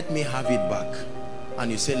say, let me have it back?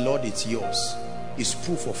 And you say, Lord, it's yours. It's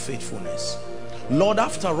proof of faithfulness. Lord,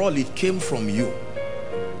 after all, it came from you.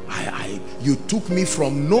 You took me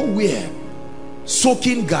from nowhere,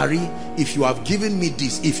 soaking Gary. If you have given me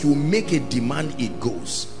this, if you make a demand, it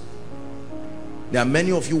goes. There are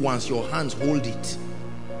many of you, once your hands hold it,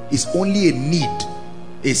 it's only a need,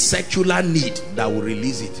 a secular need, that will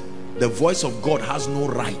release it. The voice of God has no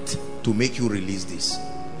right to make you release this.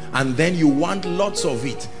 And then you want lots of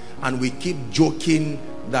it, and we keep joking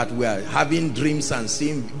that we are having dreams and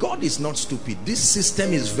seeing. God is not stupid. This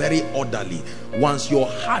system is very orderly. Once your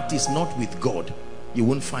heart is not with God, you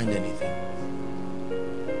won't find anything.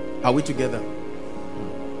 Are we together?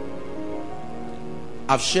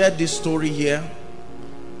 I've shared this story here.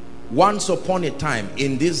 Once upon a time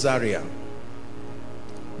in this area,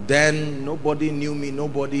 then nobody knew me,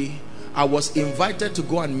 nobody. I was invited to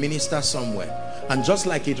go and minister somewhere, and just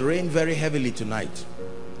like it rained very heavily tonight,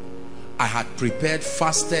 I had prepared,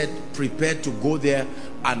 fasted, prepared to go there,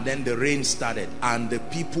 and then the rain started and the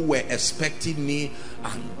people were expecting me.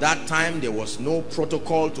 And that time there was no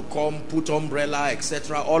protocol to come, put umbrella,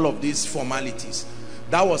 etc. All of these formalities.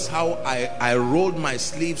 That was how I rolled my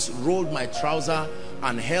sleeves, rolled my trouser,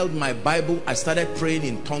 and held my Bible. I started praying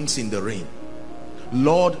in tongues in the rain.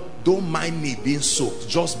 Lord, don't mind me being soaked,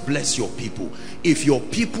 just bless your people. If your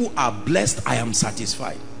people are blessed, I am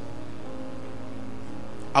satisfied.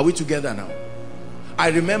 Are we together now? I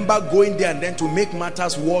remember going there, and then to make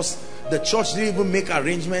matters worse, the church didn't even make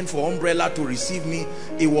arrangement for umbrella to receive me.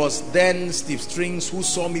 It was then Steve Strings who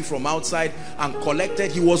saw me from outside and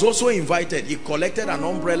collected. He was also invited. He collected an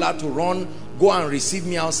umbrella to go and receive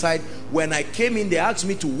me outside. When I came in, they asked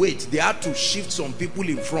me to wait. They had to shift some people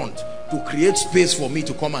in front to create space for me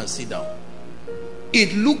to come and sit down.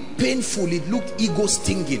 It looked painful, it looked ego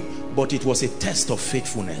stinging, but it was a test of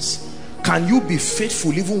faithfulness. Can you be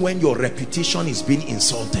faithful even when your reputation is being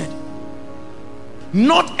insulted?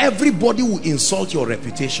 Not everybody will insult your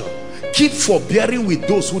reputation. Keep forbearing with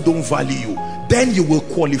those who don't value you. Then you will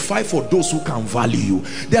qualify for those who can value you.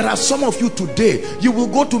 There are some of you today, you will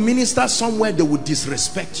go to minister somewhere, they will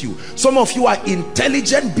disrespect you. Some of you are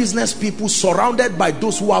intelligent business people surrounded by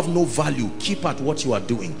those who have no value. Keep at what you are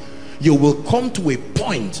doing. You will come to a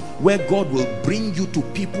point where God will bring you to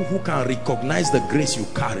people who can recognize the grace you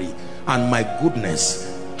carry. And my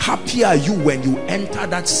goodness, happy are you when you enter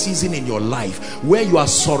that season in your life where you are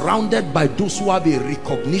surrounded by those who have a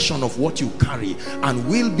recognition of what you carry and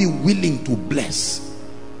will be willing to bless.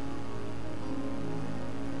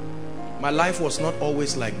 My life was not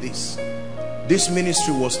always like this. This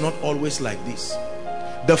ministry was not always like this.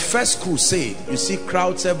 The first crusade, you see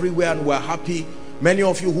crowds everywhere and we're happy. Many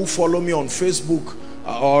of you who follow me on Facebook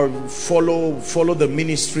or follow the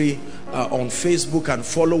ministry on Facebook and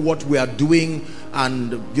follow what we are doing,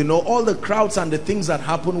 and you know all the crowds and the things that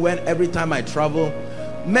happen when every time I travel,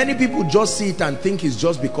 many people just see it and think it's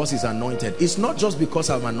just because it's anointed. It's not just because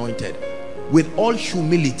I'm anointed. With all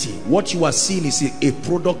humility, what you are seeing is a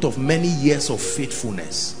product of many years of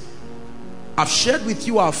faithfulness. I've shared with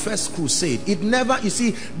you our first crusade. It never, you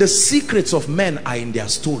see, the secrets of men are in their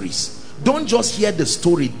stories. Don't just hear the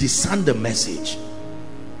story, discern the message.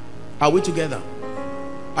 Are we together?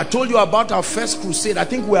 I told you about our first crusade. I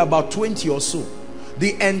think we're about 20 or so.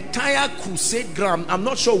 The entire crusade ground, I'm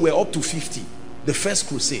not sure we're up to 50. The first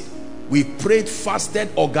crusade, we prayed, fasted,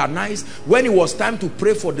 organized. When it was time to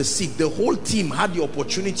pray for the sick, the whole team had the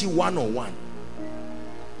opportunity one-on-one.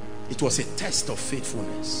 It was a test of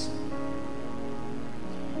faithfulness.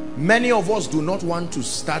 Many of us do not want to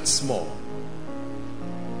start small.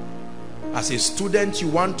 As a student, you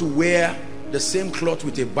want to wear the same cloth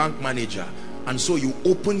with a bank manager, and so you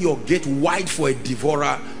open your gate wide for a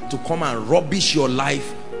devourer to come and rubbish your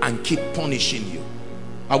life and keep punishing you.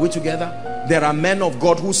 Are we together? There are men of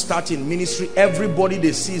God who start in ministry, everybody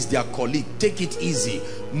they see is their colleague. Take it easy,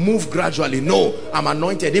 move gradually. No, I'm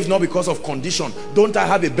anointed, if not because of condition. Don't I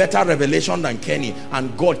have a better revelation than Kenny?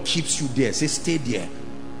 And God keeps you there. Say, stay there.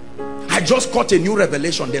 I just got a new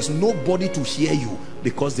revelation. There's nobody to hear you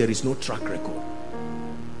because there is no track record.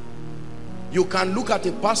 You can look at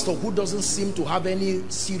a pastor who doesn't seem to have any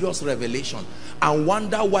serious revelation and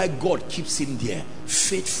wonder why God keeps him there.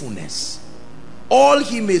 Faithfulness. All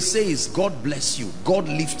he may say is, God bless you, God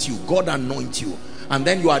lift you, God anoint you. And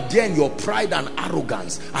then you are there in your pride and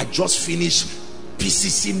arrogance. I just finished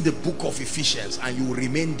PCCing the book of Ephesians, and you will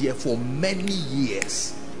remain there for many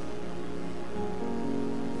years.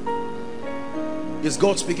 Is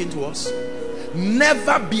God speaking to us?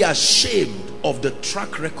 Never be ashamed of the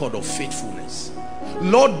track record of faithfulness.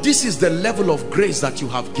 Lord, this is the level of grace that you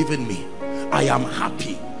have given me. I am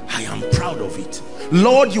happy. I am proud of it.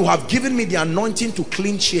 Lord, you have given me the anointing to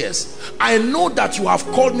clean chairs. I know that you have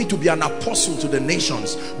called me to be an apostle to the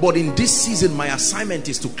nations, but in this season my assignment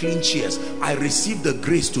is to clean chairs. I receive the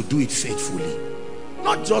grace to do it faithfully.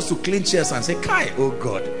 Not just to clean chairs and say, Kai, oh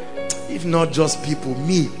God, if not just people,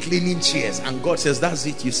 me cleaning chairs. And God says, that's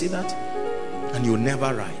it. You see that? And you'll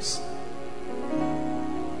never rise.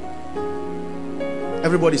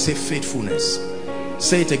 Everybody say faithfulness.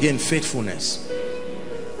 Say it again, faithfulness.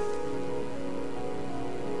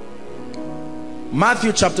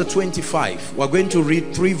 Matthew chapter 25. We're going to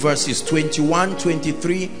read 3 verses, 21,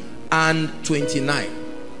 23 and 29.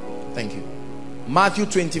 Thank you. Matthew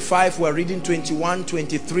 25, we're reading 21,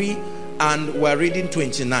 23 and we're reading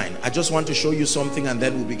 29. I just want to show you something and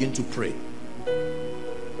then we'll begin to pray.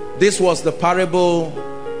 This was the parable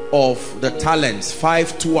of the talents,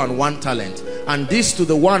 5, 2 and 1 talent. And this to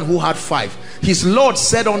the one who had 5. His Lord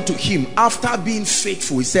said unto him, after being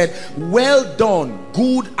faithful, he said, well done,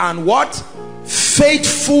 good and what?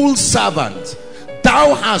 Faithful servant.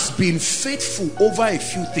 Thou hast been faithful over a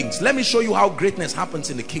few things. Let me show you how greatness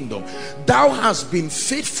happens in the kingdom. Thou hast been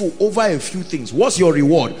faithful over a few things. What's your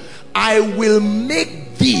reward? I will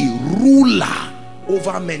make thee ruler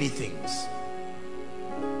over many things.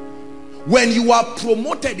 When you are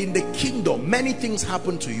promoted in the kingdom, many things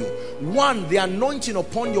happen to you. 1, the anointing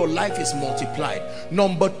upon your life is multiplied.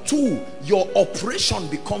 Number 2, your operation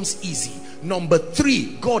becomes easy. Number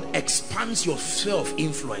 3, God expands your sphere of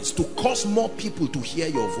influence to cause more people to hear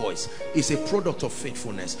your voice. It's a product of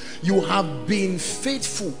faithfulness. You have been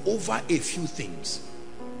faithful over a few things.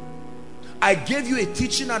 I gave you a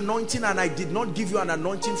teaching anointing and I did not give you an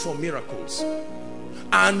anointing for miracles.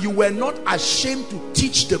 And you were not ashamed to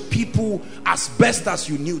teach the people as best as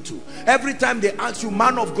you knew to. Every time they ask you,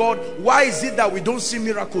 man of God, why is it that we don't see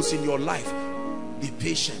miracles in your life? Be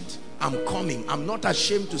patient. I'm coming. I'm not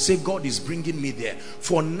ashamed to say God is bringing me there.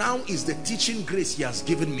 For now is the teaching grace he has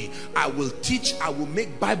given me. I will teach. I will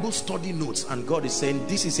make Bible study notes. And God is saying,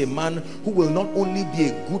 this is a man who will not only be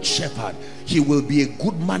a good shepherd, he will be a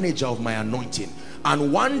good manager of my anointing.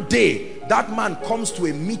 And one day that man comes to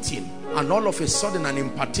a meeting and all of a sudden an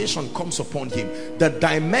impartation comes upon him. The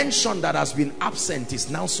dimension that has been absent is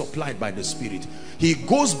now supplied by the Spirit. He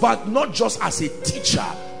goes back not just as a teacher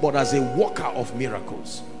but as a worker of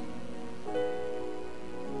miracles.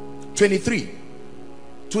 23.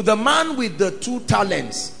 To the man with the 2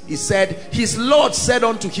 talents, he said, his Lord said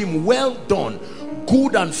unto him, well done,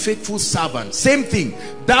 good and faithful servant. Same thing.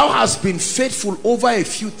 Thou hast been faithful over a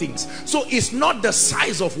few things. So it's not the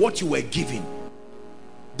size of what you were given.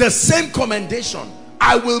 The same commendation.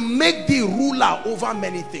 I will make thee ruler over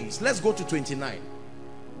many things. Let's go to 29.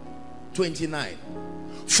 29.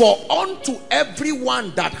 For unto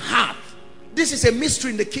everyone that hath, this is a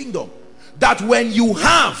mystery in the kingdom, that when you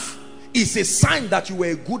have, is a sign that you were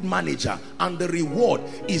a good manager, and the reward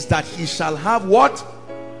is that he shall have what?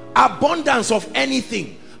 Abundance of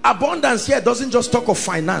anything. Abundance here doesn't just talk of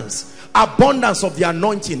finance. Abundance of the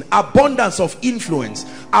anointing, abundance of influence,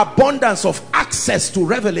 abundance of access to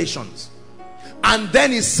revelations. And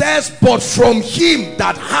then it says, but from him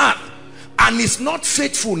that hath and is not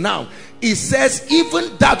faithful now, it says,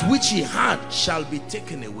 even that which he had shall be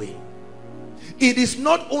taken away. It is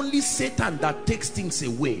not only Satan that takes things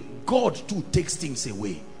away, God too takes things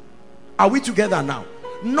away. Are we together now?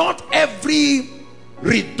 Not every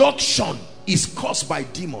reduction is caused by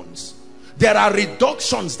demons. There are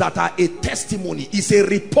reductions that are a testimony. It's a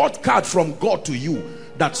report card from God to you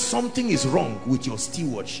that something is wrong with your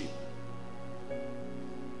stewardship.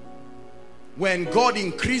 When God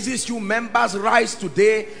increases you, members rise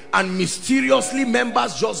today and mysteriously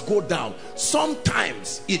members just go down.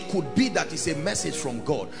 Sometimes it could be that it's a message from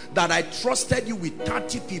God, that I trusted you with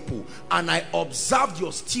 30 people and I observed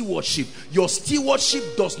your stewardship. Your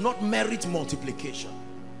stewardship does not merit multiplication.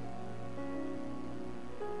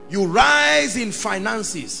 You rise in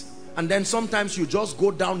finances and then sometimes you just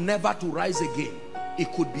go down, never to rise again.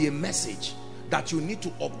 It could be a message that you need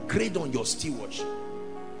to upgrade on your stewardship.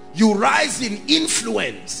 You rise in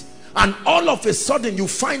influence and all of a sudden you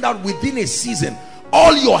find out within a season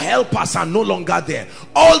all your helpers are no longer there.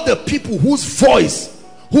 All the people whose voice,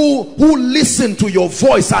 who listen to your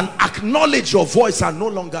voice and acknowledge your voice are no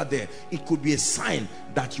longer there. It could be a sign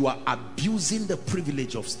that you are abusing the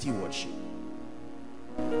privilege of stewardship.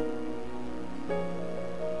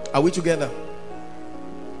 Are we together?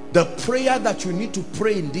 The prayer that you need to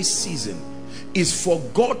pray in this season is for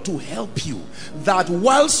God to help you, that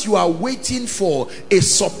whilst you are waiting for a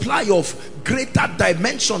supply of greater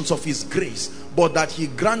dimensions of his grace, but that he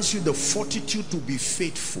grants you the fortitude to be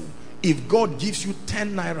faithful. If God gives you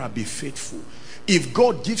 10 naira, be faithful. If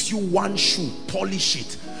God gives you 1 shoe, polish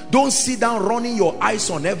it. Don't sit down running your eyes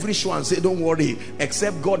on every shoe and say, don't worry,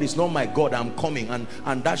 except God is not my God, I'm coming.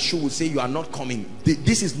 And that shoe will say, you are not coming.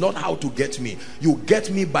 This is not how to get me. You get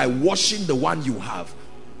me by washing the one you have.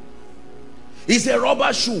 It's a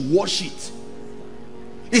rubber shoe, wash it.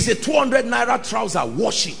 It's a 200 naira trouser,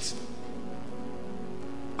 wash it.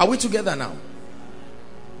 Are we together now?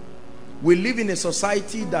 We live in a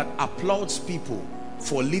society that applauds people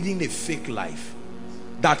for living a fake life,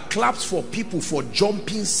 that claps for people for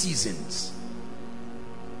jumping seasons.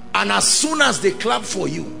 And as soon as they clap for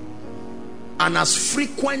you, and as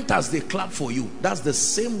frequent as they clap for you, that's the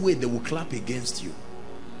same way they will clap against you.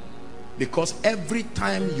 Because every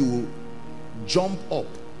time you jump up,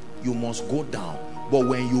 you must go down. But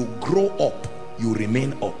when you grow up, you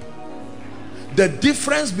remain up. The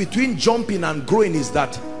difference between jumping and growing is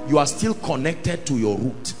that you are still connected to your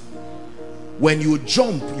root. When you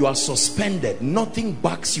jump, you are suspended. Nothing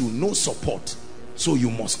backs you, no support. So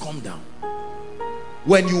you must come down.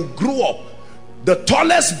 When you grow up, the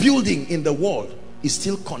tallest building in the world is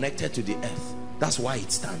still connected to the earth. That's why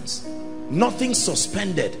it stands. Nothing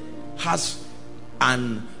suspended has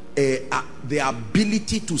the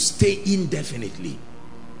ability to stay indefinitely.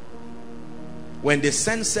 When they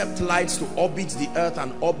send satellites to orbit the earth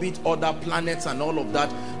and orbit other planets and all of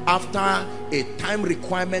that, after a time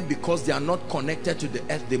requirement, because they are not connected to the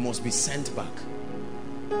earth, they must be sent back.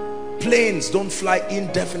 Planes don't fly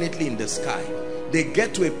indefinitely in the sky. They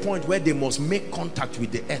get to a point where they must make contact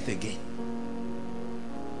with the earth again.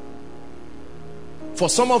 For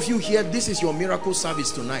some of you here, this is your miracle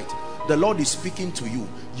service tonight. The Lord is speaking to you.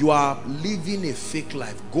 You are living a fake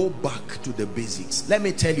life. Go back to the basics. Let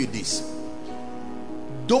me tell you this.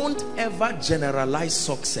 Don't ever generalize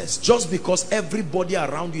success. Just because everybody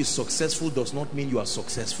around you is successful does not mean you are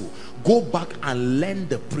successful. Go back and learn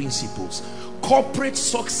the principles. Corporate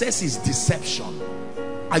success is deception.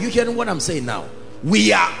 Are you hearing what I'm saying now?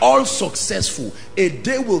 We are all successful. A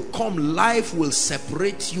day will come, life will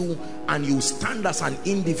separate you, and you stand as an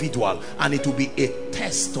individual, and it will be a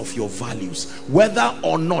test of your values. Whether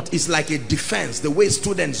or not, it's like a defense, the way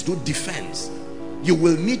students do defense. You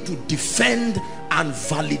will need to defend and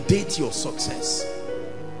validate your success.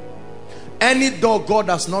 Any door God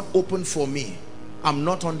has not opened for me, I'm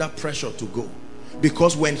not under pressure to go.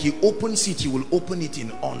 Because when he opens it, he will open it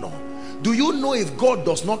in honor. Do you know if God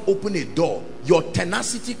does not open a door, your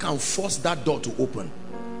tenacity can force that door to open?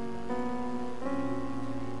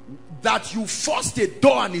 That you forced a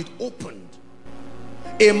door and it opened.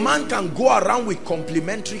 A man can go around with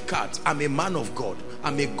complimentary cards. I'm a man of God.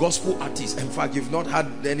 I'm a gospel artist. In fact, you've not had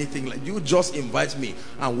anything like, you just invite me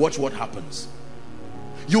and watch what happens.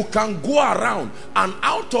 You can go around, and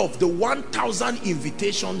out of the 1,000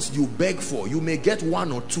 invitations you beg for, you may get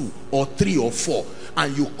 1 or 2 or 3 or 4,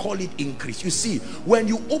 and you call it increase. You see, when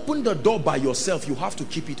you open the door by yourself, you have to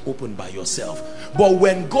keep it open by yourself. But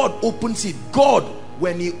when God opens it, God,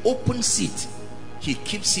 when he opens it, he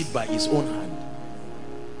keeps it by his own hand.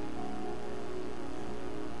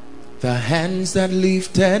 The hands that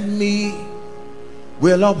lifted me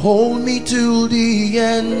will uphold me to the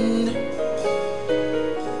end.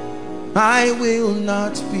 I will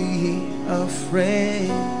not be afraid.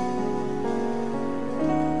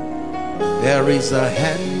 There is a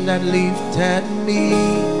hand that lifted me,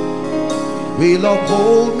 will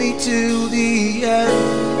uphold me to the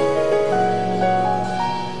end.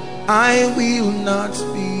 I will not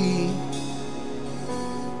be.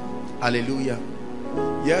 Hallelujah.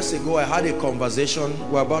 Years ago, I had a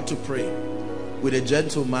conversation, we're about to pray, with a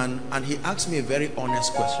gentleman, and he asked me a very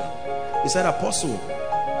honest question. He said, Apostle,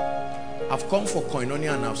 I've come for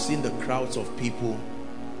koinonia and I've seen the crowds of people,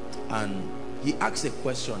 and he asked a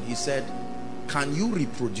question. He said, can you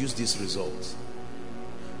reproduce these results?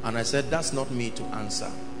 And I said, that's not me to answer.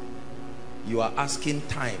 You are asking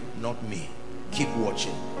time, not me. Keep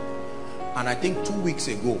watching. And I think 2 weeks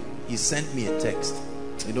ago, he sent me a text.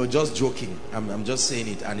 You know, just joking, I'm just saying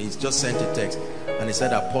it, and he's just sent a text, and he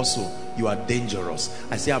said, Apostle, you are dangerous.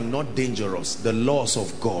 I say, I'm not dangerous. The laws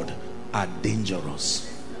of God are dangerous.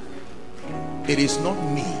 It is not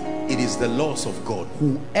me, it is the laws of God.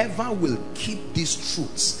 Whoever will keep these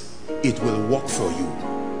truths, it will work for you.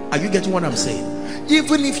 Are you getting what I'm saying?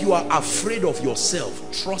 Even if you are afraid of yourself,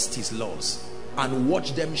 trust his laws and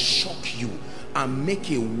watch them shock you and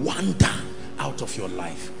make a wonder out of your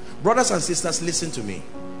life. Brothers and sisters, listen to me.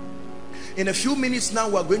 In a few minutes now,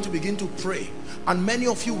 we're going to begin to pray, and many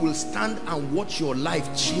of you will stand and watch your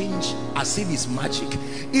life change as if it's magic.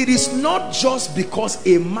 It is not just because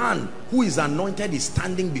a man who is anointed is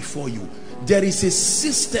standing before you. There is a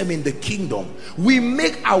system in the kingdom. We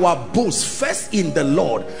make our boast first in the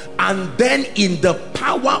Lord, and then in the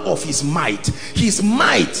power of his might. His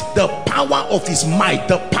might, the power of his might,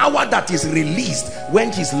 the power that is released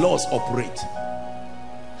when his laws operate.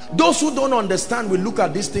 Those who don't understand will look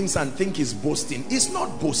at these things and think it's boasting. It's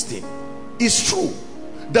not boasting. It's true.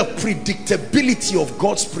 The predictability of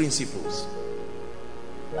God's principles.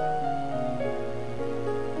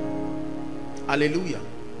 Hallelujah.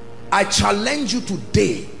 I challenge you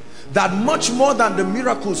today that much more than the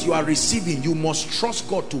miracles you are receiving, you must trust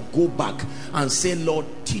God to go back and say, Lord,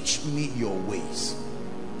 teach me your ways.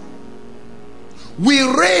 We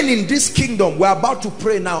reign in this kingdom. We're about to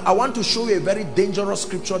pray now. I want to show you a very dangerous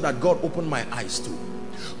scripture that God opened my eyes to.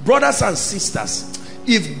 Brothers and sisters,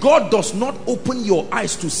 if God does not open your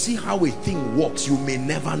eyes to see how a thing works, you may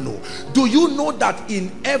never know. Do you know that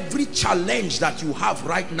in every challenge that you have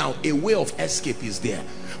right now, a way of escape is there?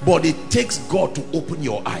 But it takes God to open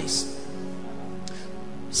your eyes.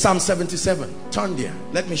 Psalm 77, turn there.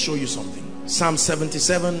 Let me show you something. Psalm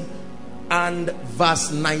 77 and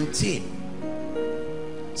verse 19.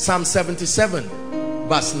 Psalm 77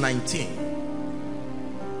 verse 19.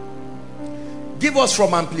 Give us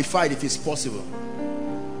from Amplified if it's possible.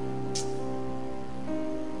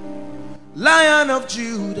 Lion of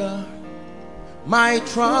Judah, my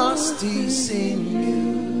trust is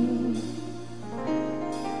in you.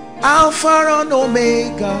 Alpha and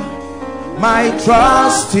Omega, my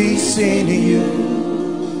trust is in you.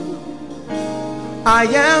 I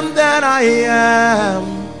am that I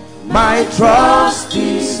am, my trust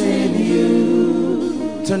is in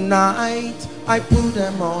you. Tonight I put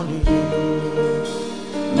them on you.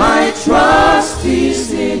 My trust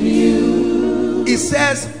is in you. It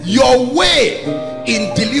says your way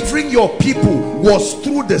in delivering your people was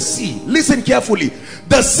through the sea. Listen carefully.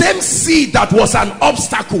 The same sea that was an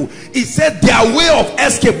obstacle, it said their way of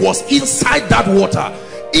escape was inside that water,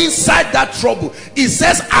 inside that trouble. It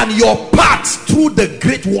says, and your path through the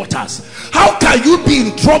great waters. How can you be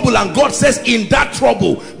in trouble and God says in that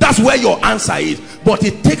trouble, that's where your answer is? But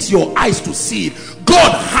it takes your eyes to see it.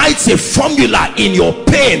 God hides a formula in your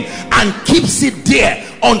pain and keeps it there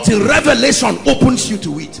until revelation opens you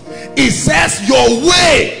to it. It says your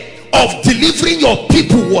way of delivering your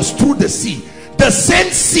people was through the sea. The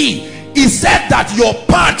same sea, it said that your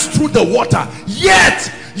path through the water,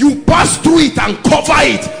 yet you pass through it and cover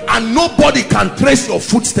it, and nobody can trace your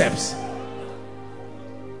footsteps.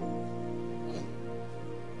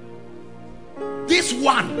 This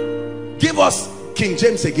one, give us King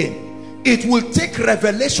James again. It will take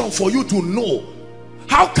revelation for you to know.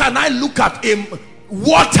 How can I look at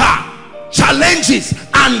water, challenges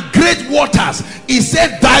and great waters? He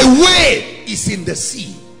said thy way is in the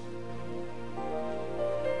sea.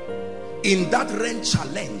 In that rain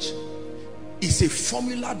challenge is a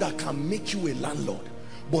formula that can make you a landlord,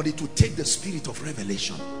 but it will take the spirit of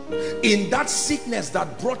revelation. In that sickness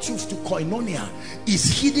that brought you to koinonia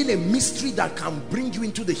is hidden a mystery that can bring you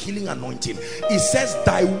into the healing anointing. It says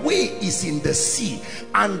thy way is in the sea,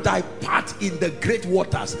 and thy path in the great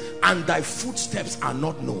waters, and thy footsteps are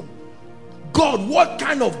not known. God, what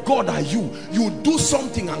kind of God are you? You do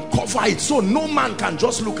something and cover it so no man can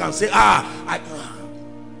just look and say,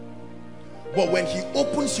 but when he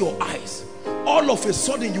opens your eyes, all of a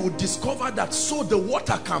sudden you will discover that so the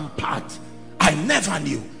water can part. I never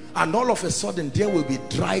knew. And all of a sudden there will be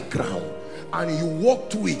dry ground, and you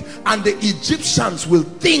walk through it, and the Egyptians will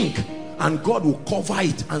think, and God will cover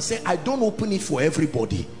it and say, I don't open it for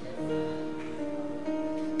everybody.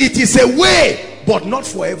 It is a way, but not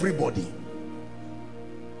for everybody.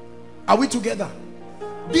 Are we together?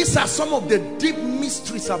 These are some of the deep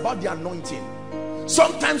mysteries about the anointing.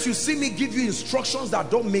 Sometimes you see me give you instructions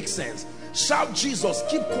that don't make sense. Shout Jesus,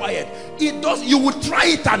 keep quiet. It does. You will try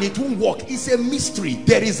it and it won't work. It's a mystery.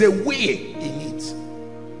 There is a way in it.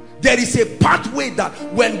 There is a pathway that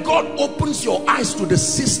when God opens your eyes to the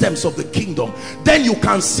systems of the kingdom, then you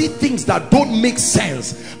can see things that don't make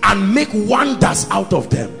sense and make wonders out of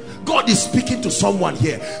them. God is speaking to someone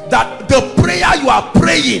here that the prayer you are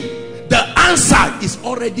praying, the answer is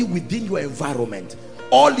already within your environment.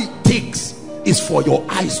 All it takes is for your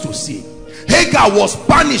eyes to see. Hagar was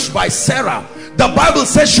banished by Sarah. The Bible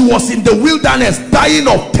says she was in the wilderness dying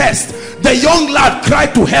of thirst. The young lad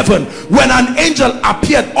cried to heaven. When an angel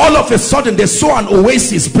appeared, all of a sudden they saw an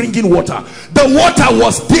oasis bringing water. The water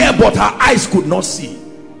was there, but her eyes could not see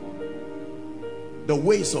the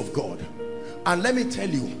ways of God. And let me tell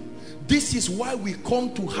you, this is why we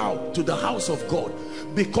come to the house of God,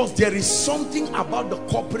 because there is something about the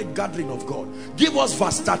corporate gathering of God. Give us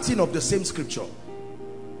verse 13 of the same scripture.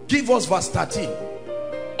 Give us verse 13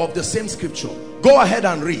 of the same scripture. Go ahead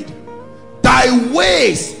and read. Thy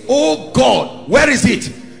ways, O God, where is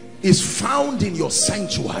it? Is found in your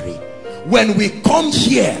sanctuary. When we come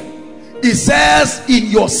here, it says in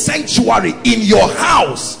your sanctuary, in your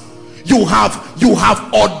house, you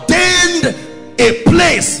have ordained a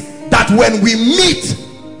place that when we meet,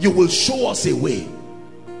 you will show us a way.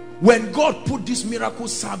 When God put this miracle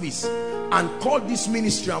service and called this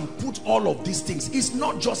ministry and put all of these things, it's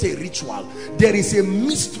not just a ritual. There is a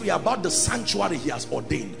mystery about the sanctuary he has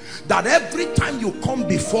ordained, that every time you come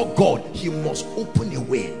before God, he must open a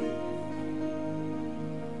way.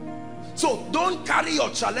 So don't carry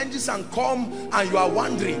your challenges and come and you are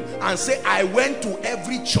wondering and say, I went to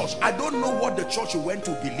every church. I don't know what the church you went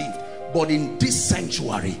to believed, but in this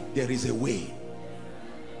sanctuary there is a way.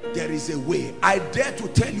 There is a way. I dare to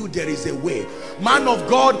tell you there is a way. Man of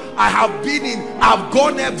God, I've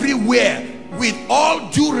gone everywhere. With all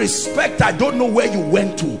due respect, I don't know where you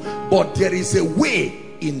went to, but there is a way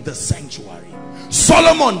in the sanctuary.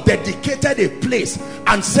 Solomon dedicated a place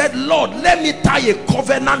and said, Lord, let me tie a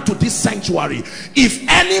covenant to this sanctuary. If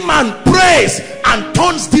any man prays and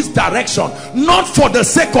turns this direction, not for the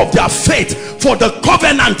sake of their faith, for the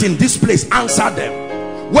covenant in this place, answer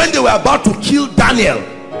them. When they were about to kill Daniel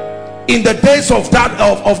in the days of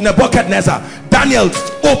Nebuchadnezzar, Daniel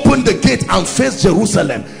opened the gate and faced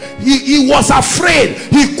Jerusalem. He was afraid.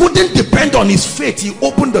 He couldn't depend on his faith. He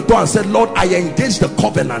opened the door and said, Lord, I engage the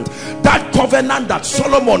covenant. That covenant that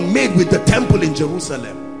Solomon made with the temple in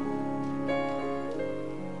Jerusalem.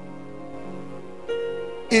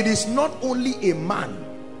 It is not only a man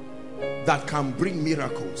that can bring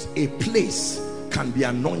miracles. A place can be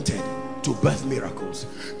anointed to birth miracles.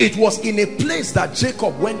 It was in a place that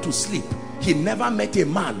Jacob went to sleep. He never met a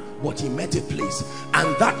man, but he met a place.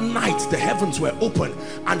 And that night the heavens were open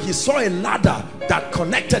and he saw a ladder that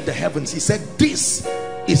connected the heavens. He said, this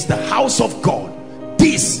is the house of God.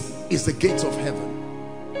 This is the gates of heaven.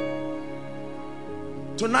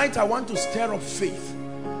 Tonight I want to stir up faith.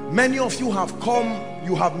 Many of you have come,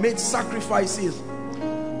 you have made sacrifices.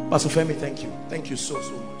 Pastor Femi, thank you. Thank you so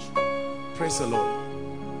much. Praise the Lord.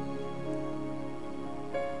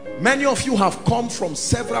 Many of you have come from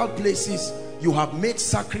several places. You have made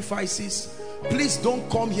sacrifices. Please don't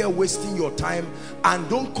come here wasting your time, and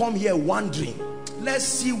don't come here wondering, let's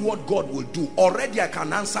see what God will do. Already I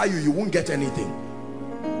can answer you, you won't get anything.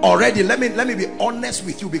 Already, let me be honest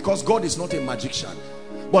with you, because God is not a magician.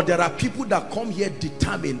 But there are people that come here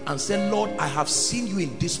determined and say, Lord, I have seen you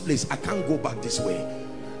in this place. I can't go back this way.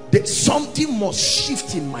 Something must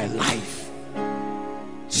shift in my life.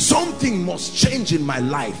 Something must change in my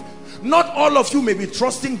life. Not all of you may be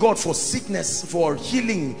trusting God for sickness, for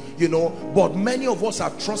healing, you know, but many of us are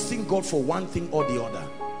trusting God for one thing or the other.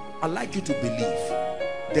 I'd like you to believe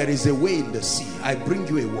there is a way in the sea. I bring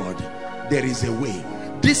you a word. There is a way.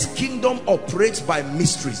 This kingdom operates by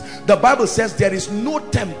mysteries. The Bible says there is no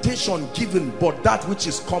temptation given but that which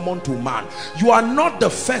is common to man. You are not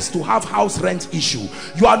the first to have house rent issue.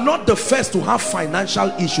 You are not the first to have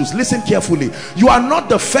financial issues. Listen carefully. You are not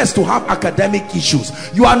the first to have academic issues.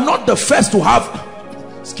 You are not the first to have,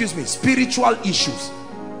 spiritual issues.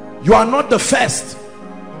 You are not the first.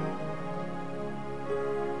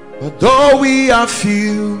 But though we are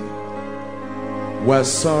few, we're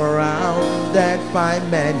surrounded by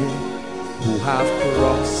many who have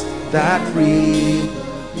crossed that river.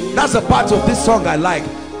 That's a part of this song I like.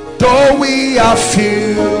 Though we are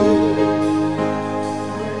few,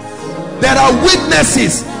 there are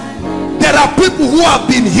witnesses. There are people who have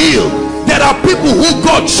been healed. There are people who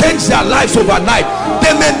God changed their lives overnight.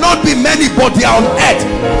 They may not be many, but they are on earth,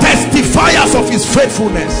 testifiers of his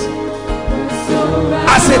faithfulness.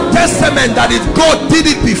 As a testament that if God did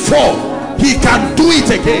it before, he can do it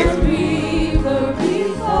again.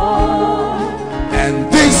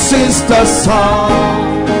 And this is the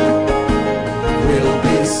song we'll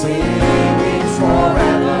be singing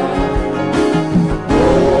forever.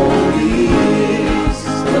 Holy is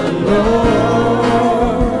the Lord.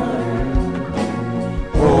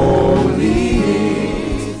 Holy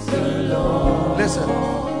is the Lord. Listen.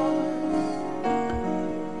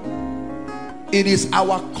 It is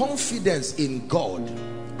our confidence in God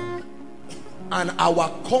and our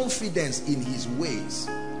confidence in his ways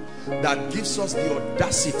that gives us the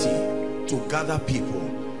audacity to gather people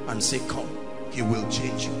and say, come, he will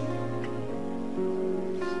change you.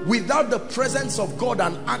 Without the presence of God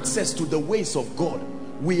and access to the ways of God,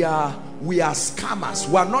 we are scammers.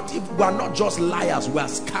 We are not just liars, we are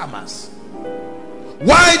scammers.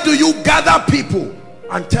 Why do you gather people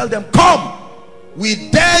and tell them, come, we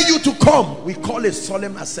dare you to come? We call a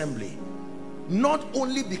solemn assembly. Not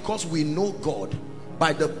only because we know God,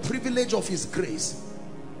 by the privilege of his grace,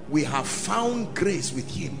 we have found grace with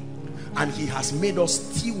him, and he has made us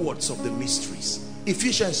stewards of the mysteries.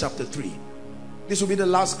 Ephesians chapter 3. This will be the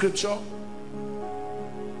last scripture.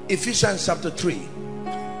 Ephesians chapter 3.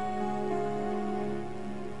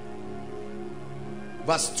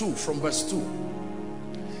 Verse 2, from verse 2.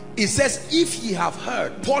 It says, if ye have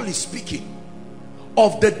heard, Paul is speaking,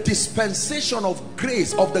 of the dispensation of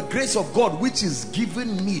grace, of the grace of God, which is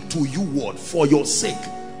given me to you, word, for your sake.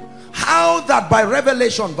 How that by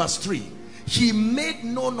revelation, verse 3, he made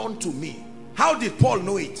known unto me. How did Paul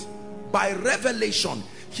know it? By revelation.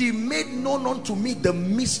 he made known unto me the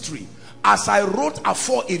mystery, as I wrote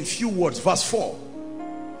afore in few words. Verse 4,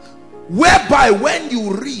 whereby when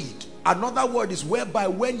you read, another word is whereby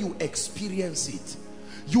when you experience it,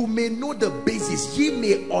 you may know the basis, ye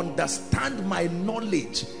may understand my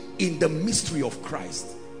knowledge in the mystery of Christ.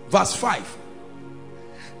 Verse 5,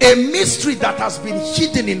 a mystery that has been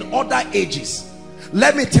hidden in other ages.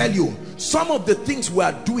 Let me tell you, some of the things we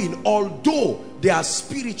are doing, although they are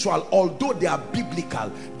spiritual, although they are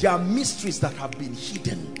biblical, they are mysteries that have been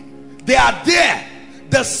hidden. They are there.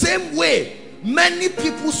 The same way many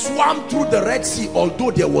people swam through the Red Sea,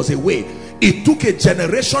 although there was a way. It took a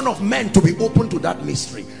generation of men to be open to that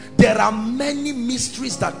mystery. There are many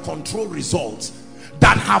mysteries that control results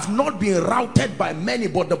that have not been routed by many,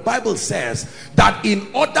 but the Bible says that in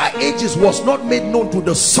other ages was not made known to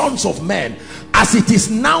the sons of men, as it is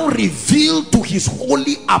now revealed to his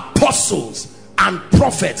holy apostles and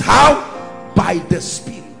prophets. How? By the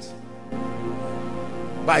Spirit.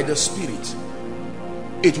 By the Spirit.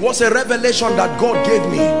 It was a revelation that God gave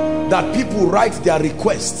me, that people write their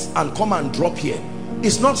requests and come and drop here.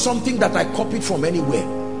 It's not something that I copied from anywhere.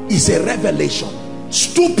 It's a revelation.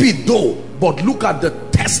 Stupid though, but look at the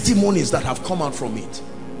testimonies that have come out from it.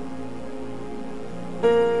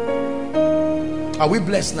 Are we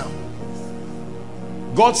blessed now?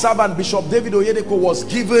 God's servant Bishop David Oyedeko was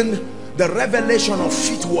given the revelation of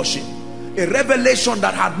feet washing, a revelation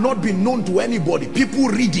that had not been known to anybody. People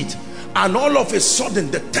read it, and all of a sudden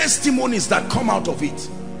the testimonies that come out of it.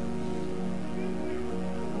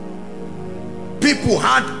 People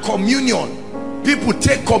had communion. People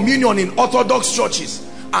take communion in Orthodox churches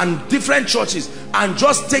and different churches and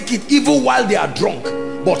just take it even while they are drunk.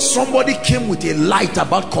 But somebody came with a light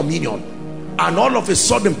about communion, and all of a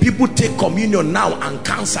sudden people take communion now and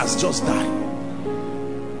cancers just die.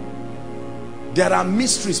 There are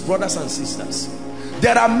mysteries, brothers and sisters.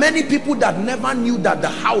 There are many people that never knew that the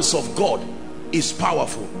house of God is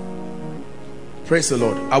powerful. Praise the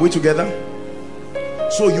Lord. Are we together?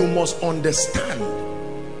 So you must understand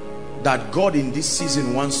that God in this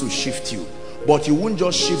season wants to shift you, but you won't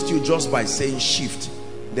just shift you just by saying shift.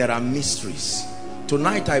 There are mysteries.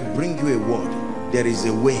 Tonight I bring you a word. There is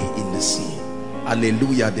a way in the sea.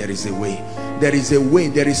 Hallelujah. There is a way. There is a way.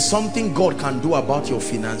 There is something God can do about your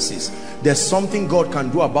finances. There's something God can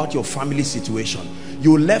do about your family situation.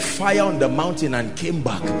 You left fire on the mountain and came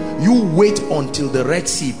back. You wait until the Red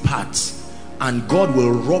Sea parts, and God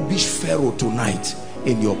will rubbish Pharaoh tonight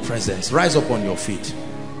in your presence. Rise up on your feet.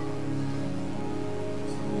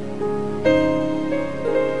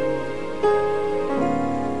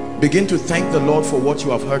 Begin to thank the Lord for what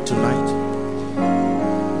you have heard tonight.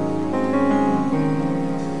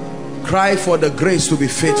 Cry for the grace to be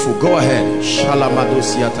faithful. Go ahead.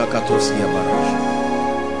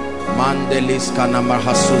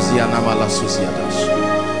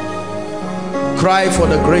 Cry for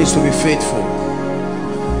the grace to be faithful.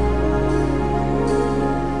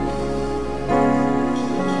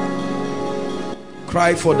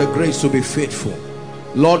 Cry for the grace to be faithful.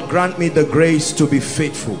 Lord, grant me the grace to be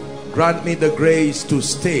faithful. Grant me the grace to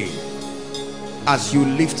stay as you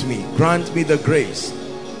lift me. Grant me the grace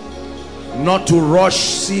not to rush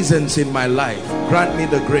seasons in my life. Grant me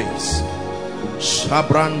the grace.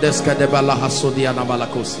 Grant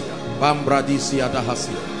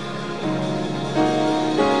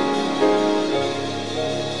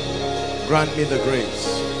me the grace.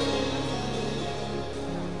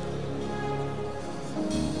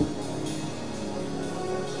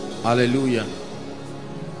 Hallelujah.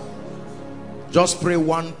 Just pray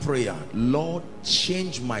one prayer. Lord,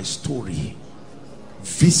 change my story.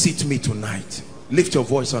 Visit me tonight. Lift your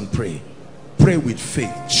voice and pray. Pray with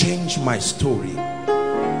faith. Change my story.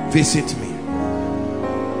 Visit me.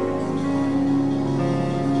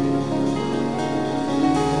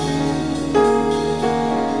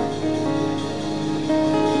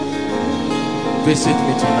 Visit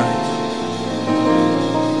me tonight.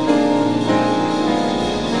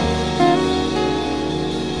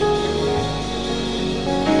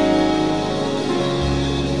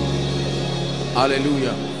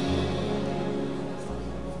 Hallelujah.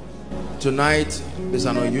 Tonight is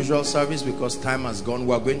an unusual service because time has gone.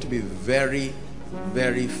 We are going to be very,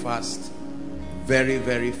 very fast. Very,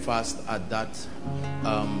 very fast at that.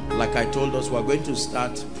 Like I told us, we are going to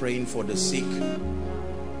start praying for the sick.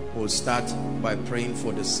 We'll start by praying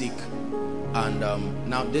for the sick. And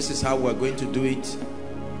now this is how we're going to do it.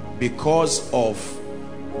 Because of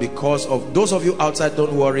those of you outside,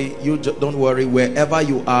 don't worry. Don't worry. Wherever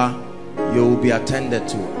you are, you will be attended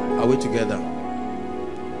to. Are we together?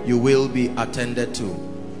 You will be attended to.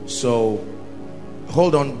 So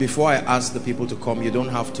hold on, before I ask the people to come, you don't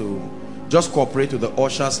have to. Just cooperate with the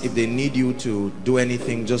ushers. If they need you to do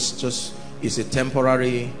anything, just it's a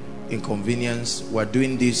temporary inconvenience. We're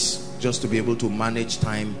doing this just to be able to manage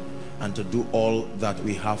time and to do all that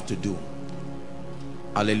we have to do.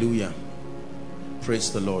 Hallelujah.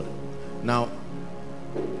 Praise the Lord. Now,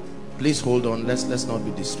 please hold on. Let's not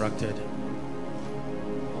be distracted.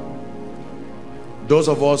 Those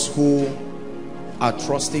of us who are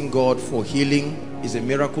trusting God for healing, is a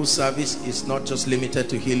miracle service. It's not just limited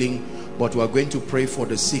to healing, but we are going to pray for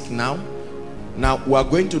the sick now. Now we are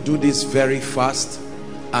going to do this very fast,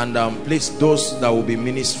 and please, those that will be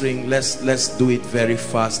ministering, let's do it very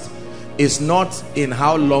fast. It's not in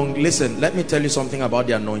how long. Listen, let me tell you something about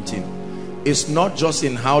the anointing. It's not just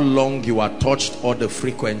in how long you are touched or the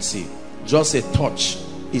frequency. Just a touch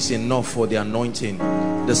is enough for the anointing.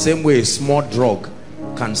 The same way a small drug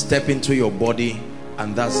can step into your body,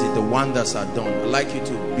 and that's it. The wonders are done. I'd like you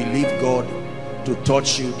to believe God to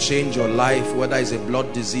touch you, change your life, whether it's a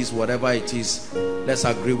blood disease, whatever it is. Let's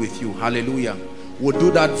agree with you. Hallelujah. We'll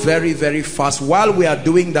do that very, very fast. While we are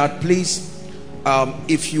doing that, please,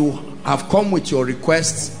 if you have come with your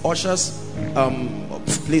requests, ushers,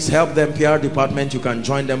 please help them. PR department, you can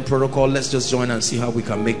join them. Protocol, let's just join and see how we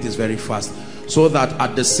can make this very fast, so that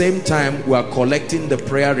at the same time we are collecting the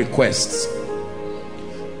prayer requests.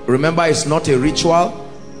 Remember, it's not a ritual.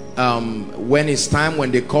 When it's time,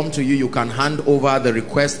 when they come to you, you can hand over the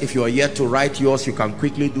request. If you are yet to write yours, you can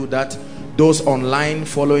quickly do that. Those online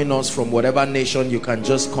following us from whatever nation, you can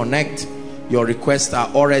just connect. Your requests are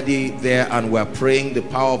already there, and we're praying the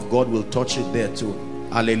power of God will touch it there too.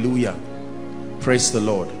 Hallelujah. Praise the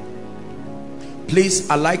Lord. Please,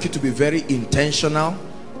 I'd like you to be very intentional.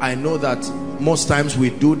 I know that most times we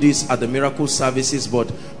do this at the miracle services,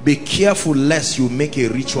 but be careful lest you make a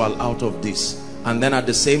ritual out of this and then at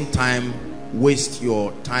the same time waste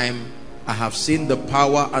your time. I have seen the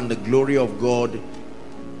power and the glory of God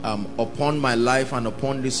upon my life and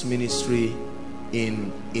upon this ministry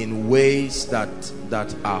in ways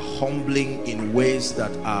that are humbling, in ways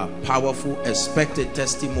that are powerful. Expect a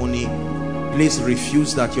testimony. Please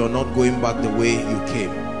refuse that you're not going back the way you came.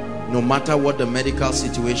 No matter what the medical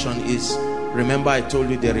situation is, remember I told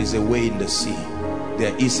you there is a way in the sea.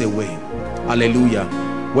 There is a way. Hallelujah.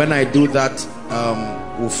 When I do that,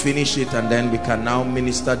 we'll finish it, and then we can now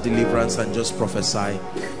minister deliverance and just prophesy,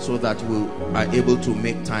 so that we are able to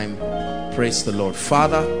make time. Praise the Lord.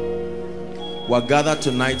 Father, we're gathered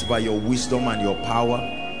tonight by your wisdom and your power.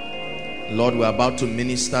 Lord, we're about to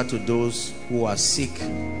minister to those who are sick,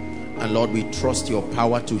 and Lord, we trust your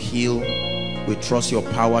power to heal. We trust your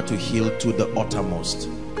power to heal to the uttermost.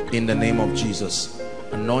 In the name of Jesus,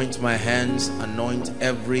 anoint my hands, anoint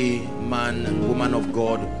every man and woman of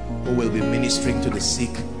God who will be ministering to the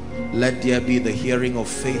sick. Let there be the hearing of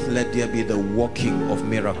faith. Let there be the working of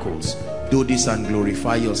miracles. Do this and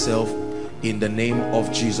glorify yourself in the name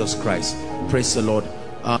of Jesus Christ. Praise the Lord.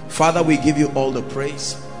 Father, we give you all the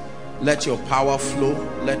praise. Let your power flow.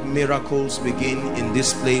 Let miracles begin in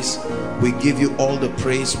this place. We give you all the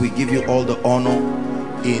praise. We give you all the honor.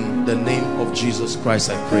 In the name of Jesus Christ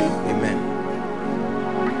I pray. Amen.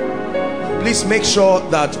 Please make sure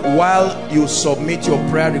that while you submit your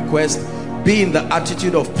prayer request, be in the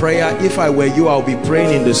attitude of prayer. If I were you, I'll be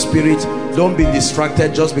praying in the spirit. Don't be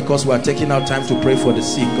distracted just because we are taking our time to pray for the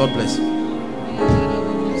sick. God bless you.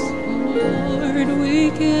 Lord, we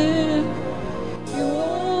give you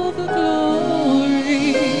all the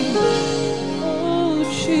glory. Oh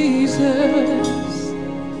Jesus,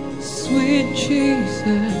 sweet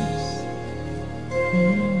Jesus,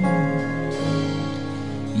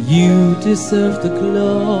 you deserve the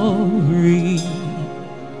glory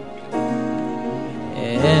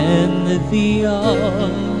and the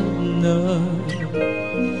honor.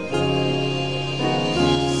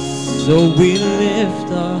 So we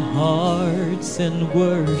lift our hearts and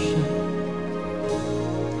worship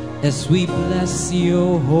as we bless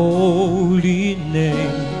your holy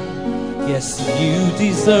name. Yes, you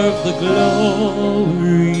deserve the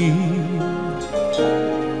glory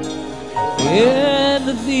and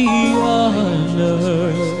the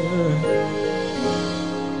honor.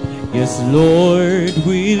 Yes, Lord,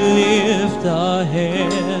 we lift our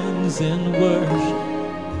hands in worship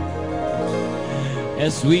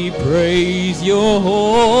as we praise your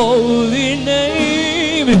holy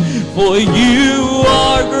name. For you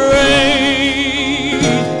are great,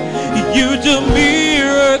 you do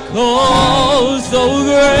miracles so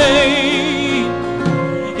great.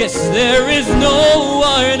 Yes, there is no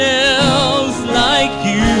one else like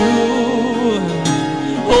you.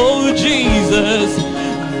 Oh Jesus,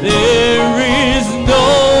 there is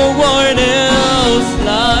no one else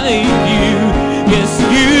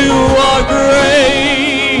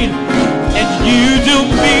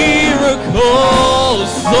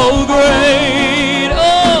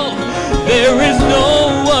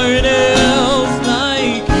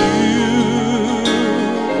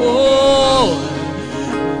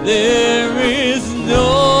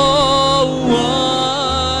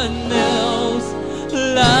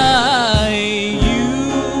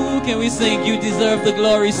deserve the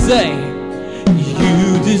glory. Say,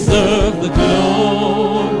 you deserve the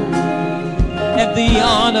glory and the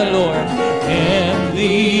honor, Lord, and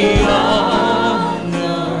the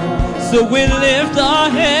honor. So we lift our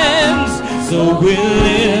hands, so we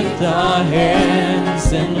lift our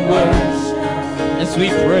hands and worship as we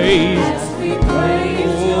praise.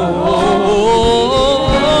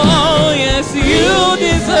 Oh, yes, you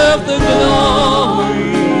deserve the glory.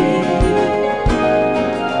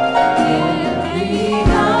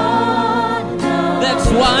 That's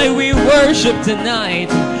why we worship tonight.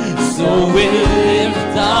 So we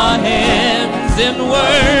lift our hands and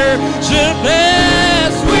worship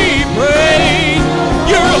as we praise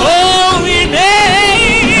your holy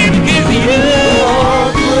name. 'Cause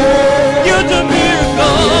you're the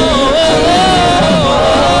miracle.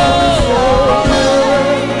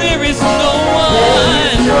 There is no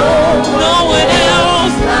one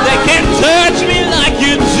else that can touch me like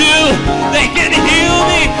you do. They can heal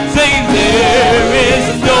me. Say there is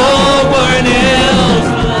no one else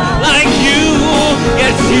like you.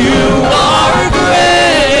 Yes, you are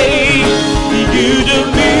great. You do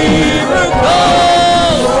miracles.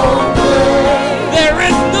 There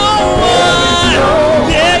is no one.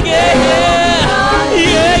 Yeah, yeah, yeah.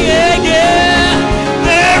 Yeah, yeah, yeah.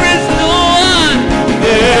 There is no one.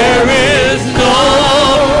 There is no.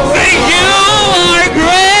 Say you are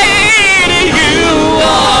great. You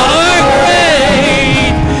are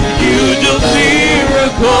great. You do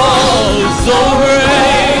miracles so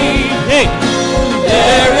great. Hey,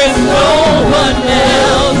 there is no one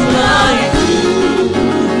else like you.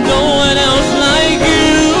 No one else like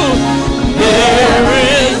you. There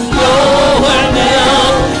is no one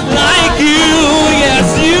else like you. Yes,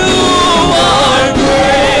 you are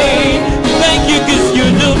great. Thank you, 'cause you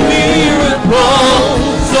do miracles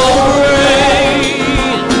so great.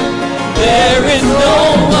 There is no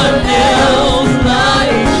one else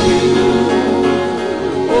like you.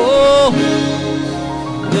 Oh,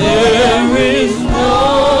 there is no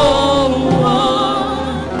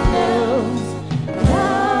one else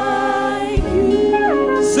like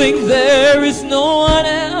you. Sing, there is no one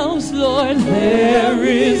else, Lord. There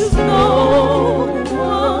is no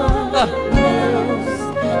one else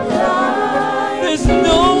like. There's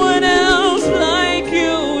no one else like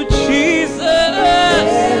you, Jesus.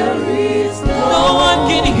 No one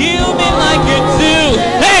can heal me like you do.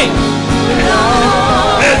 Hey!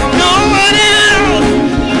 There's no one else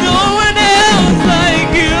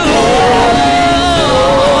like you.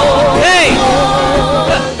 Hey!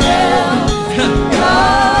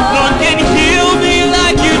 None can heal me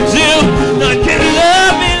like you do. None can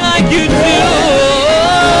love me like you do.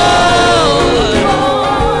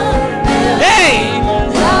 Hey!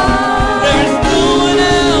 There's no one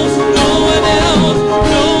else, no one else,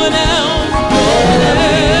 no one else, no one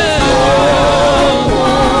else.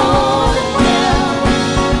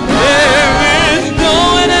 There is no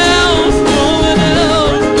one else, no one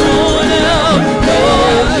else, no one else, no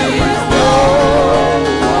one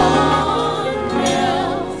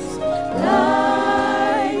else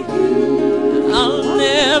like you. I'll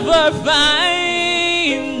never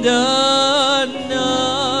find another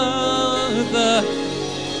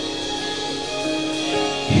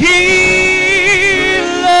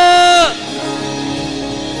healer,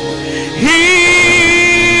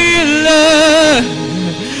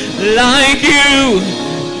 like you.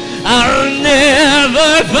 I'll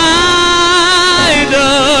never find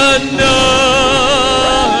another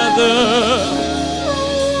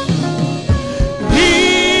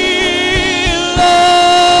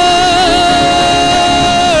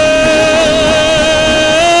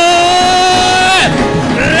healer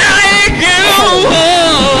like you. Oh,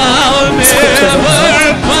 I'll never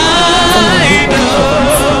find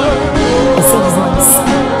another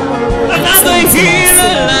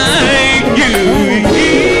healer like you.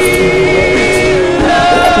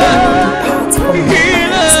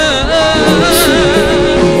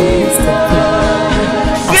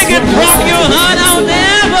 Sing it from your heart. I'll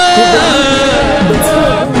never.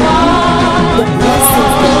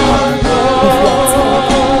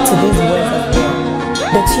 To these words of God,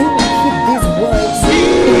 that you will keep these words in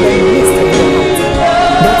the midst of your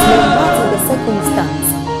heart, that no matter the circumstance,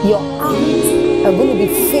 your eyes are going to be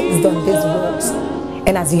fixed on these words.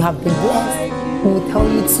 And as you have been blessed, we will tell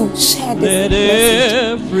you to share this Let message.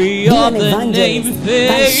 every Be an other name evangelist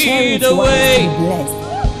by sharing fade to others to away. be blessed.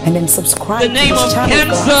 And then subscribe The to name this of channel,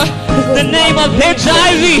 cancer, God. the name of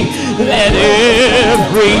HIV, let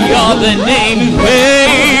every other name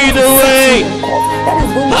fade away. That is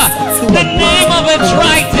going to set you The name of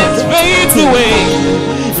arthritis fades away.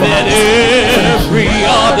 Let every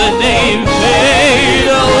other name fade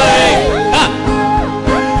away.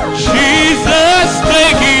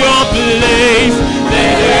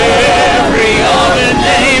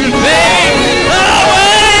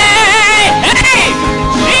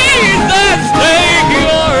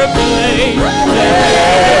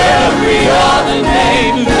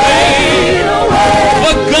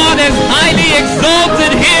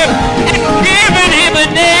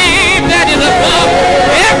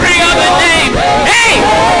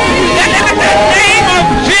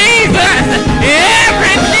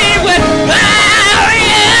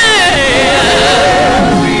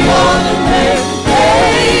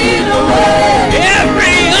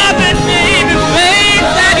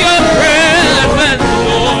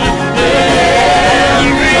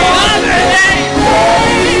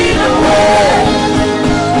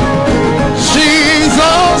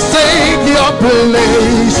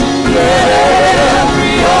 place.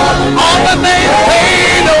 Other name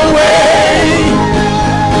fade away.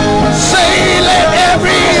 Say, let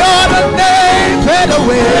every other name fade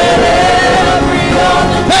away.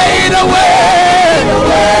 Fade away.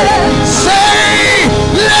 Say,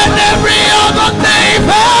 let every other name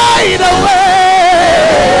fade away.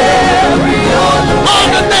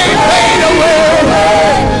 Other name fade away.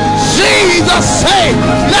 Jesus say,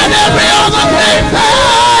 let every other name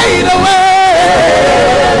fade away.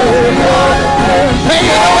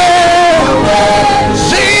 Fade away.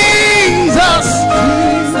 Jesus,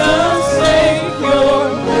 take your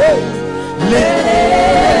place. Let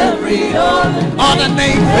every other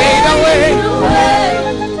name fade away.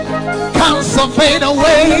 Cancer fade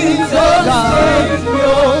away. Take your place.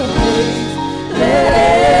 Let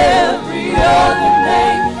every other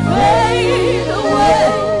name fade away.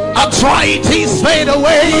 Arthritis fade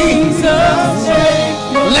away.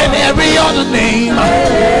 Let every other name.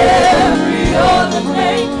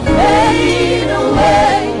 Fade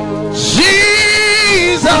away.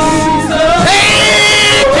 Jesus,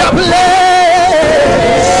 take your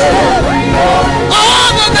place.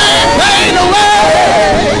 Other name fade away.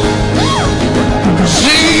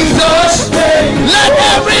 Jesus, let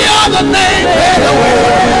every other name fade away.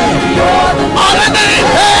 Other name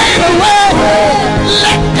fade away.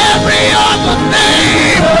 Let every other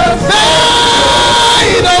name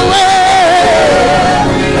fade away.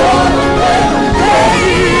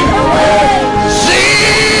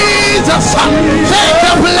 Jesus, take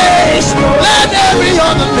your place. Let every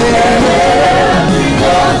other name.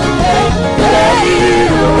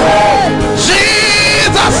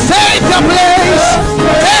 Jesus, take your place.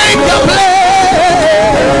 Take your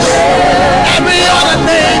place. Every other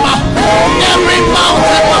name, every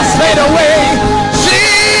mountain must fade away.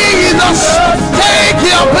 Jesus, take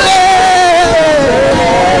your place.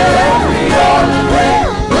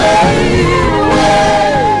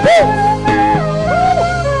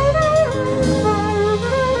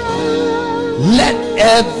 Let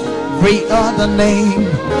every other name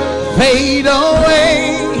fade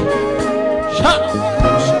away.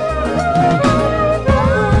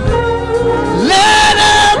 Let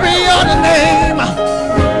every other name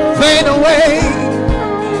fade away.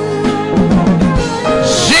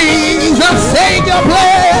 Jesus, take your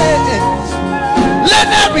place. Let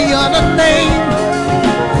every other name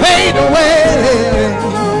fade away.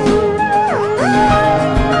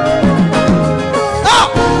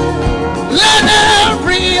 Let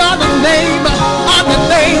every other name, other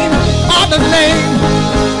name, other name.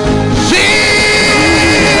 Jesus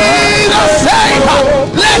say,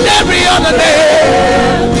 let every other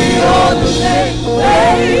name.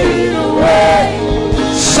 Fade away.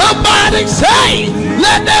 Somebody say,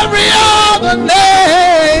 let every other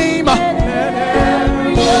name.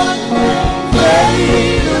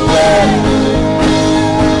 Fade away.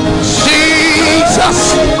 Jesus,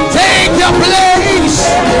 take your place.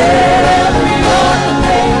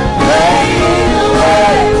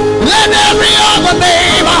 Let every other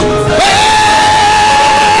name fade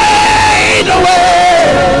away.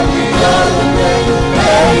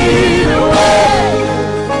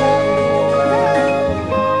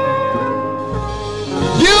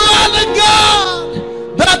 You are the God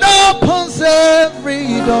that opens every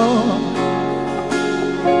door.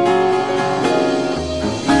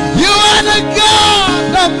 You are the God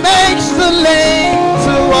that makes the lame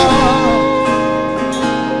to walk.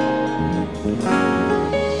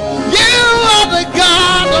 You are the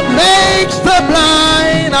God that makes the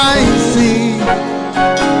blind eyes see.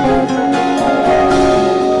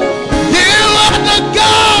 You are the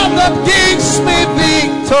God that gives me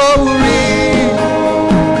victory.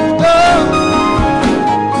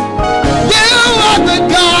 You are the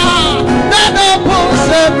God that opens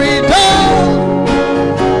every door.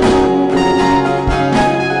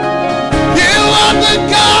 You are the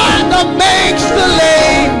God that makes the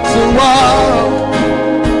lame to walk.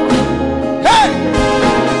 Hey!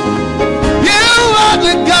 You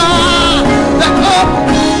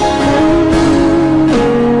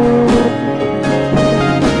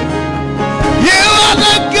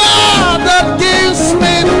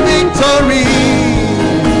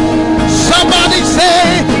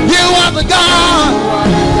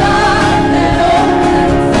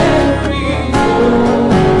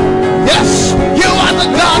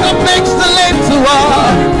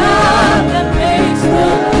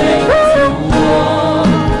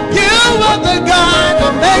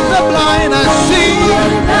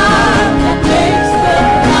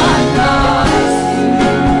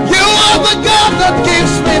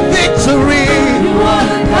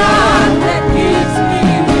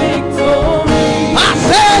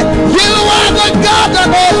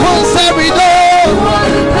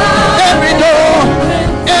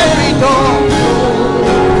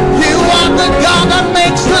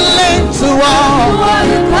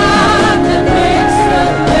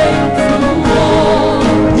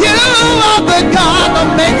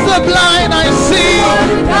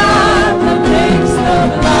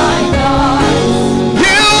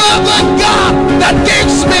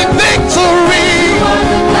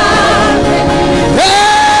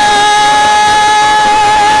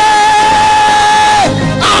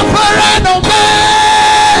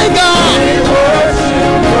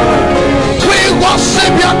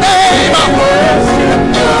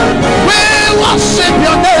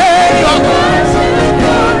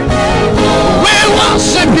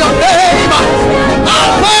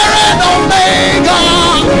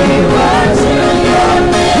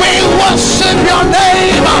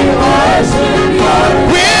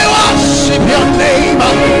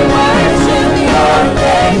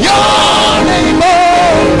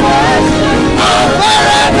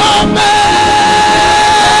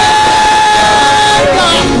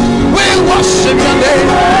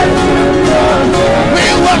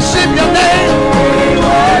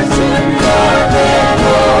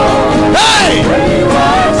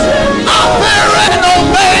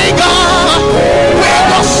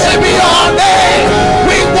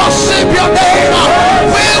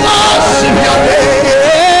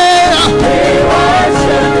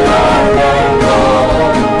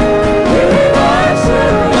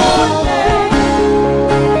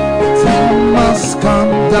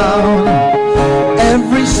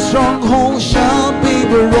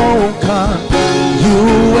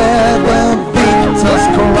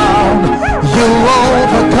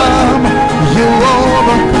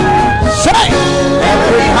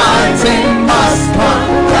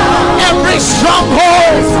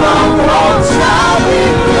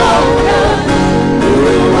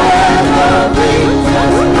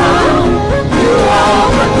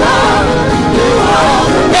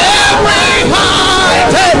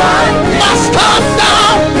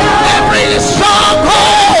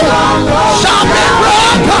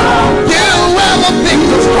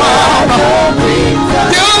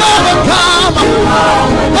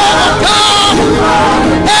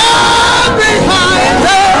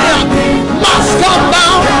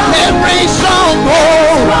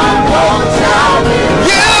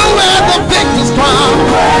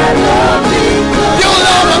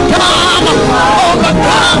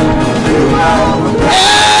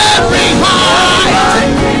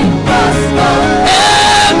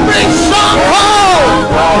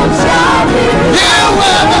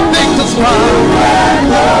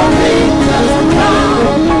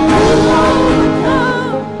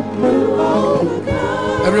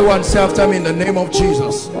Everyone say after me, in the name of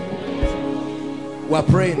Jesus. We're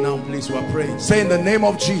praying now, please. We're praying. Say, in the name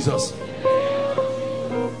of Jesus.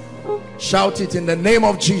 Shout it, in the name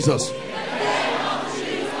of Jesus.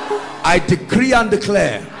 I decree and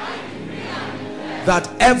declare that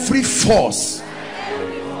every force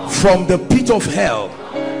from the pit of hell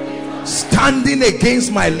standing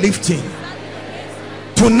against my lifting,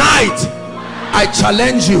 tonight I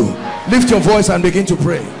challenge you. Lift your voice and begin to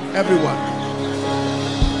pray. Everyone,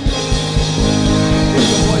 lift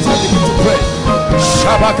your voice and begin to pray.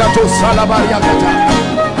 Shabakato salabariakata.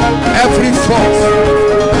 Every force,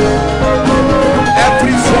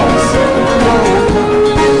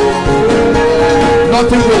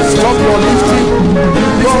 nothing will stop your lifting.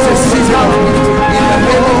 This is a season of lifting. In the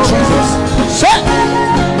name of Jesus.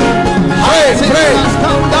 Pray.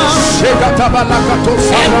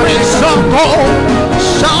 Every stronghold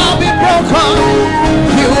shall be broken.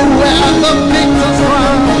 You wear the victor's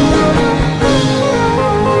crown.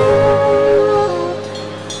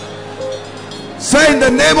 Say, in the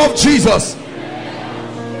name of Jesus,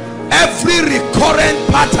 every recurrent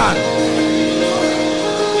pattern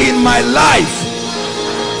in my life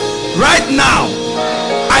right now,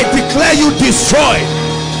 I declare you destroyed.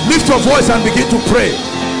 Lift your voice and begin to pray.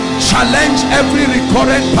 Challenge every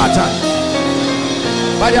recurrent pattern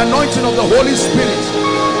by the anointing of the Holy Spirit.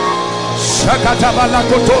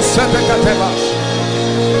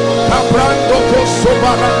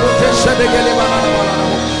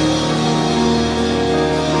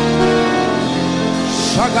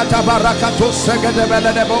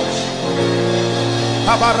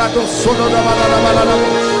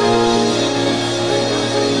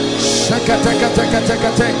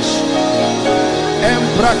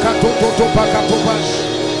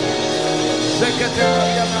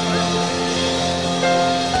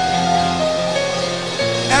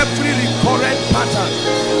 Every recurrent pattern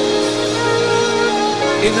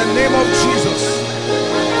in the name of Jesus,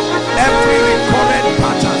 every recurrent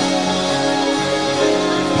pattern,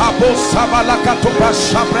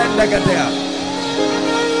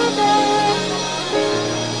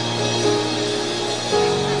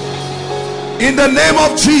 in the name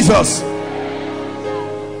of Jesus.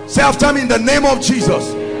 Say after me, in the name of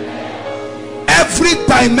Jesus. Every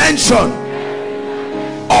dimension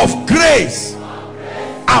of grace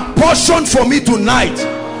apportioned for me tonight,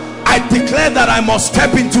 I declare that I must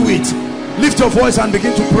step into it. Lift your voice and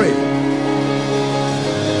begin to pray.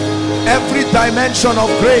 Every dimension of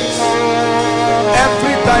grace,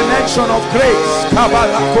 every dimension of grace,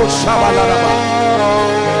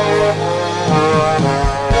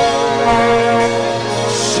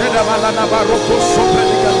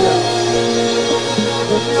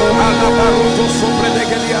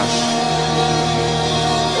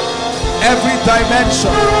 every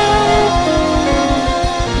dimension,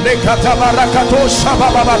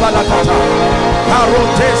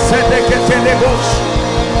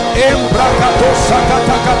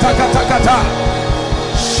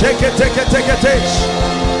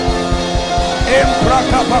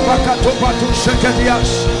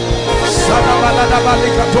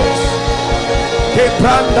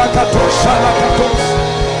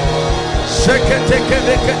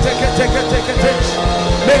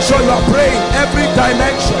 make sure you are praying. Every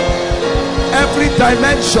dimension, every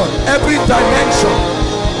dimension, every dimension.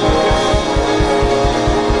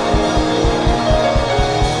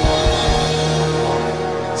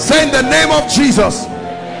 Say, in the name of Jesus,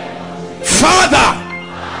 Father,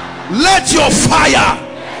 let your fire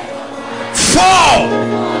fall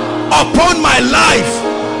upon my life,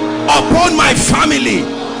 upon my family,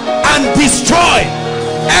 and destroy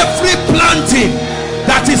every planting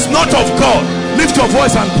that is not of God. Lift your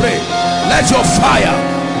voice and pray. Let your fire,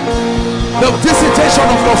 the visitation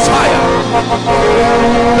of your fire,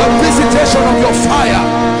 the visitation of your fire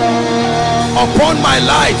upon my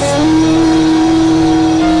life,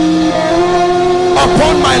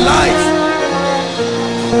 upon my life.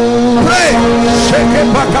 Pray.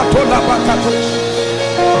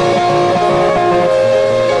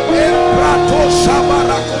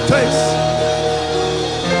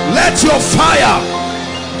 Let your fire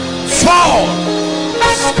fall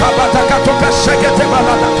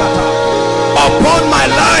upon my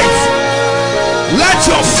life. Let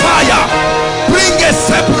your fire bring a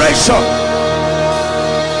separation.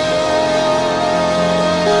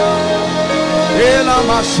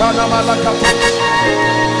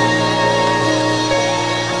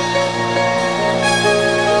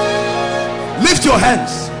 Lift your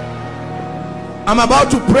hands. I'm about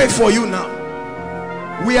to pray for you now.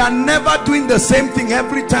 We are never doing the same thing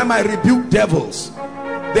every time I rebuke devils.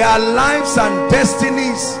 There are lives and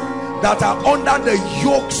destinies that are under the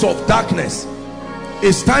yokes of darkness.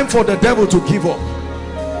 It's time for the devil to give up.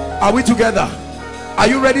 Are we together? Are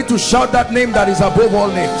you ready to shout that name that is above all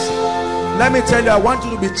names? Let me tell you, I want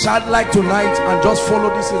you to be childlike tonight and just follow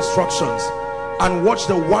these instructions and watch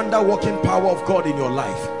the wonder working power of God in your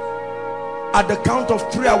life. At the count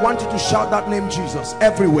of 3, I want you to shout that name, Jesus,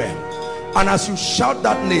 everywhere. And as you shout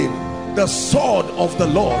that name, the sword of the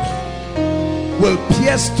Lord will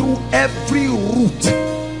pierce through every root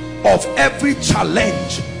of every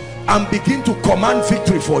challenge and begin to command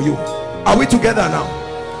victory for you. Are we together now?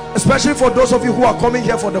 Especially for those of you who are coming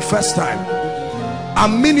here for the first time.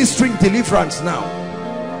 I'm ministering deliverance now.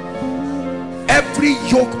 Every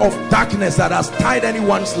yoke of darkness that has tied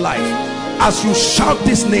anyone's life, as you shout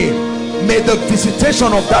this name, may the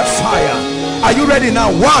visitation of that fire. Are you ready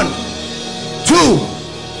now? 1, 2,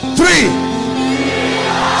 3.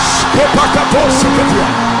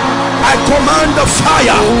 I command the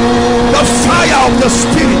fire of the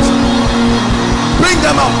Spirit. Bring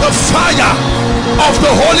them out, the fire of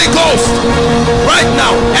the Holy Ghost right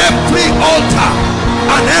now. Every altar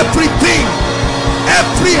and everything,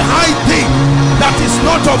 every high thing that is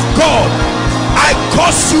not of God, I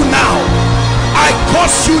curse you now. I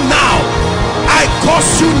curse you now. I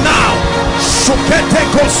curse you now.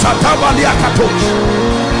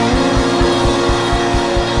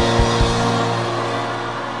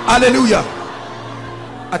 Hallelujah.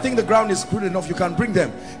 I think the ground is good enough. You can bring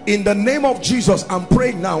them. In the name of Jesus, I'm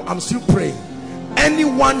praying now. I'm still praying.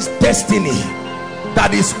 Anyone's destiny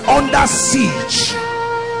that is under siege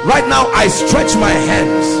right now, I stretch my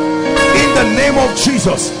hands in the name of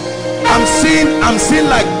Jesus. I'm seeing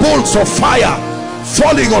like bolts of fire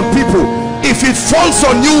falling on people. If it falls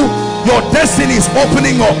on you, your destiny is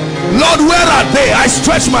opening up. Lord, where are they? I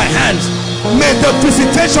stretch my hands. May the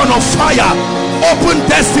visitation of fire open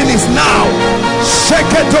destinies now.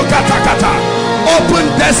 Open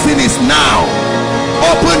destinies now.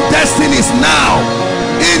 Open destinies now.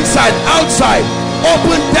 Inside, outside.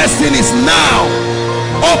 Open destinies now.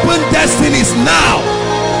 Open destinies now.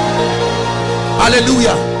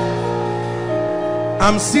 Hallelujah.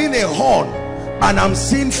 I'm seeing a horn and I'm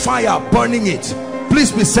seeing fire burning it.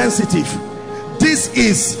 Please be sensitive. This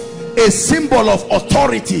is a symbol of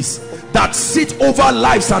authorities that sit over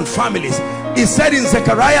lives and families. He said in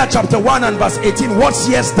Zechariah chapter 1 and verse 18, what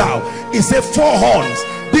seest thou? He said 4 horns.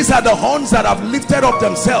 These are the horns that have lifted up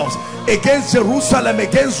themselves against Jerusalem,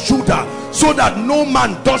 against Judah, so that no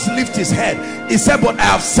man does lift his head. He said, but I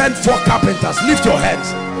have sent 4 carpenters. Lift your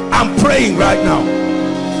hands. I'm praying right now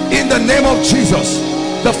in the name of Jesus.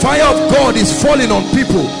 The fire of God is falling on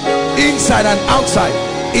people inside and outside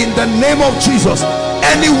in the name of Jesus.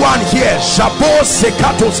 Anyone here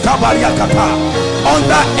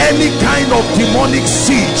under any kind of demonic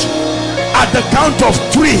siege, at the count of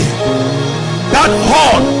 3, that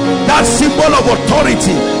horn, that symbol of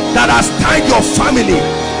authority that has tied your family,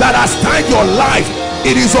 that has tied your life,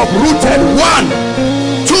 it is uprooted. 1,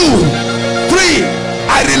 2, 3.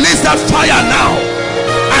 I release that fire now.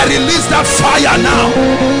 I release that fire now.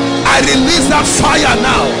 I release that fire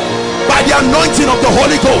now by the anointing of the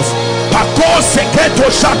Holy Ghost. I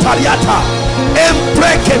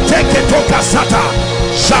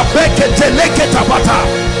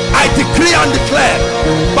decree and declare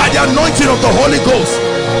by the anointing of the Holy Ghost,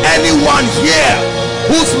 anyone here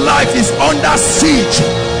whose life is under siege,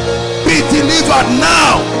 be delivered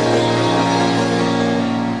now.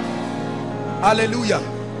 Hallelujah.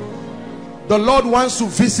 The Lord wants to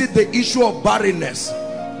visit the issue of barrenness,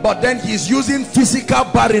 but then he's using physical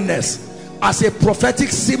barrenness as a prophetic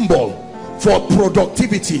symbol for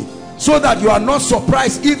productivity, so that you are not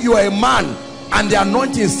surprised if you are a man and the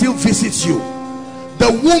anointing still visits you. The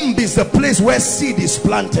womb is the place where seed is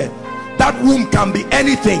planted. That womb can be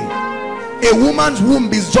anything. A woman's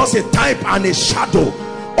womb is just a type and a shadow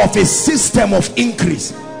of a system of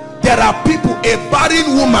increase. There are people, a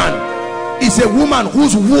barren woman is a woman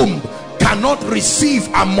whose womb cannot receive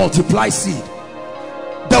and multiply seed.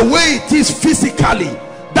 The way it is physically,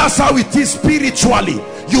 that's how it is spiritually.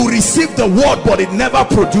 You receive the word but it never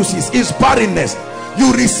produces. It's barrenness.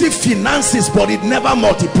 You receive finances but it never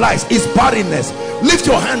multiplies. It's barrenness. Lift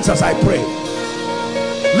your hands as I pray.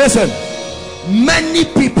 Listen, many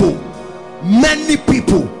people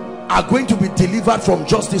are going to be delivered from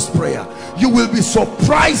just this prayer. You will be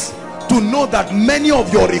surprised to know that many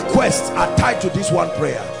of your requests are tied to this one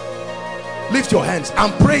prayer. Lift your hands.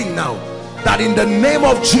 I'm praying now that in the name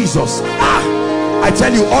of Jesus, I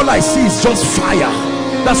tell you, all I see is just fire.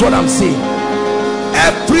 That's what I'm seeing.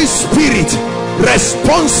 Every spirit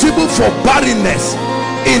responsible for barrenness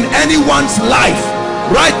in anyone's life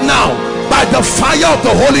right now, by the fire of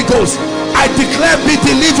the Holy Ghost. I declare, be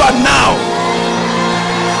delivered now.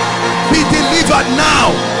 Be delivered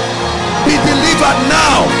now. Be delivered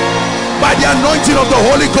now by the anointing of the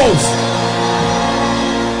Holy Ghost.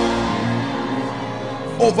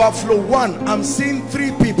 Overflow 1. I'm seeing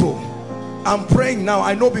 3 people. I'm praying now.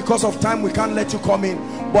 I know because of time we can't let you come in,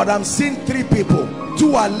 but I'm seeing 3 people.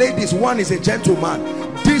 2 are ladies, 1 is a gentleman.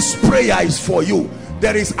 This prayer is for you.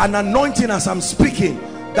 There is an anointing as I'm speaking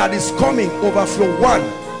that is coming. Overflow 1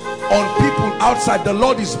 on people outside. The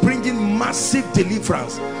Lord is bringing massive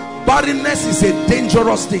deliverance. Barrenness is a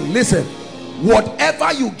dangerous thing. Listen,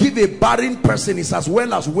 whatever you give a barren person is as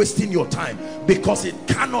well as wasting your time, because it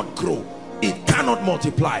cannot grow, it cannot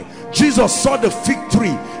multiply. Jesus saw the fig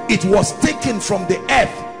tree. It was taken from the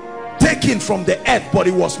earth, but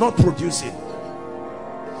it was not producing.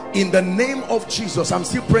 In the name of Jesus, I'm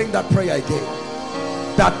still praying that prayer again,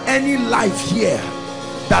 that any life here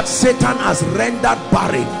that Satan has rendered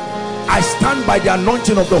barren, I stand by the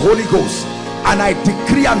anointing of the Holy Ghost and I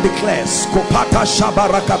decree and declare, Skopata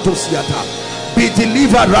Shabarakatosiata, be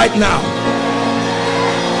delivered right now.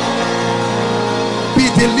 Be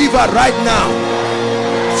delivered right now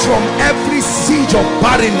from every siege of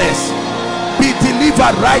barrenness. Be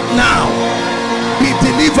delivered right now. Be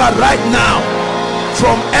delivered right now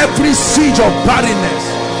from every siege of barrenness.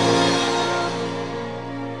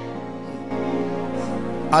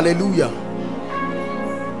 Hallelujah.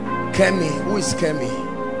 Kemi, who is Kemi?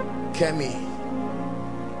 Kemi.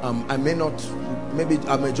 I may not, maybe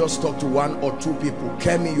I may just talk to 1 or 2 people.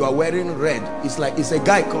 Kemi, you are wearing red. It's like, it's a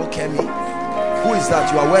guy called Kemi. Who is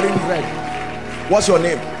that? You are wearing red. What's your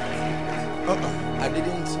name? I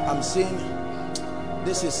didn't, I'm saying,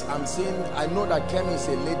 this is, I'm saying, I know that Kemi is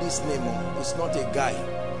a lady's name. It's not a guy.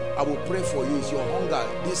 I will pray for you. It's your hunger.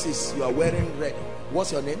 This is, you are wearing red.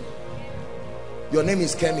 What's your name? Your name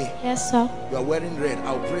is Kemi. Yes, sir. You are wearing red.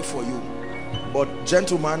 I'll pray for you. But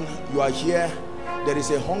gentlemen, you are here. There is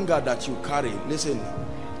a hunger that you carry. Listen,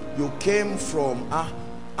 you came from,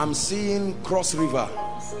 I'm seeing Cross River.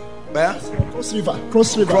 Where? Cross River.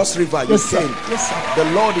 Cross River. Cross River. You came. Yes, sir.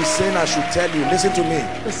 The Lord is saying I should tell you, listen to me.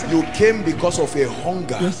 Yes, you came because of a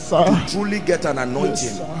hunger, yes, to truly get an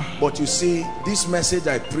anointing. Yes, but you see, this message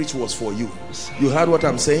I preach was for you. Yes, you heard what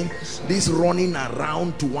I'm saying? Yes, this running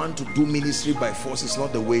around to want to do ministry by force is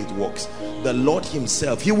not the way it works. The Lord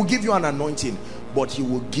himself, he will give you an anointing, but he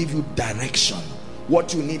will give you direction.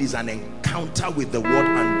 What you need is an encounter with the word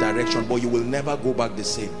and direction, but you will never go back the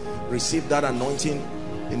same. Receive that anointing.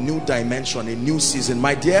 A new dimension, a new season.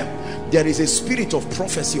 My dear, there is a spirit of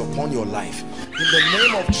prophecy upon your life. In the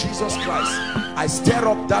name of Jesus Christ, I stir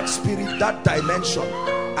up that spirit, that dimension.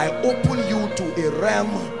 I open you to a realm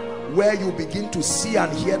where you begin to see and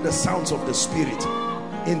hear the sounds of the spirit.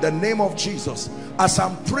 In the name of Jesus, as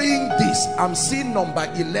I'm praying this, I'm seeing number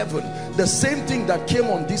 11, the same thing that came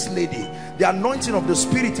on this lady. The anointing of the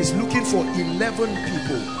spirit is looking for 11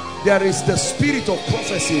 people. There is the spirit of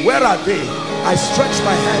prophecy. Where are they? I stretch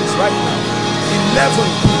my hands right now. 11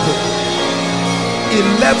 people.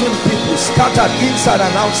 11 people scattered inside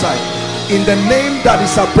and outside. In the name that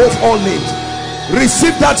is above all names.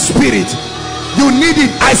 Receive that spirit. You need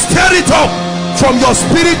it. I stir it up from your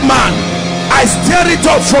spirit man. I stir it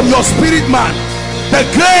up from your spirit man. The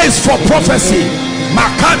grace for prophecy.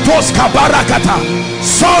 Makatos kabarakata.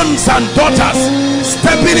 Sons and daughters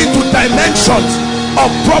stepping into dimensions of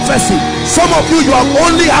prophecy. Some of you, you have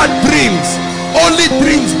only had dreams,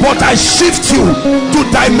 but I shift you to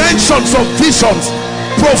dimensions of visions,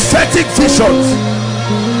 prophetic visions.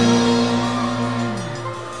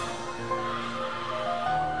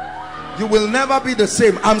 You will never be the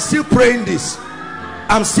same. I'm still praying this.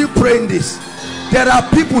 I'm still praying this. There are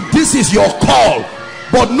people, this is your call,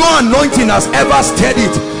 but no anointing has ever stirred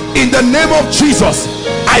it. In the name of Jesus,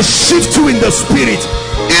 I shift you in the spirit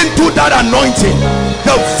into that anointing,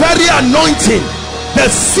 the very anointing, the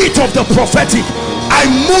seat of the prophetic. I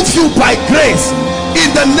move you by grace in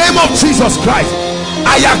the name of Jesus Christ.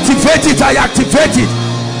 I activate it. I activate it.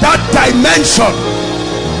 That dimension.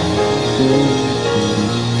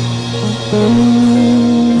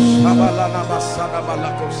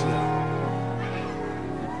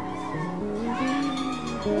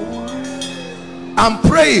 I'm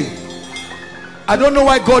praying. I don't know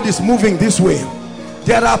why God is moving this way.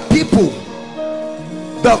 There are people,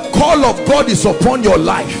 the call of God is upon your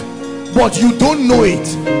life, but you don't know it.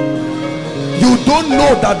 You don't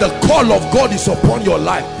know that the call of God is upon your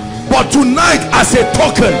life. But tonight, as a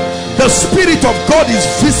token, the Spirit of God is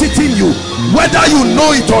visiting you, whether you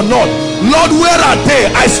know it or not. Lord, where are they?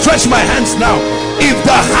 I stretch my hands now. If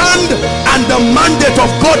the hand and the mandate of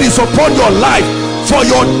God is upon your life, for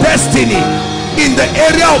your destiny in the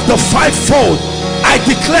area of the fivefold. I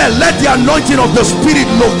declare, let the anointing of the Spirit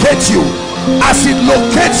locate you. As it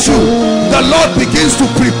locates you, the Lord begins to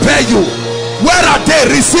prepare you. Where are they?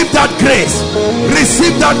 Receive that grace.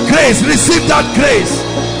 Receive that grace. Receive that grace.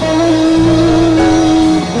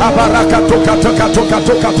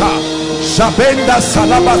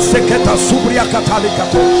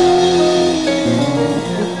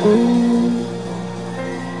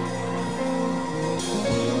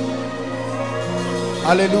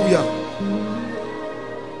 Hallelujah.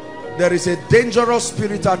 There is a dangerous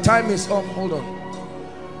spirit. Our time is up. Hold on.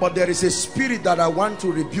 But there is a spirit that I want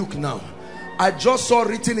to rebuke now. I just saw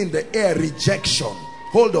written in the air, rejection.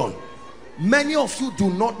 Hold on. Many of you do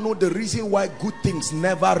not know the reason why good things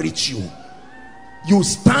never reach you. You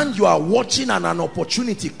stand, you are watching, and an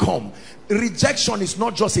opportunity come. Rejection is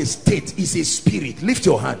not just a state, it's a spirit. Lift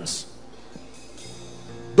your hands.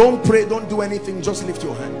 Don't pray, don't do anything, just lift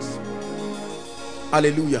your hands.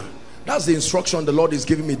 Hallelujah. That's the instruction the Lord is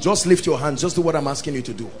giving me. Just lift your hands. Just do what I'm asking you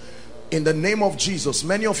to do. In the name of Jesus.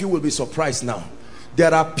 Many of you will be surprised now.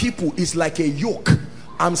 There are people, it's like a yoke.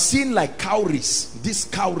 I'm seeing like cowries. These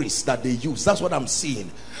cowries that they use. That's what I'm seeing.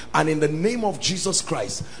 And in the name of Jesus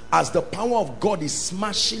Christ, as the power of God is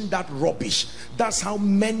smashing that rubbish, that's how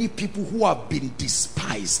many people who have been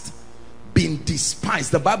despised.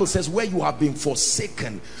 The Bible says, where you have been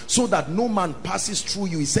forsaken, so that no man passes through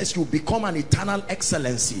you. It says you become an eternal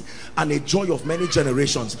excellency and a joy of many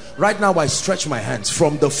generations. Right now I stretch my hands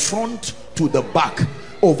from the front to the back.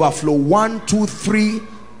 Overflow 1, 2, 3,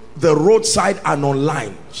 the roadside and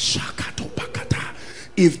online.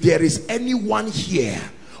 If there is anyone here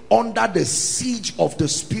under the siege of the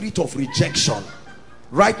spirit of rejection,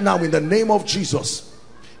 right now in the name of Jesus,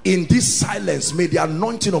 in this silence, may the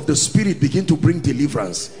anointing of the Spirit begin to bring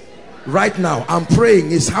deliverance. Right now, I'm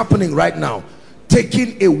praying, it's happening right now.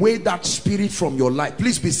 Taking away that spirit from your life.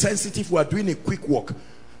 Please be sensitive. We are doing a quick walk.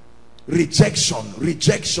 Rejection,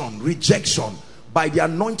 rejection, rejection. By the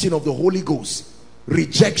anointing of the Holy Ghost.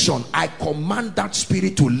 Rejection. I command that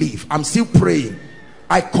spirit to leave. I'm still praying.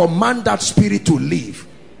 I command that spirit to leave.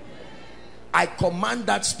 I command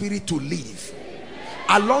that spirit to leave.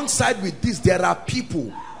 Alongside with this, there are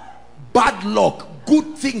people. Bad luck,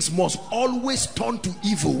 good things must always turn to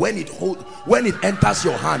evil when it enters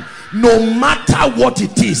your hand. No matter what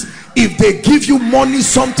it is, if they give you money,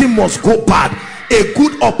 something must go bad. A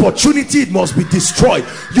good opportunity, it must be destroyed.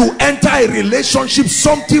 You enter a relationship,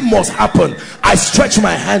 something must happen. I stretch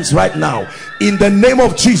my hands right now in the name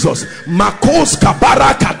of Jesus.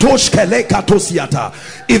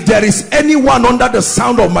 If there is anyone under the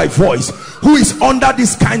sound of my voice who is under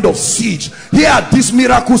this kind of siege, here at this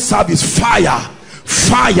miracle service, fire,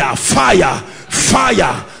 fire, fire,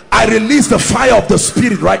 fire. I release the fire of the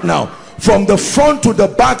Spirit right now, from the front to the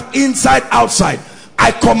back, inside, outside.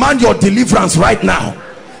 I command your deliverance right now.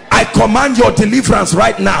 I command your deliverance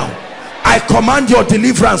right now. I command your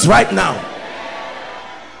deliverance right now.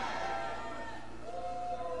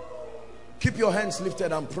 Keep your hands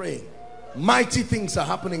lifted and praying. Mighty things are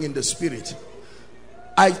happening in the Spirit.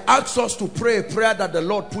 I asked us to pray a prayer that the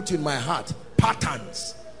Lord put in my heart.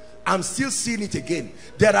 Patterns. I'm still seeing it again.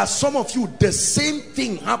 There are some of you, the same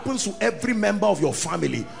thing happens to every member of your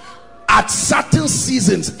family. At certain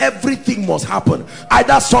seasons, everything must happen.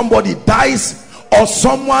 Either somebody dies or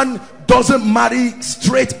someone doesn't marry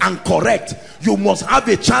straight and correct. You must have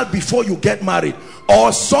a child before you get married.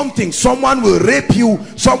 Or something, someone will rape you,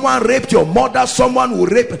 someone raped your mother, someone will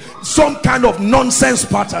rape, some kind of nonsense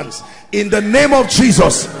patterns. In the name of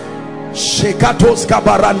Jesus.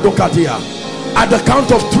 At the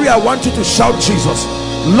count of 3, I want you to shout Jesus.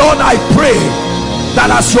 Lord, I pray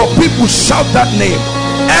that as your people shout that name,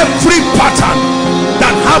 every pattern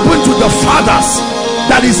that happened to the fathers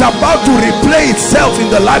that is about to replay itself in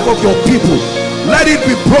the life of your people, let it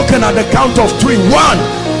be broken at the count of 3. 1,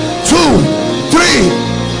 2, 3.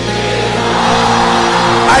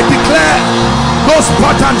 I declare those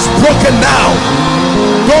patterns broken now.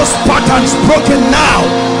 Those patterns broken now.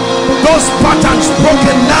 Those patterns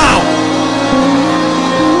broken now.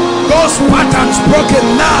 Those patterns broken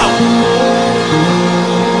now.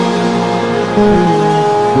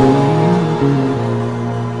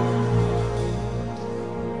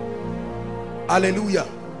 Hallelujah.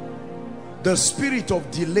 The spirit of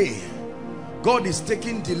delay, God is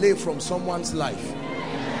taking delay from someone's life.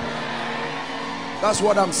 That's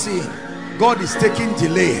what I'm seeing. God is taking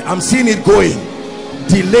delay. I'm seeing it going.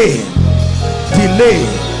 Delay, delay,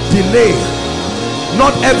 delay.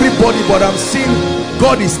 Not everybody, but I'm seeing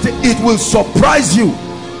God is. It will surprise you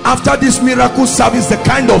after this miracle service, the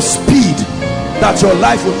kind of speed that your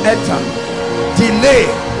life will enter. delay.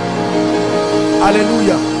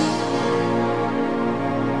 Hallelujah.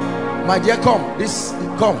 My dear, come. This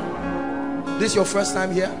is your first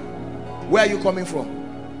time here. Where are you coming from?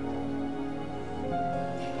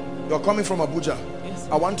 You're coming from Abuja. Yes,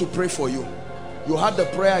 I want to pray for you. You heard the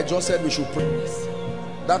prayer I just said we should pray. Yes.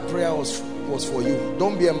 That prayer was for you.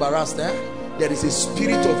 Don't be embarrassed. There is a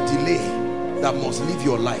spirit of delay that must live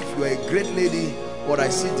your life. You are a great lady, but I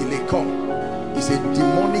see delay. Come. It's a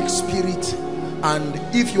demonic spirit, and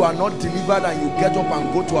if you are not delivered and you get up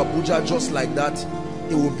and go to Abuja just like that,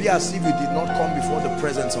 it will be as if you did not come before the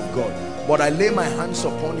presence of God. But I lay my hands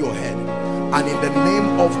upon your head, and in the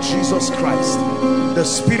name of Jesus Christ, the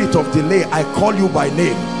spirit of delay, I call you by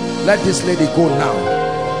name. Let this lady go now.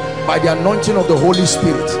 By the anointing of the Holy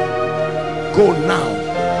Spirit, go now.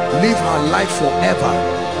 Live her life forever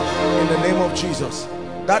in the name of Jesus.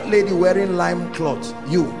 That lady wearing lime cloth,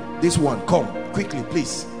 you, this one, come quickly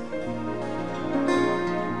please.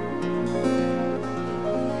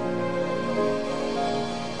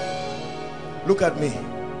 Look at me.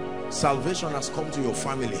 Salvation has come to your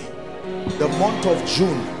family. The month of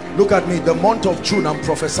June, look at me, the month of June, I'm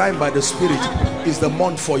prophesying by the Spirit, is the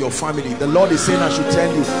month for your family. The Lord is saying I should tell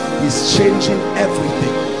you, He's changing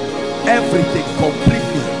everything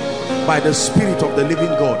completely by the Spirit of the living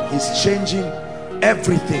God. He's changing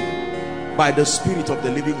everything by the Spirit of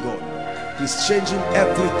the living God. He's changing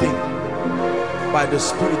everything by the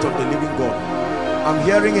Spirit of the living God. I'm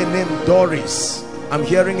hearing a name, Doris. I'm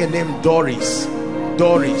hearing a name, Doris.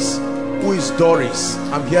 Doris. Who is Doris?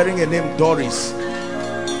 I'm hearing a name, Doris.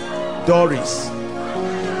 Doris.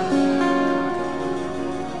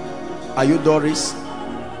 Are you Doris?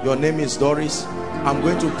 Your name is Doris. I'm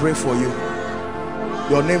going to pray for you.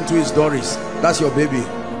 Your name too is Doris. That's your baby.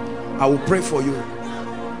 I will pray for you.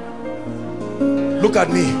 Look at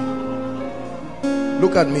me.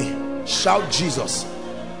 Look at me. Shout Jesus.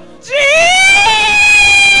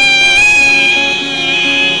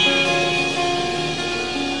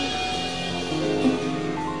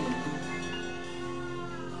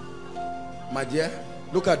 My dear,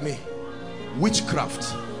 look at me.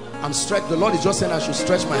 Witchcraft. I'm stretched. The Lord is just saying I should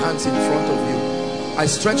stretch my hands in front of you. I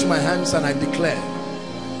stretch my hands and I declare,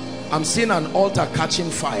 I'm seeing an altar catching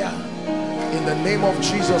fire in the name of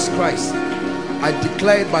Jesus Christ. I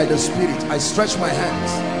declare it by the Spirit. I stretch my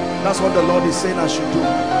hands. That's what the Lord is saying I should do.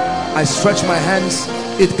 I stretch my hands.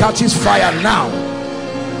 It catches fire now.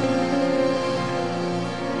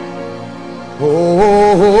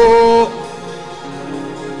 Oh,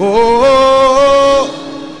 oh, oh.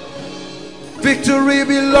 Victory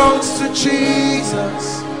belongs to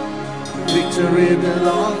Jesus. Victory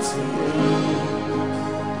belongs to Him.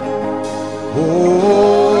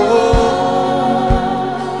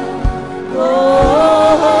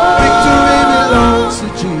 Oh, victory belongs to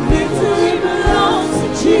Jesus. Victory belongs to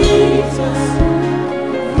Jesus.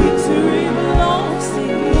 Victory belongs to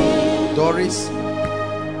Him. Doris,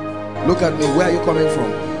 look at me. Where are you coming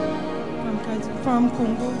from? From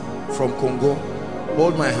Congo. From Congo.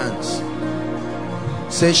 Hold my hands.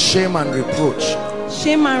 Say, shame and reproach.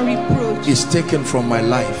 Shame and reproach is taken from my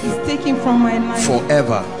life. is taken from my life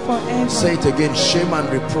Forever. forever. Say it again. Shame and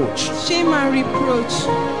reproach. Shame and reproach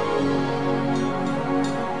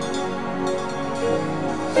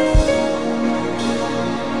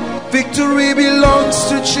Victory belongs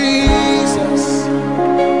to Jesus.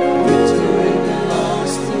 victory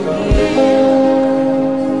belongs to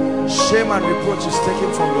Him. Shame and reproach is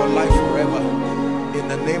taken from your life forever. In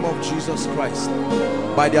the name of Jesus Christ.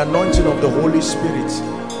 By the anointing of the Holy Spirit.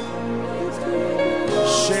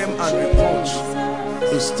 Shame and reproach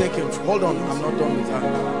is taken. Hold on, I'm not done with that.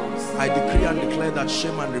 I decree and declare that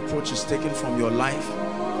shame and reproach is taken from your life.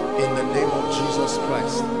 In the name of Jesus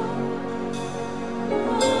Christ.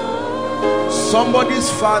 Somebody's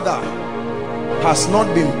father has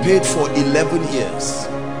not been paid for 11 years.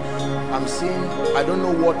 I'm seeing, I don't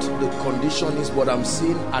know what the condition is, but I'm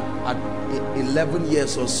seeing at 11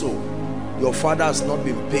 years or so, your father has not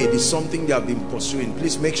been paid. It's something they have been pursuing.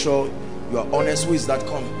 Please make sure you are honest. Who is that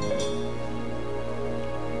coming?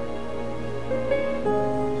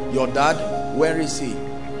 Your dad, where is he?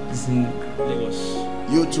 It's in Lagos.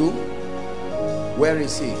 You too? Where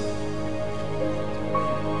is he?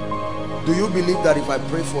 Do you believe that if I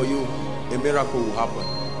pray for you, a miracle will happen?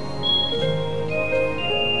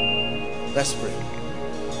 Let's pray.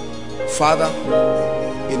 Father,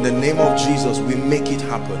 in the name of Jesus, we make it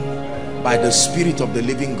happen by the Spirit of the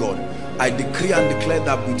living God. I decree and declare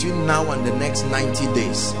that between now and the next 90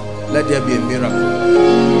 days, let there be a miracle.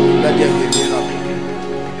 Let there be a miracle.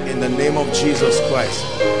 In the name of Jesus Christ.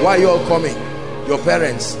 Why are you all coming? Your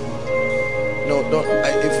parents? No, don't.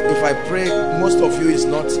 If I pray, most of you it's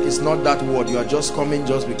not that word. You are just coming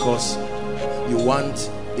just because you want.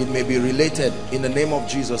 It may be related. In the name of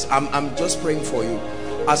Jesus, I'm just praying for you.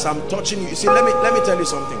 As I'm touching you, you see, let me tell you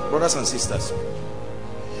something, brothers and sisters.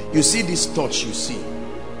 You see this touch, you see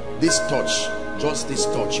this touch, just this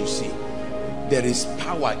touch, you see there is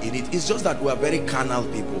power in it. It's just that we are very carnal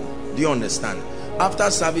people. Do you understand? After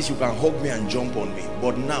service you can hug me and jump on me,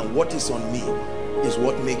 but now what is on me is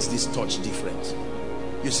what makes this touch different.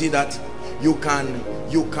 You see that you can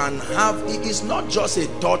have, it's not just a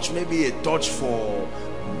touch, maybe a touch for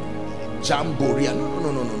jamboree.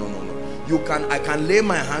 No. I can lay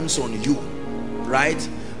my hands on you, right?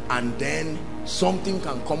 And then something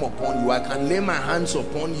can come upon you. I can lay my hands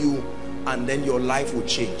upon you and then your life will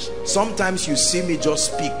change. Sometimes you see me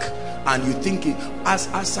just speak and you think it,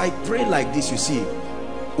 as I pray like this, you see,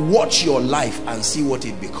 watch your life and see what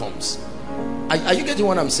it becomes. Are you getting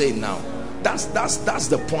what I'm saying now? That's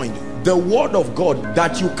the point. The word of God,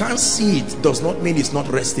 that you can't see it does not mean it's not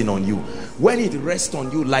resting on you. When it rests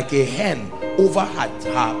on you like a hen over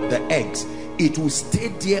the eggs, it will stay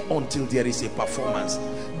there until there is a performance.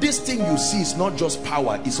 This thing you see is not just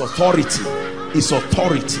power, it's authority. It's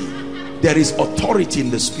authority. There is authority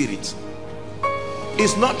in the spirit.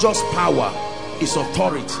 It's not just power, it's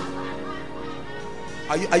authority.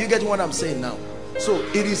 Are you getting what I'm saying now? So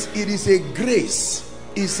it is a grace,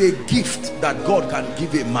 it's a gift that God can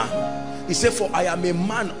give a man. He said, for I am a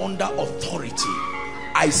man under authority.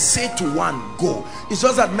 I say to one, go. It's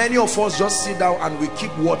just that many of us just sit down and we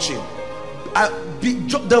keep watching.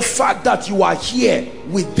 The fact that you are here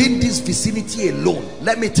within this vicinity alone,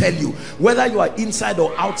 let me tell you, whether you are inside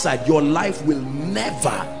or outside, your life will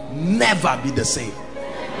never be the same.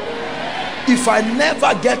 If I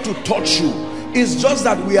never get to touch you, it's just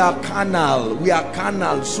that we are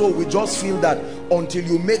carnal, so we just feel that until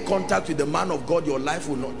you make contact with the man of God, your life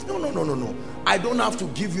will not. No. I don't have to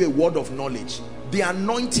give you a word of knowledge. The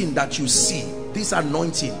anointing that you see, this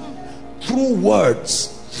anointing, through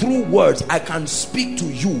words, I can speak to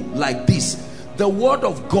you like this. The word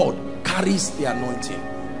of God carries the anointing.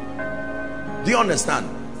 Do you understand?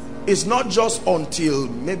 It's not just until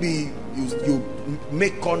maybe you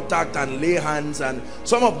make contact and lay hands, and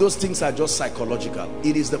some of those things are just psychological.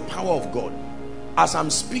 It is the power of God. As I'm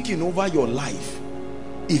speaking over your life,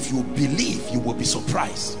 if you believe, you will be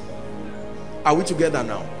surprised. Are we together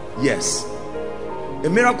now? Yes. A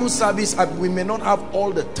miracle service, we may not have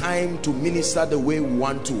all the time to minister the way we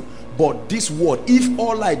want to, but this word, if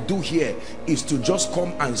all I do here is to just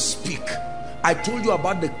come and speak. I told you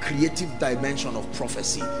about the creative dimension of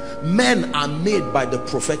prophecy. Men are made by the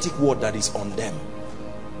prophetic word that is on them.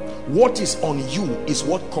 What is on you is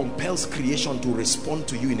what compels creation to respond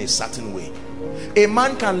to you in a certain way. A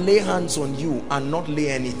man can lay hands on you and not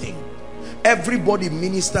lay anything. Everybody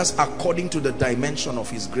ministers according to the dimension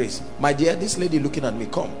of his grace. My dear, this lady looking at me,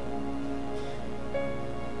 come.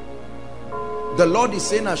 The Lord is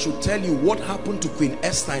saying I should tell you what happened to Queen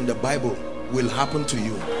Esther in the Bible will happen to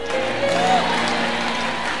you.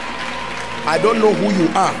 I don't know who you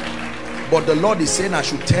are, but the Lord is saying I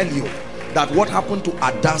should tell you that what happened to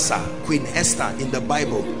Hadassah, Queen Esther in the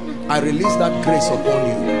Bible, I release that grace upon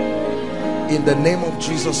you in the name of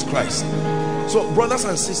Jesus Christ. So brothers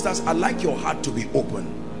and sisters, I'd like your heart to be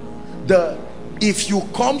open. If you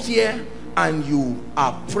come here and you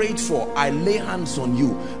are prayed for, I lay hands on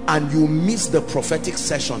you, and you miss the prophetic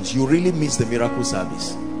sessions, you really miss the miracle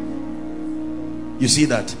service. You see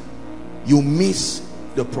that? You miss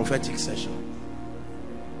the prophetic session.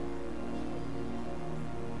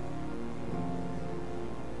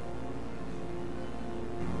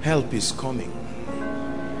 Help is coming.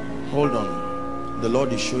 Hold on. The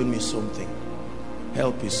Lord is showing me something.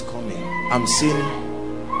 Help is coming. I'm seeing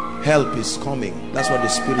help is coming. That's what the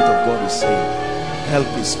Spirit of God is saying. Help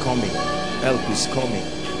is coming. Help is coming.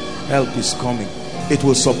 Help is coming. It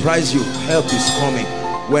will surprise you. Help is coming.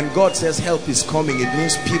 When God says help is coming, it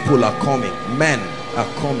means people are coming. Men are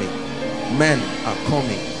coming. Men are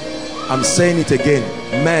coming. I'm saying it again.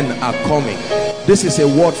 Men are coming. This is a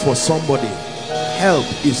word for somebody. Help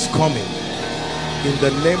is coming. In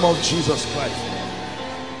the name of Jesus Christ.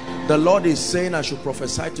 The Lord is saying I should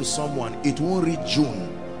prophesy to someone. It won't reach June.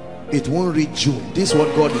 It won't reach June. This is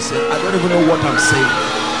what God is saying. I don't even know what I'm saying.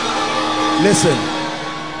 Listen.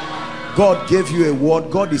 God gave you a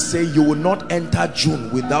word. God is saying you will not enter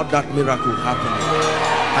June without that miracle happening.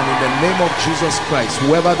 And in the name of Jesus Christ,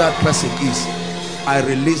 whoever that person is, I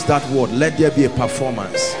release that word. Let there be a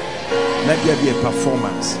performance. Let there be a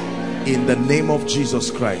performance. In the name of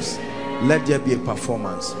Jesus Christ, let there be a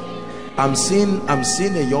performance. I'm seeing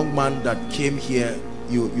a young man that came here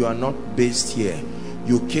you are not based here.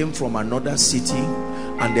 You came from another city,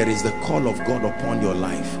 and there is the call of God upon your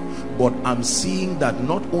life. But I'm seeing that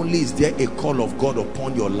not only is there a call of God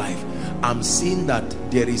upon your life, I'm seeing that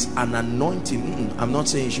there is an anointing. I'm not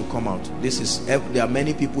saying you should come out. There are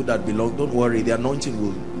many people that belong. Don't worry, the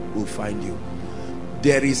anointing will find you.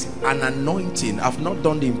 There is an anointing. I've not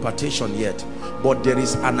done the impartation yet, but there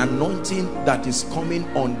is an anointing that is coming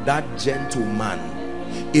on that gentleman.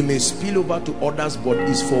 It may spill over to others, but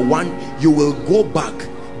it's for one. You will go back.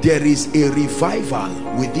 There is a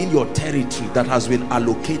revival within your territory that has been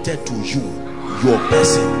allocated to you, your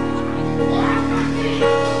person.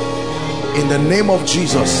 In the name of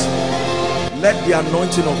Jesus, let the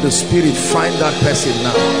anointing of the Spirit find that person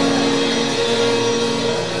now.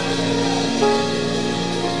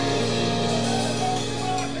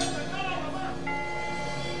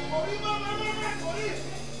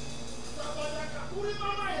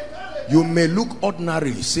 You may look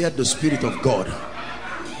ordinary, said the Spirit of God,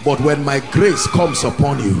 but when my grace comes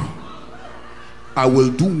upon you, I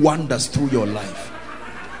will do wonders through your life.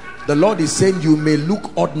 The Lord is saying you may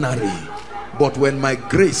look ordinary, but when my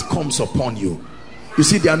grace comes upon you. You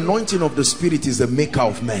see, the anointing of the Spirit is the maker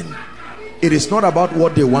of men. It is not about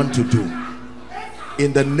what they want to do.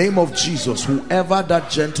 In the name of Jesus, whoever that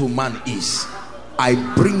gentleman is, I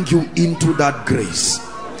bring you into that grace.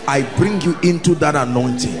 I bring you into that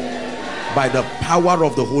anointing by the power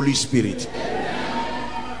of the Holy Spirit.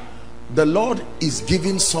 The Lord is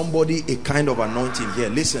giving somebody a kind of anointing here.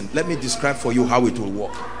 Listen, let me describe for you how it will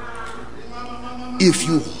work. If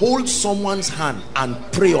you hold someone's hand and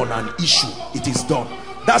pray on an issue, it is done.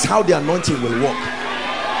 That's how the anointing will work.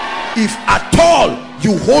 If at all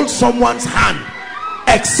you hold someone's hand,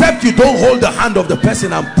 except you don't hold the hand of the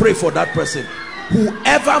person and pray for that person,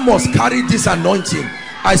 whoever must carry this anointing,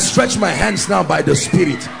 I stretch my hands now by the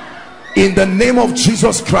Spirit. In the name of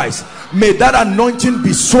Jesus Christ, may that anointing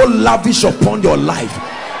be so lavish upon your life.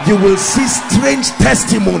 You will see strange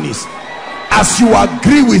testimonies as you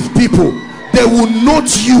agree with people. They will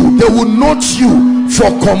note you. They will note you for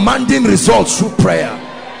commanding results through prayer.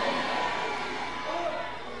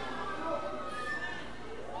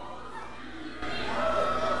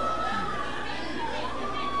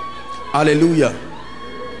 Hallelujah.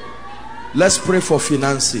 Let's pray for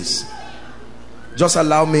finances. Just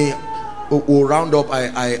allow me. We'll round up.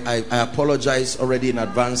 I apologize already in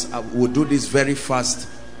advance. We'll do this very fast.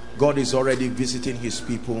 God is already visiting his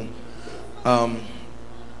people.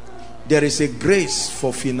 There is a grace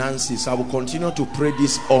for finances. I will continue to pray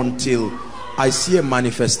this until I see a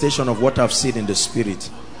manifestation of what I've seen in the Spirit.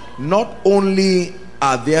 Not only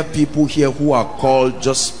are there people here who are called,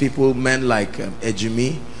 just people, men like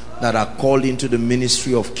Ejimi, that are called into the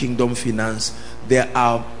ministry of kingdom finance. There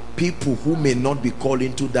are people who may not be called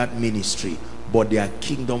into that ministry, but they are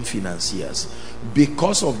kingdom financiers.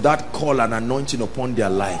 Because of that call and anointing upon their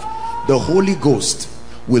life, the Holy Ghost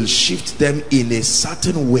will shift them in a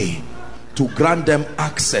certain way to grant them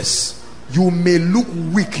access. You may look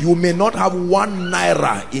weak, you may not have 1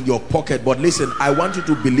 naira in your pocket, but listen, I want you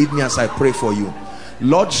to believe me as I pray for you.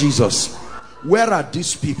 Lord Jesus, where are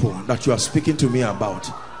these people that you are speaking to me about?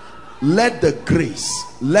 Let the grace,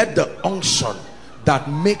 let the unction that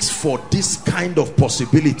makes for this kind of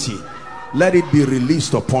possibility, let it be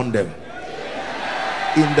released upon them.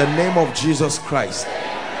 In the name of Jesus Christ,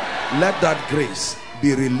 let that grace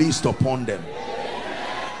be released upon them.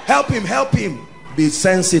 Help him, help him. Be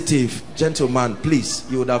sensitive, gentleman, please.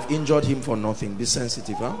 You would have injured him for nothing. Be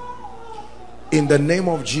sensitive, huh? In the name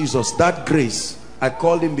of Jesus, that grace, I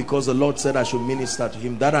called him because the Lord said I should minister to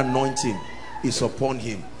him. That anointing is upon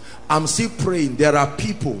him. I'm still praying. There are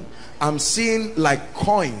people, I'm seeing like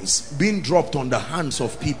coins being dropped on the hands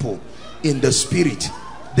of people in the Spirit.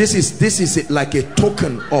 This is like a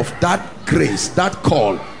token of that grace, that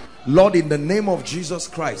call. Lord, in the name of Jesus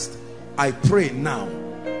Christ, I pray now,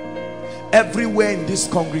 everywhere in this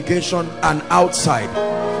congregation and outside,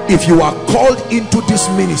 if you are called into this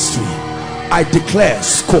ministry, I declare,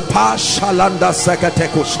 Skopa Shalanda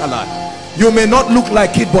Sakateko Shala. You may not look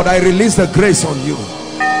like it, but I release the grace on you.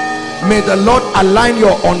 May the Lord align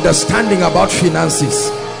your understanding about finances.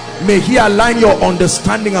 May he align your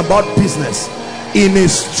understanding about business in a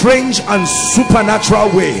strange and supernatural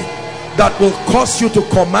way that will cause you to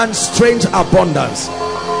command strange abundance.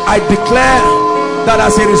 I declare that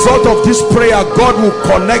as a result of this prayer, God will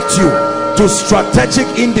connect you to strategic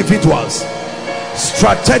individuals.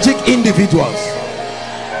 Strategic individuals.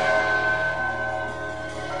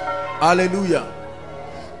 Hallelujah.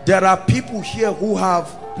 There are people here who have,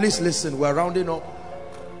 please listen, we're rounding up.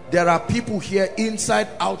 There are people here inside,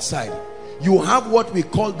 outside. You have what we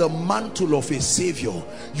call the mantle of a savior.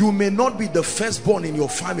 You may not be the firstborn in your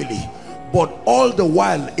family, but all the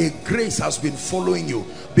while a grace has been following you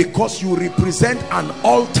because you represent an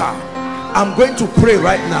altar. I'm going to pray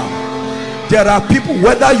right now. There are people,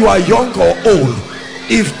 whether you are young or old,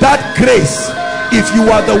 if that grace, if you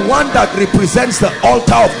are the one that represents the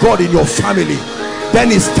altar of God in your family, then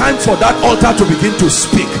it's time for that altar to begin to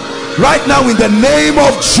speak. Right now, in the name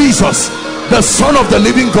of Jesus, the Son of the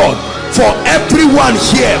living God, for everyone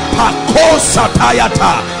here,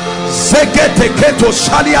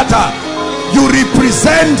 you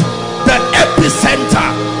represent the epicenter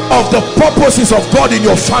of the purposes of God in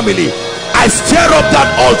your family. I stir up that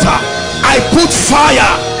altar. I put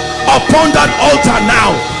fire upon that altar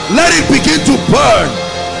now. Let it begin to burn,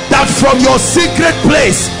 that from your secret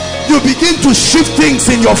place you begin to shift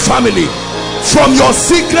things in your family. From your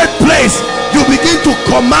secret place you begin to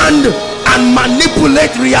command and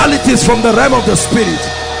manipulate realities from the realm of the spirit.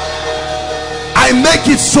 I make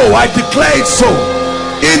it so. I declare it so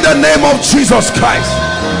in the name of Jesus Christ.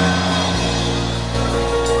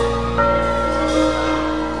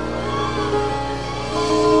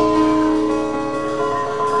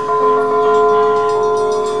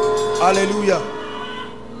 Hallelujah.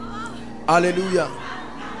 Hallelujah.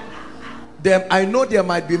 I know there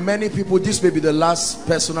might be many people. This may be the last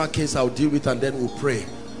personal case I'll deal with, and then we'll pray.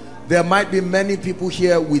 There might be many people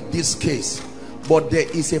here with this case, but there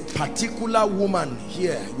is a particular woman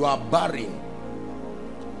here. You are barren.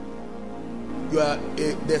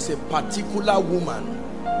 There's a particular woman.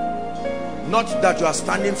 Not that you are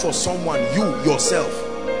standing for someone, you yourself.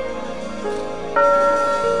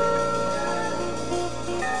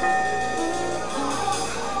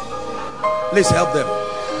 Please help them.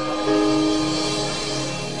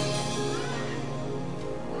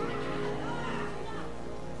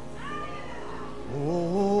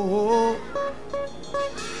 Oh,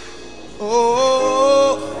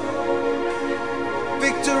 oh,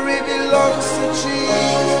 victory belongs to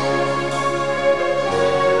Jesus.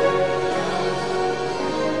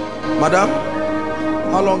 Madam,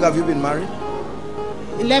 how long have you been married?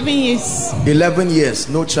 11 years. 11 years,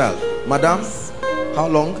 no child. Madam, how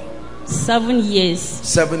long? 7 years.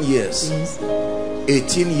 7 years. Yes.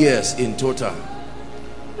 18 years in total.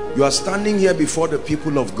 You are standing here before the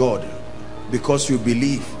people of God because you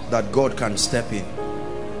believe that God can step in.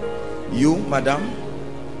 You, madam?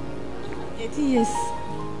 18 years.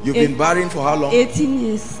 You've been barren for how long? 18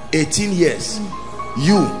 years. 18 years.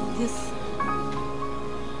 You? Yes.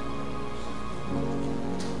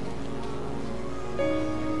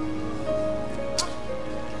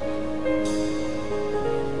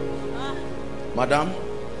 Madam,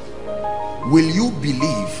 will you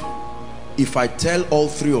believe if I tell all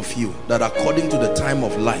three of you that according to the time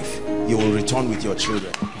of life you will return with your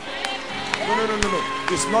children? No.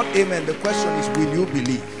 It's not amen. The question is, will you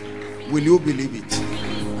believe? Will you believe it?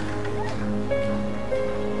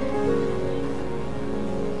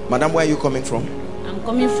 Madam, where are you coming from? I'm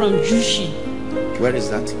coming from Jushi. Where is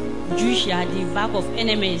that? Jushi at the back of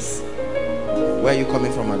NMS. Where are you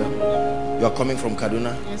coming from, madam? You are coming from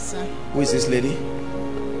Kaduna? Yes, sir. Who is this lady?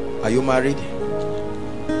 Are you married?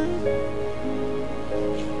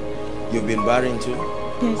 You've been barren too?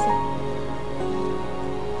 Yes, sir.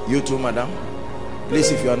 You too, madam? Please,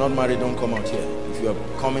 if you are not married, don't come out here. If you are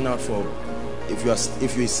coming out for,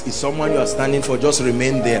 if it's someone you are standing for, just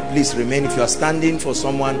remain there. Please remain. If you are standing for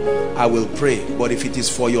someone, I will pray. But if it is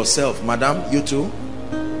for yourself, madam, you too,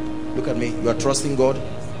 look at me. You are trusting God.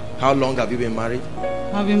 How long have you been married?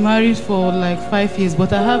 I've been married for like 5 years,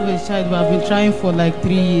 but I have a child, but I've been trying for like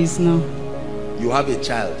 3 years now. You have a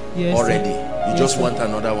child? Yes, already? Sir. You just want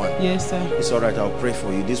another one? Yes, sir. It's all right. I'll pray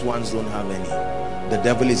for you. These ones don't have any. The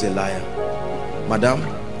devil is a liar. Madam,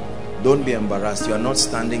 don't be embarrassed. You are not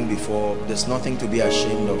standing before. There's nothing to be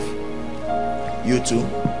ashamed of. You too?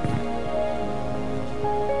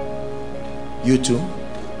 You too?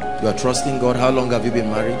 You are trusting God. How long have you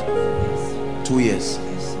been married? 2 years.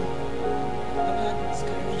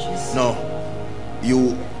 No,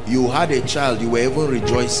 you had a child, you were even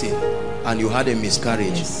rejoicing, and you had a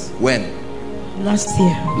miscarriage. Yes. When? Last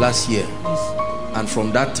year. Last year. Yes. And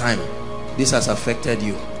from that time this has affected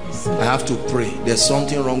you. Yes, I have to pray. There's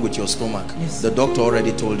something wrong with your stomach. Yes. The doctor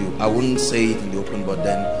already told you. I wouldn't say it in the open, but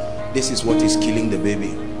then this is what is killing the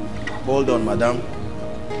baby. Hold on, madam.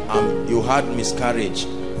 You had miscarriage,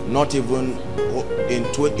 not even in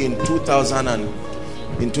 2014.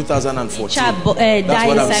 Child That's died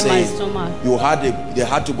what I'm inside my saying. stomach. They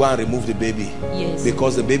had to go and remove the baby. Yes.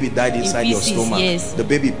 Because the baby died inside pieces, your stomach. yes. The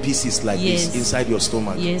baby pieces like Yes. this inside your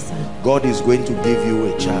stomach. Yes, sir. God is going to give you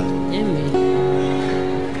a child. Amen.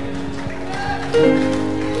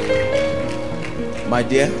 My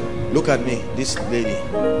dear, look at me. This lady,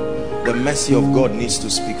 the mercy of God needs to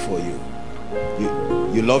speak for you.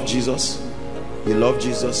 You love Jesus. You love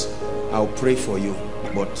Jesus. I'll pray for you,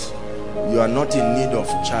 but you are not in need of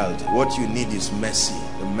child. What you need is mercy,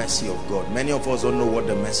 the mercy of God. Many of us don't know what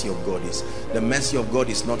the mercy of God is. The mercy of God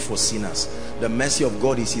is not for sinners. The mercy of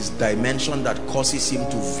God is his dimension that causes him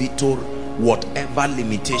to veto whatever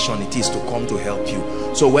limitation it is to come to help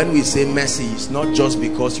you. So when we say mercy, it's not just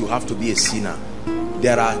because you have to be a sinner.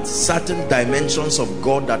 There are certain dimensions of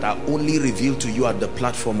God that are only revealed to you at the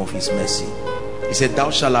platform of his mercy. He said, thou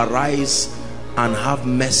shalt arise and have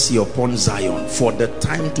mercy upon Zion, for the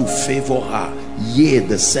time to favor her, yea,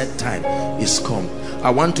 the set time is come. I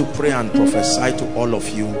want to pray and prophesy to all of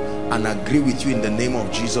you and agree with you in the name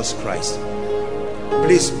of Jesus Christ.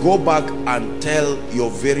 Please go back and tell your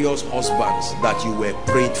various husbands that you were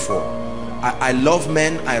prayed for. I love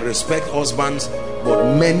men, I respect husbands,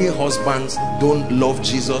 but many husbands don't love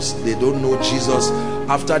Jesus. They don't know Jesus.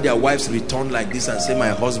 After their wives return like this and say, my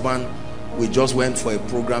husband, we just went for a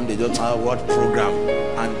program. They just what program?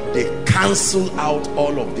 And they cancel out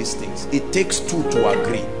all of these things. It takes two to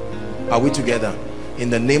agree. Are we together? In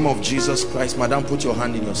the name of Jesus Christ, madam, put your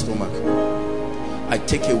hand in your stomach. I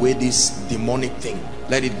take away this demonic thing.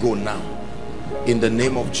 Let it go now. In the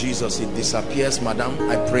name of Jesus, it disappears. Madam,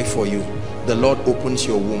 I pray for you. The Lord opens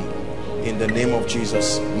your womb. In the name of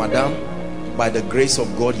Jesus. Madam, by the grace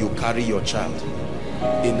of God, you carry your child.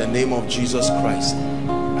 In the name of Jesus Christ,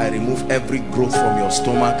 I remove every growth from your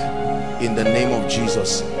stomach. In the name of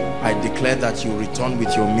Jesus, I declare that you return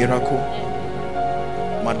with your miracle.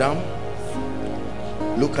 Madam,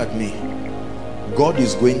 look at me. God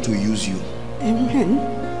is going to use you. Amen.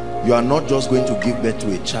 You are not just going to give birth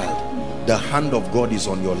to a child. The hand of God is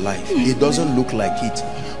on your life. It doesn't look like it,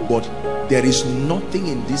 but there is nothing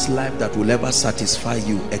in this life that will ever satisfy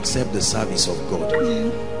you except the service of God.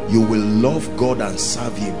 You will love God and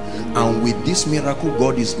serve him, and with this miracle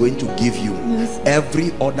God is going to give you,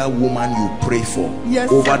 every other woman you pray for,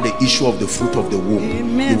 over the issue of the fruit of the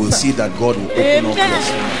womb, you will see that God will open up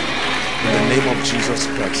blessing. In the name of Jesus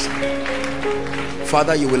Christ.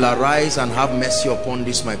 Father, you will arise and have mercy upon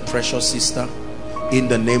this my precious sister. In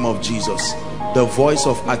the name of Jesus, the voice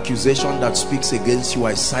of accusation that speaks against you,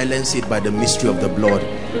 I silence it by the mystery of the blood.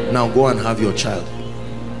 Now go and have your child.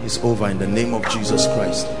 It's over in the name of Jesus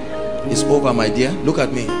Christ. It's over, my dear. Look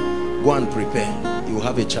at me. Go and prepare. You will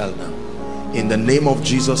have a child now. In the name of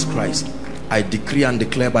Jesus Christ, I decree and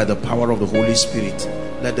declare by the power of the Holy Spirit,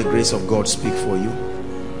 let the grace of God speak for you.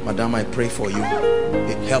 Madam, I pray for you.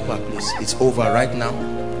 Help her, please. It's over right now.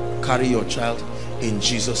 Carry your child in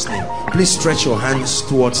Jesus' name. Please stretch your hands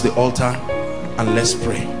towards the altar and let's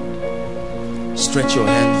pray. Stretch your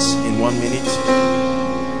hands in 1 minute.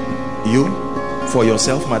 You, for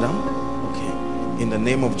yourself, madam? Okay. In the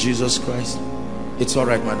name of Jesus Christ. It's all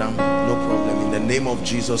right, madam. No problem. In the name of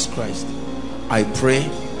Jesus Christ, I pray.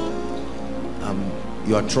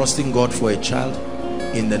 You are trusting God for a child.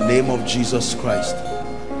 In the name of Jesus Christ.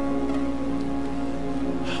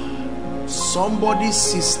 Somebody's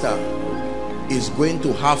sister is going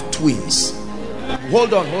to have twins.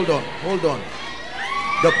 Hold on.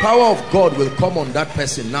 The power of God will come on that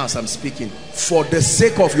person now as I'm speaking, for the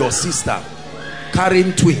sake of your sister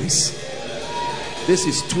carrying twins. This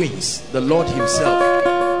is twins, the Lord himself.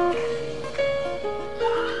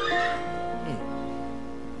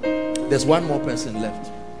 There's one more person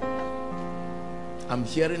left. I'm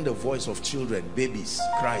hearing the voice of children, babies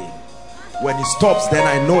crying. When it stops, then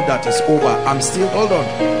I know that it's over. I'm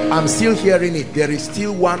still hearing it. There is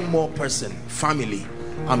still one more person, family.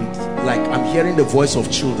 I'm hearing the voice of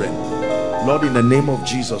children. Lord, in the name of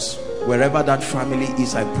Jesus, wherever that family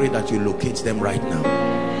is, I pray that you locate them right now.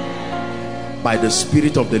 By the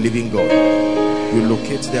Spirit of the living God, you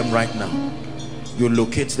locate them right now. You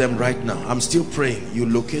locate them right now. I'm still praying. You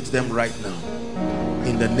locate them right now.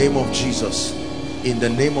 In the name of Jesus. In the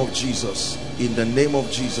name of Jesus. In the name of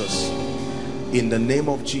Jesus. In the name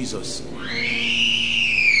of Jesus.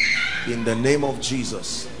 In the name of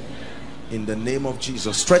Jesus. In the name of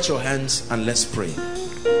Jesus. Stretch your hands and let's pray.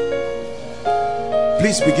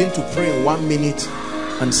 Please begin to pray in 1 minute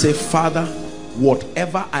and say, Father,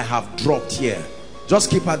 whatever I have dropped here, just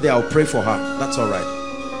keep her there. I'll pray for her. That's all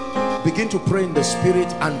right. Begin to pray in the Spirit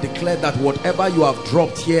and declare that whatever you have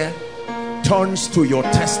dropped here turns to your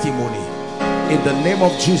testimony. In the name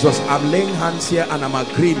of Jesus, I'm laying hands here and I'm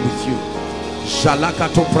agreeing with you.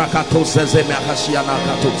 Shalakato prakato zezeme hasiana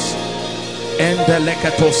katos.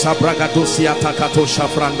 Endelekato sabragadosia takato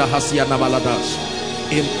shafranda hasiana baladash.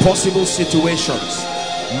 Impossible situations.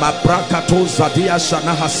 Mabrakato zadia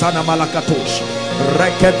shana hasana malakatosh.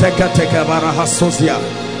 Reketekateka barahasozia.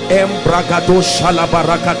 Embragado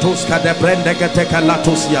shalabarakatos kadebrendeketeka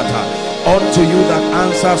latosiata. Unto you that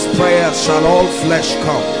answers prayers shall all flesh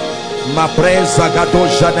come. Mabreza gado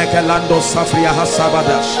janekelando safria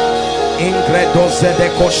hasabadash. Ingredo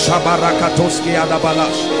zedeko shabarakatoski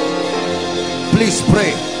adabalash. Please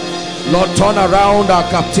pray. Lord, turn around our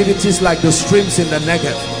captivities like the streams in the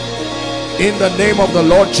Negev. In the name of the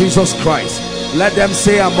Lord Jesus Christ, let them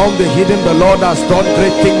say among the hidden, the Lord has done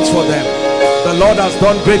great things for them. The Lord has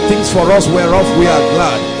done great things for us, whereof we are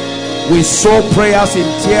glad. We sow prayers in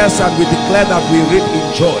tears and we declare that we reap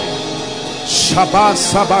in joy.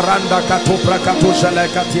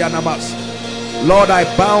 Lord,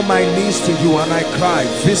 I bow my knees to you and I cry,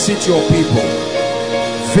 visit your people.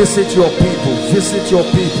 Visit your people. Visit your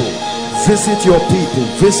people. Visit your people.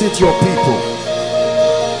 Visit your people.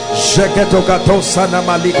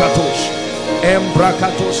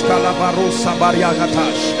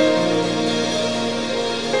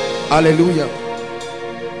 Hallelujah.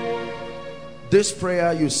 This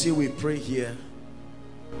prayer you see we pray here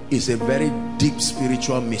is a very deep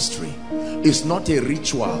spiritual mystery. It's not a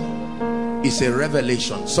ritual, it's a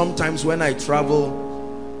revelation. Sometimes when I travel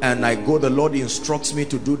and I go, the Lord instructs me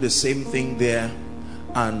to do the same thing there,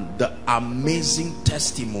 and the amazing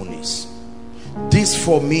testimonies. This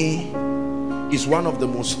for me is one of the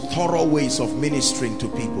most thorough ways of ministering to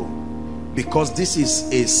people, because this is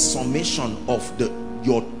a summation of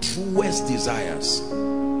your truest desires,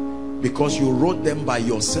 because you wrote them by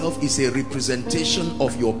yourself. Is a representation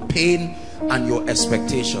of your pain and your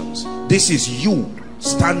expectations. This is you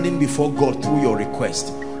standing before God through your request,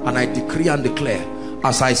 and I decree and declare,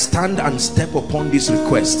 as I stand and step upon this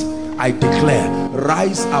request, I declare,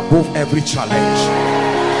 rise above every challenge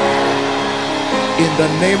in the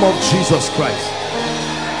name of Jesus Christ.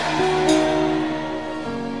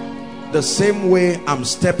 The same way I'm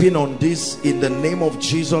stepping on this in the name of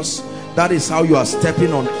Jesus, that is how you are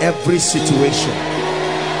stepping on every situation.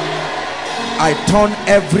 I turn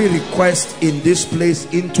every request in this place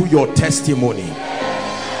into your testimony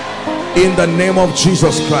in the name of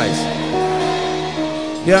Jesus Christ.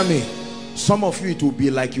 Hear me. Some of you, it will be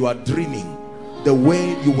like you are dreaming the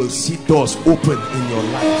way you will see doors open in your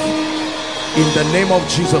life in the name of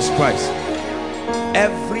Jesus Christ.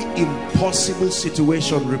 Every impossible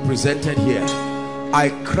situation represented here, I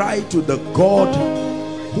cry to the God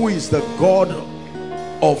who is the God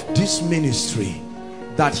of this ministry,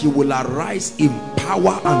 that he will arise in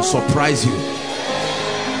power and surprise you.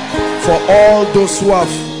 For all those who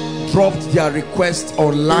have dropped their requests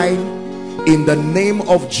online, in the name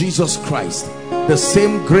of Jesus Christ, the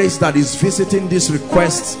same grace that is visiting these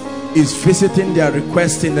requests is visiting their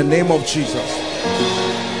requests in the name of Jesus.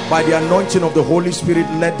 By the anointing of the Holy Spirit,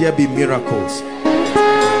 let there be miracles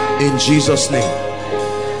in Jesus' name.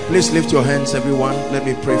 Please lift your hands, everyone. Let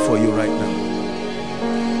me pray for you right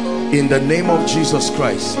now. In the name of Jesus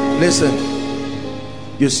Christ. Listen,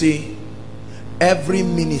 you see, every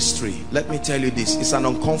ministry, let me tell you this, it's an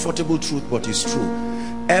uncomfortable truth, but it's true.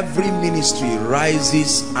 Every ministry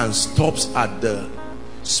rises and stops at the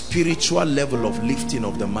spiritual level of lifting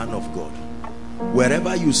of the man of God.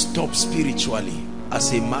 Wherever you stop spiritually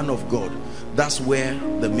as a man of God, that's where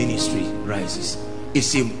the ministry rises.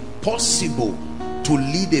 It's impossible to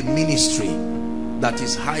lead a ministry that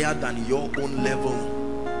is higher than your own level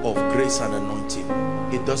of grace and anointing.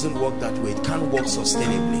 It doesn't work that way. It can't work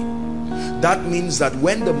sustainably. That means that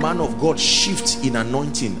when the man of God shifts in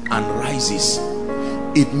anointing and rises,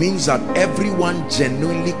 it means that everyone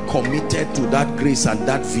genuinely committed to that grace and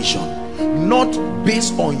that vision, not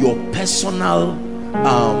based on your personal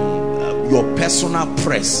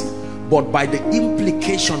press, but by the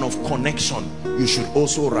implication of connection, you should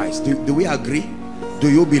also rise. Do we agree? Do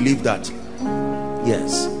you believe that?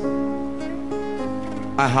 Yes.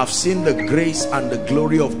 I have seen the grace and the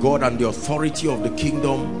glory of God and the authority of the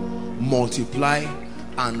kingdom multiply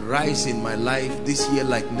and rise in my life this year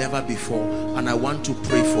like never before, and I want to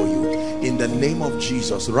pray for you in the name of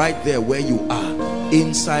Jesus, right there where you are,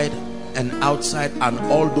 inside and outside and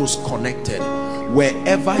all those connected,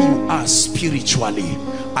 wherever you are spiritually,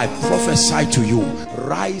 I prophesy to you,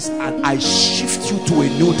 rise, and I shift you to a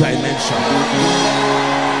new dimension.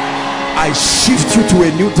 I shift you to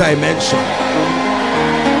a new dimension.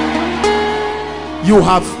 You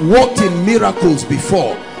have walked in miracles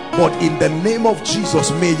before, but in the name of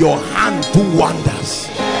Jesus, may your hand do wonders.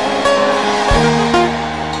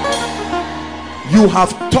 You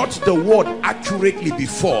have taught the word accurately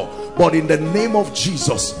before, but in the name of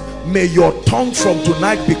Jesus, may your tongue from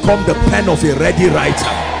tonight become the pen of a ready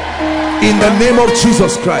writer. In the name of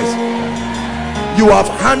Jesus Christ, You have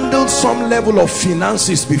handled some level of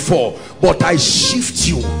finances before, but I shift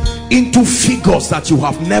you into figures that you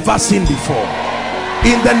have never seen before.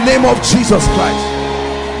 In the name of Jesus Christ.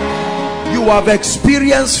 You have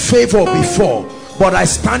experienced favor before, but I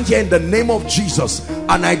stand here in the name of Jesus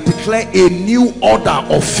and I declare a new order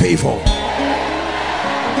of favor.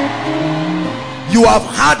 You have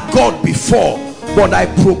had God before, but I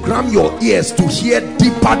program your ears to hear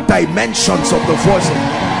deeper dimensions of the voice of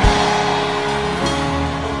God.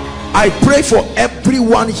 I pray for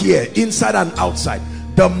everyone here, inside and outside.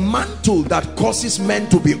 The mantle that causes men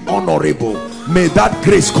to be honorable, may that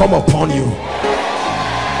grace come upon you.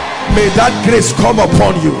 May that grace come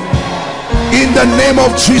upon you. In the name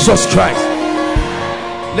of Jesus Christ.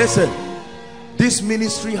 Listen, this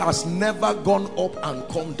ministry has never gone up and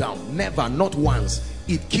come down. Never, not once.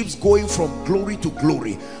 It keeps going from glory to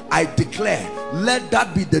glory. I declare, let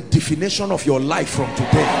that be the definition of your life from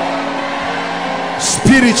today.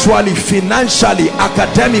 Spiritually, financially,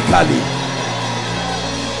 academically.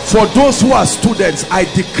 For those who are students, I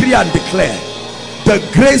decree and declare the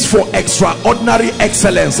grace for extraordinary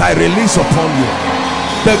excellence I release upon you.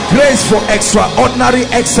 The grace for extraordinary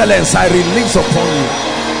excellence I release upon you.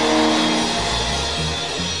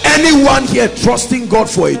 Anyone here trusting God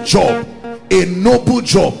for a job, a noble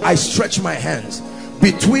job, I stretch my hands.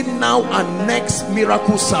 Between now and next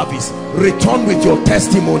miracle service, return with your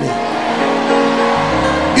testimony.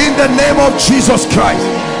 In the name of Jesus Christ.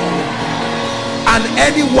 And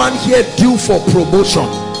anyone here due for promotion,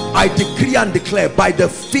 I decree and declare, by the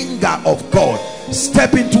finger of God,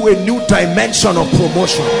 step into a new dimension of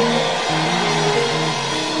promotion.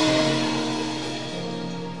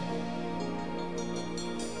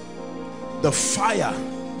 The fire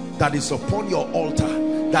that is upon your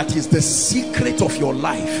altar, that is the secret of your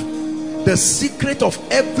life. The secret of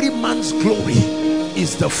every man's glory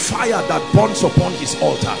is the fire that burns upon his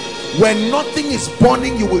altar. When nothing is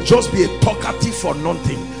burning, you will just be a talkative for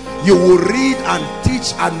nothing. You will read and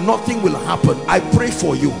teach and nothing will happen. I pray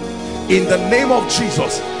for you in the name of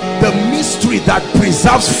Jesus. The mystery that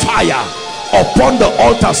preserves fire upon the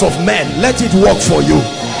altars of men, let it work for you.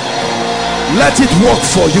 Let it work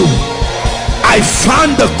for you. I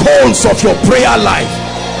fan the coals of your prayer life.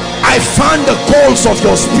 I fan the coals of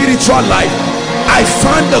your spiritual life. I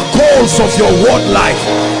fan the coals of your word life.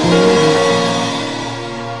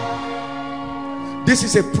 This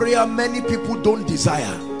is a prayer many people don't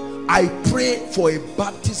desire. I pray for a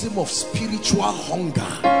baptism of spiritual hunger.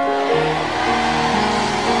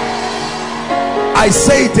 I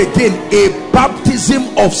say it again, a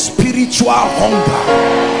baptism of spiritual hunger.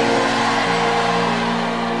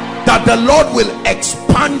 That the Lord will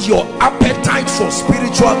expand your appetite for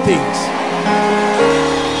spiritual things.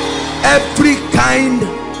 Every kind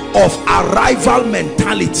of arrival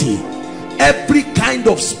mentality, every kind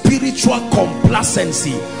of spiritual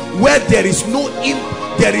complacency, where there is no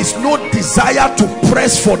desire to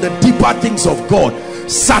press for the deeper things of God,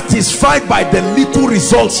 satisfied by the little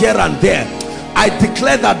results here and there, I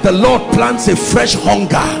declare that the Lord plants a fresh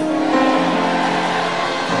hunger.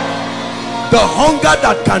 The hunger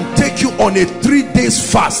that can take you on a 3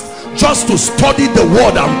 days fast just to study the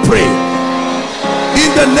word and pray.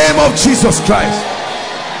 In the name of Jesus Christ.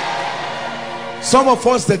 Some of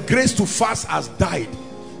us, the grace to fast has died.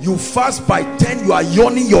 You fast by 10, you are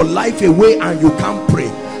yawning your life away and you can't pray.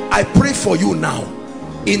 I pray for you now.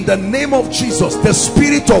 In the name of Jesus, the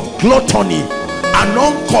spirit of gluttony and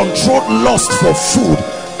uncontrolled lust for food,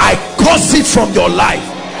 I curse it from your life.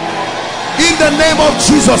 In the name of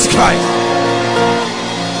Jesus Christ.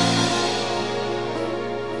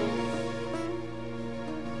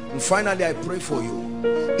 And finally, I pray for you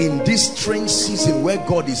in this strange season where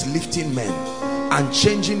God is lifting men and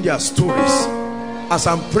changing their stories. As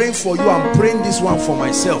I'm praying for you, I'm praying this one for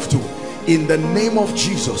myself too. In the name of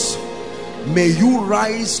Jesus, may you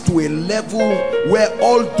rise to a level where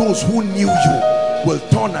all those who knew you will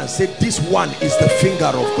turn and say, this one is the finger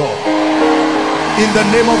of God. In the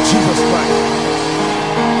name of Jesus Christ.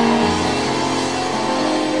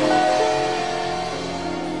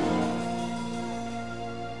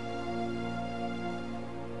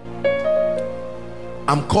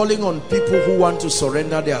 I'm calling on people who want to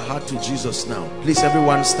surrender their heart to Jesus now. Please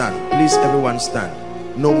everyone stand. Please everyone stand.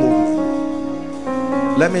 No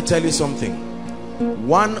movement. Let me tell you something.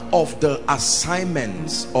 One of the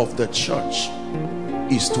assignments of the church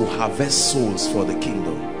is to harvest souls for the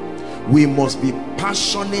kingdom. We must be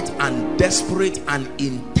passionate and desperate and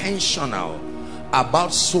intentional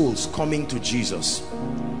about souls coming to Jesus.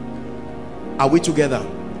 Are we together?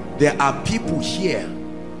 There are people here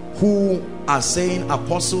who are saying,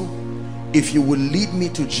 Apostle, if you will lead me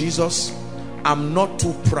to Jesus, I'm not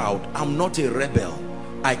too proud, I'm not a rebel,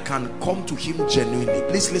 I can come to him genuinely.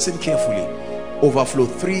 Please listen carefully. Overflow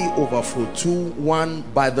 3, overflow 2, 1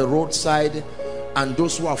 by the roadside, and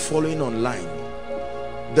those who are following online.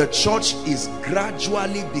 The church is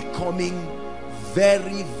gradually becoming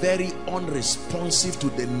very, very unresponsive to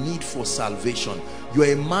the need for salvation.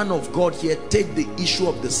 You're a man of God here, take the issue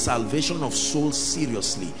of the salvation of souls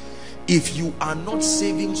seriously. If you are not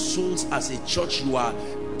saving souls as a church, you are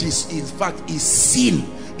in fact, is sin.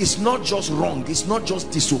 It's not just wrong, it's not just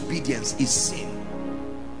disobedience, it's sin.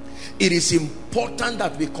 It is important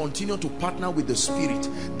that we continue to partner with the Spirit,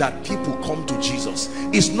 that people come to Jesus.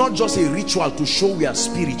 It's not just a ritual to show we are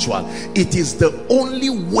spiritual. It is the only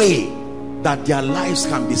way that their lives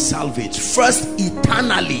can be salvaged, first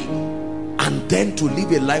eternally, and then to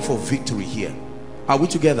live a life of victory here. Are we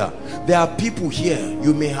together? There are people here,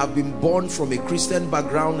 you may have been born from a Christian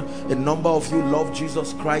background, a number of you love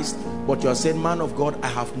Jesus Christ, but you are saying, man of God, I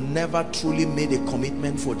have never truly made a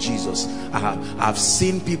commitment for Jesus. I've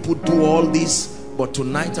seen people do all this, but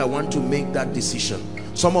tonight I want to make that decision.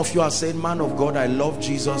 Some of you are saying, man of God, I love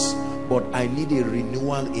Jesus, but I need a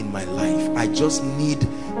renewal in my life. I just need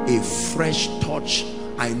a fresh touch.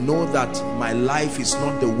 I know that my life is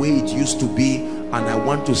not the way it used to be, and I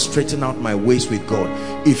want to straighten out my ways with God.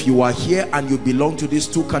 If you are here and you belong to these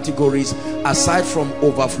two categories, aside from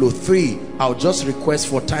overflow 3, I'll just request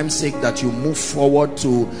for time's sake that you move forward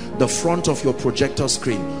to the front of your projector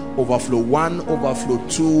screen. Overflow 1, overflow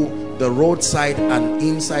 2, the roadside and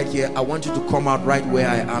inside here. I want you to come out right where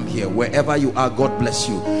I am here. Wherever you are, God bless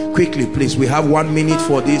you. Quickly, please, we have 1 minute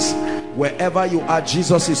for this. Wherever you are,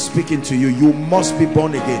 Jesus is speaking to you. You must be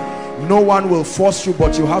born again. No one will force you,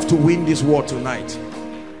 but you have to win this war tonight.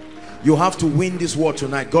 You have to win this war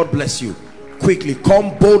tonight. God bless you. Quickly,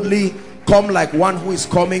 come boldly. Come like one who is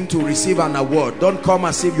coming to receive an award. Don't come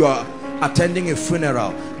as if you are attending a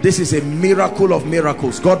funeral. This is a miracle of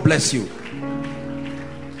miracles. God bless you.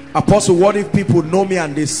 Apostle, what if people know me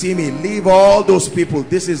and they see me? Leave all those people.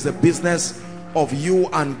 This is the business of you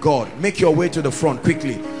and God. Make your way to the front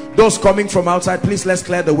quickly. Those coming from outside, please, let's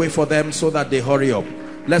clear the way for them so that they hurry up.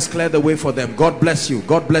 Let's clear the way for them. God bless you.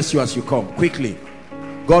 God bless you as you come. Quickly.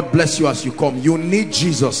 God bless you as you come. You need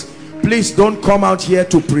Jesus. Please don't come out here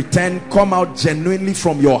to pretend. Come out genuinely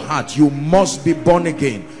from your heart. You must be born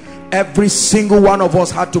again. Every single one of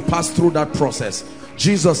us had to pass through that process.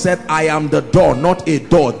 Jesus said, I am the door, not a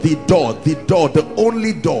door. The door, the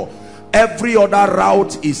only door. Every other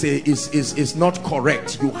route is not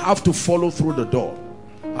correct. You have to follow through the door.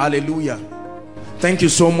 Hallelujah. Thank you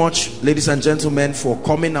so much, ladies and gentlemen, for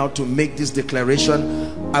coming out to make this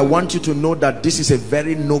declaration. I want you to know that this is a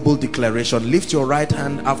very noble declaration. Lift your right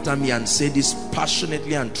hand after me and say this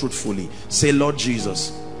passionately and truthfully. Say, Lord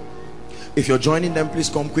Jesus. If you're joining them, please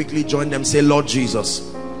come quickly, join them. Say, Lord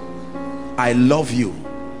Jesus, I love you.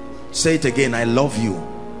 Say it again. I love you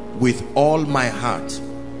with all my heart.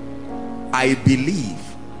 I believe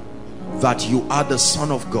that you are the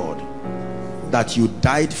Son of God, that you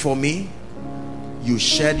died for me. You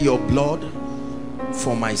shed your blood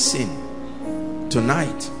for my sin.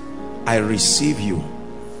 Tonight, I receive you.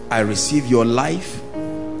 I receive your life.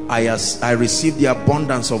 I receive the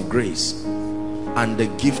abundance of grace and the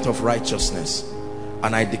gift of righteousness.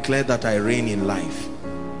 And I declare that I reign in life.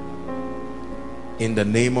 In the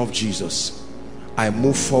name of Jesus, I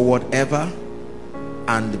move forward ever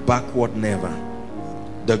and backward never.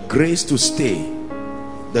 The grace to stay,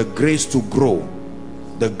 the grace to grow,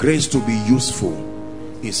 the grace to be useful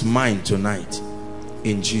is mine tonight,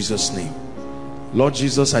 in Jesus' name. Lord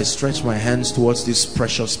Jesus, I stretch my hands towards these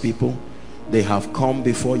precious people. They have come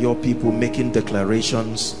before your people, making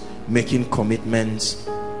declarations, making commitments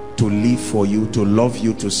to live for you, to love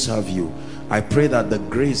you, to serve you. I pray that the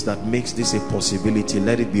grace that makes this a possibility,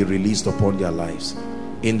 let it be released upon their lives.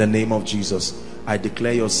 In the name of Jesus, I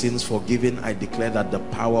declare your sins forgiven. I declare that the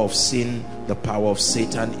power of sin, the power of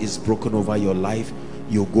Satan is broken over your life.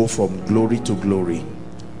 You go from glory to glory.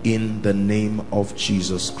 In the name of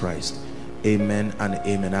Jesus Christ. Amen and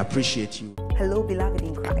amen. I appreciate you. Hello, beloved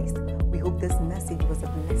in Christ. We hope this message was a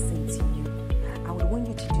blessing to you. I would want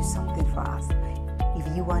you to do something for us.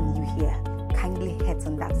 If you are new here, kindly hit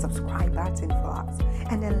on that subscribe button for us,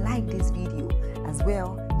 and then like this video as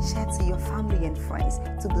well. Share to your family and friends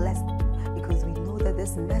to bless them, because we know that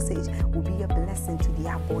this message will be a blessing to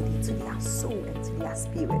their body, to their soul, and to their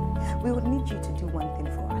spirit. We would need you to do one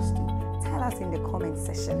thing for us too. Tell us in the comment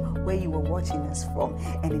section where you were watching us from,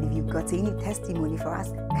 and then if you've got any testimony for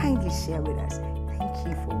us, kindly share with us. Thank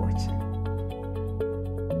you for watching.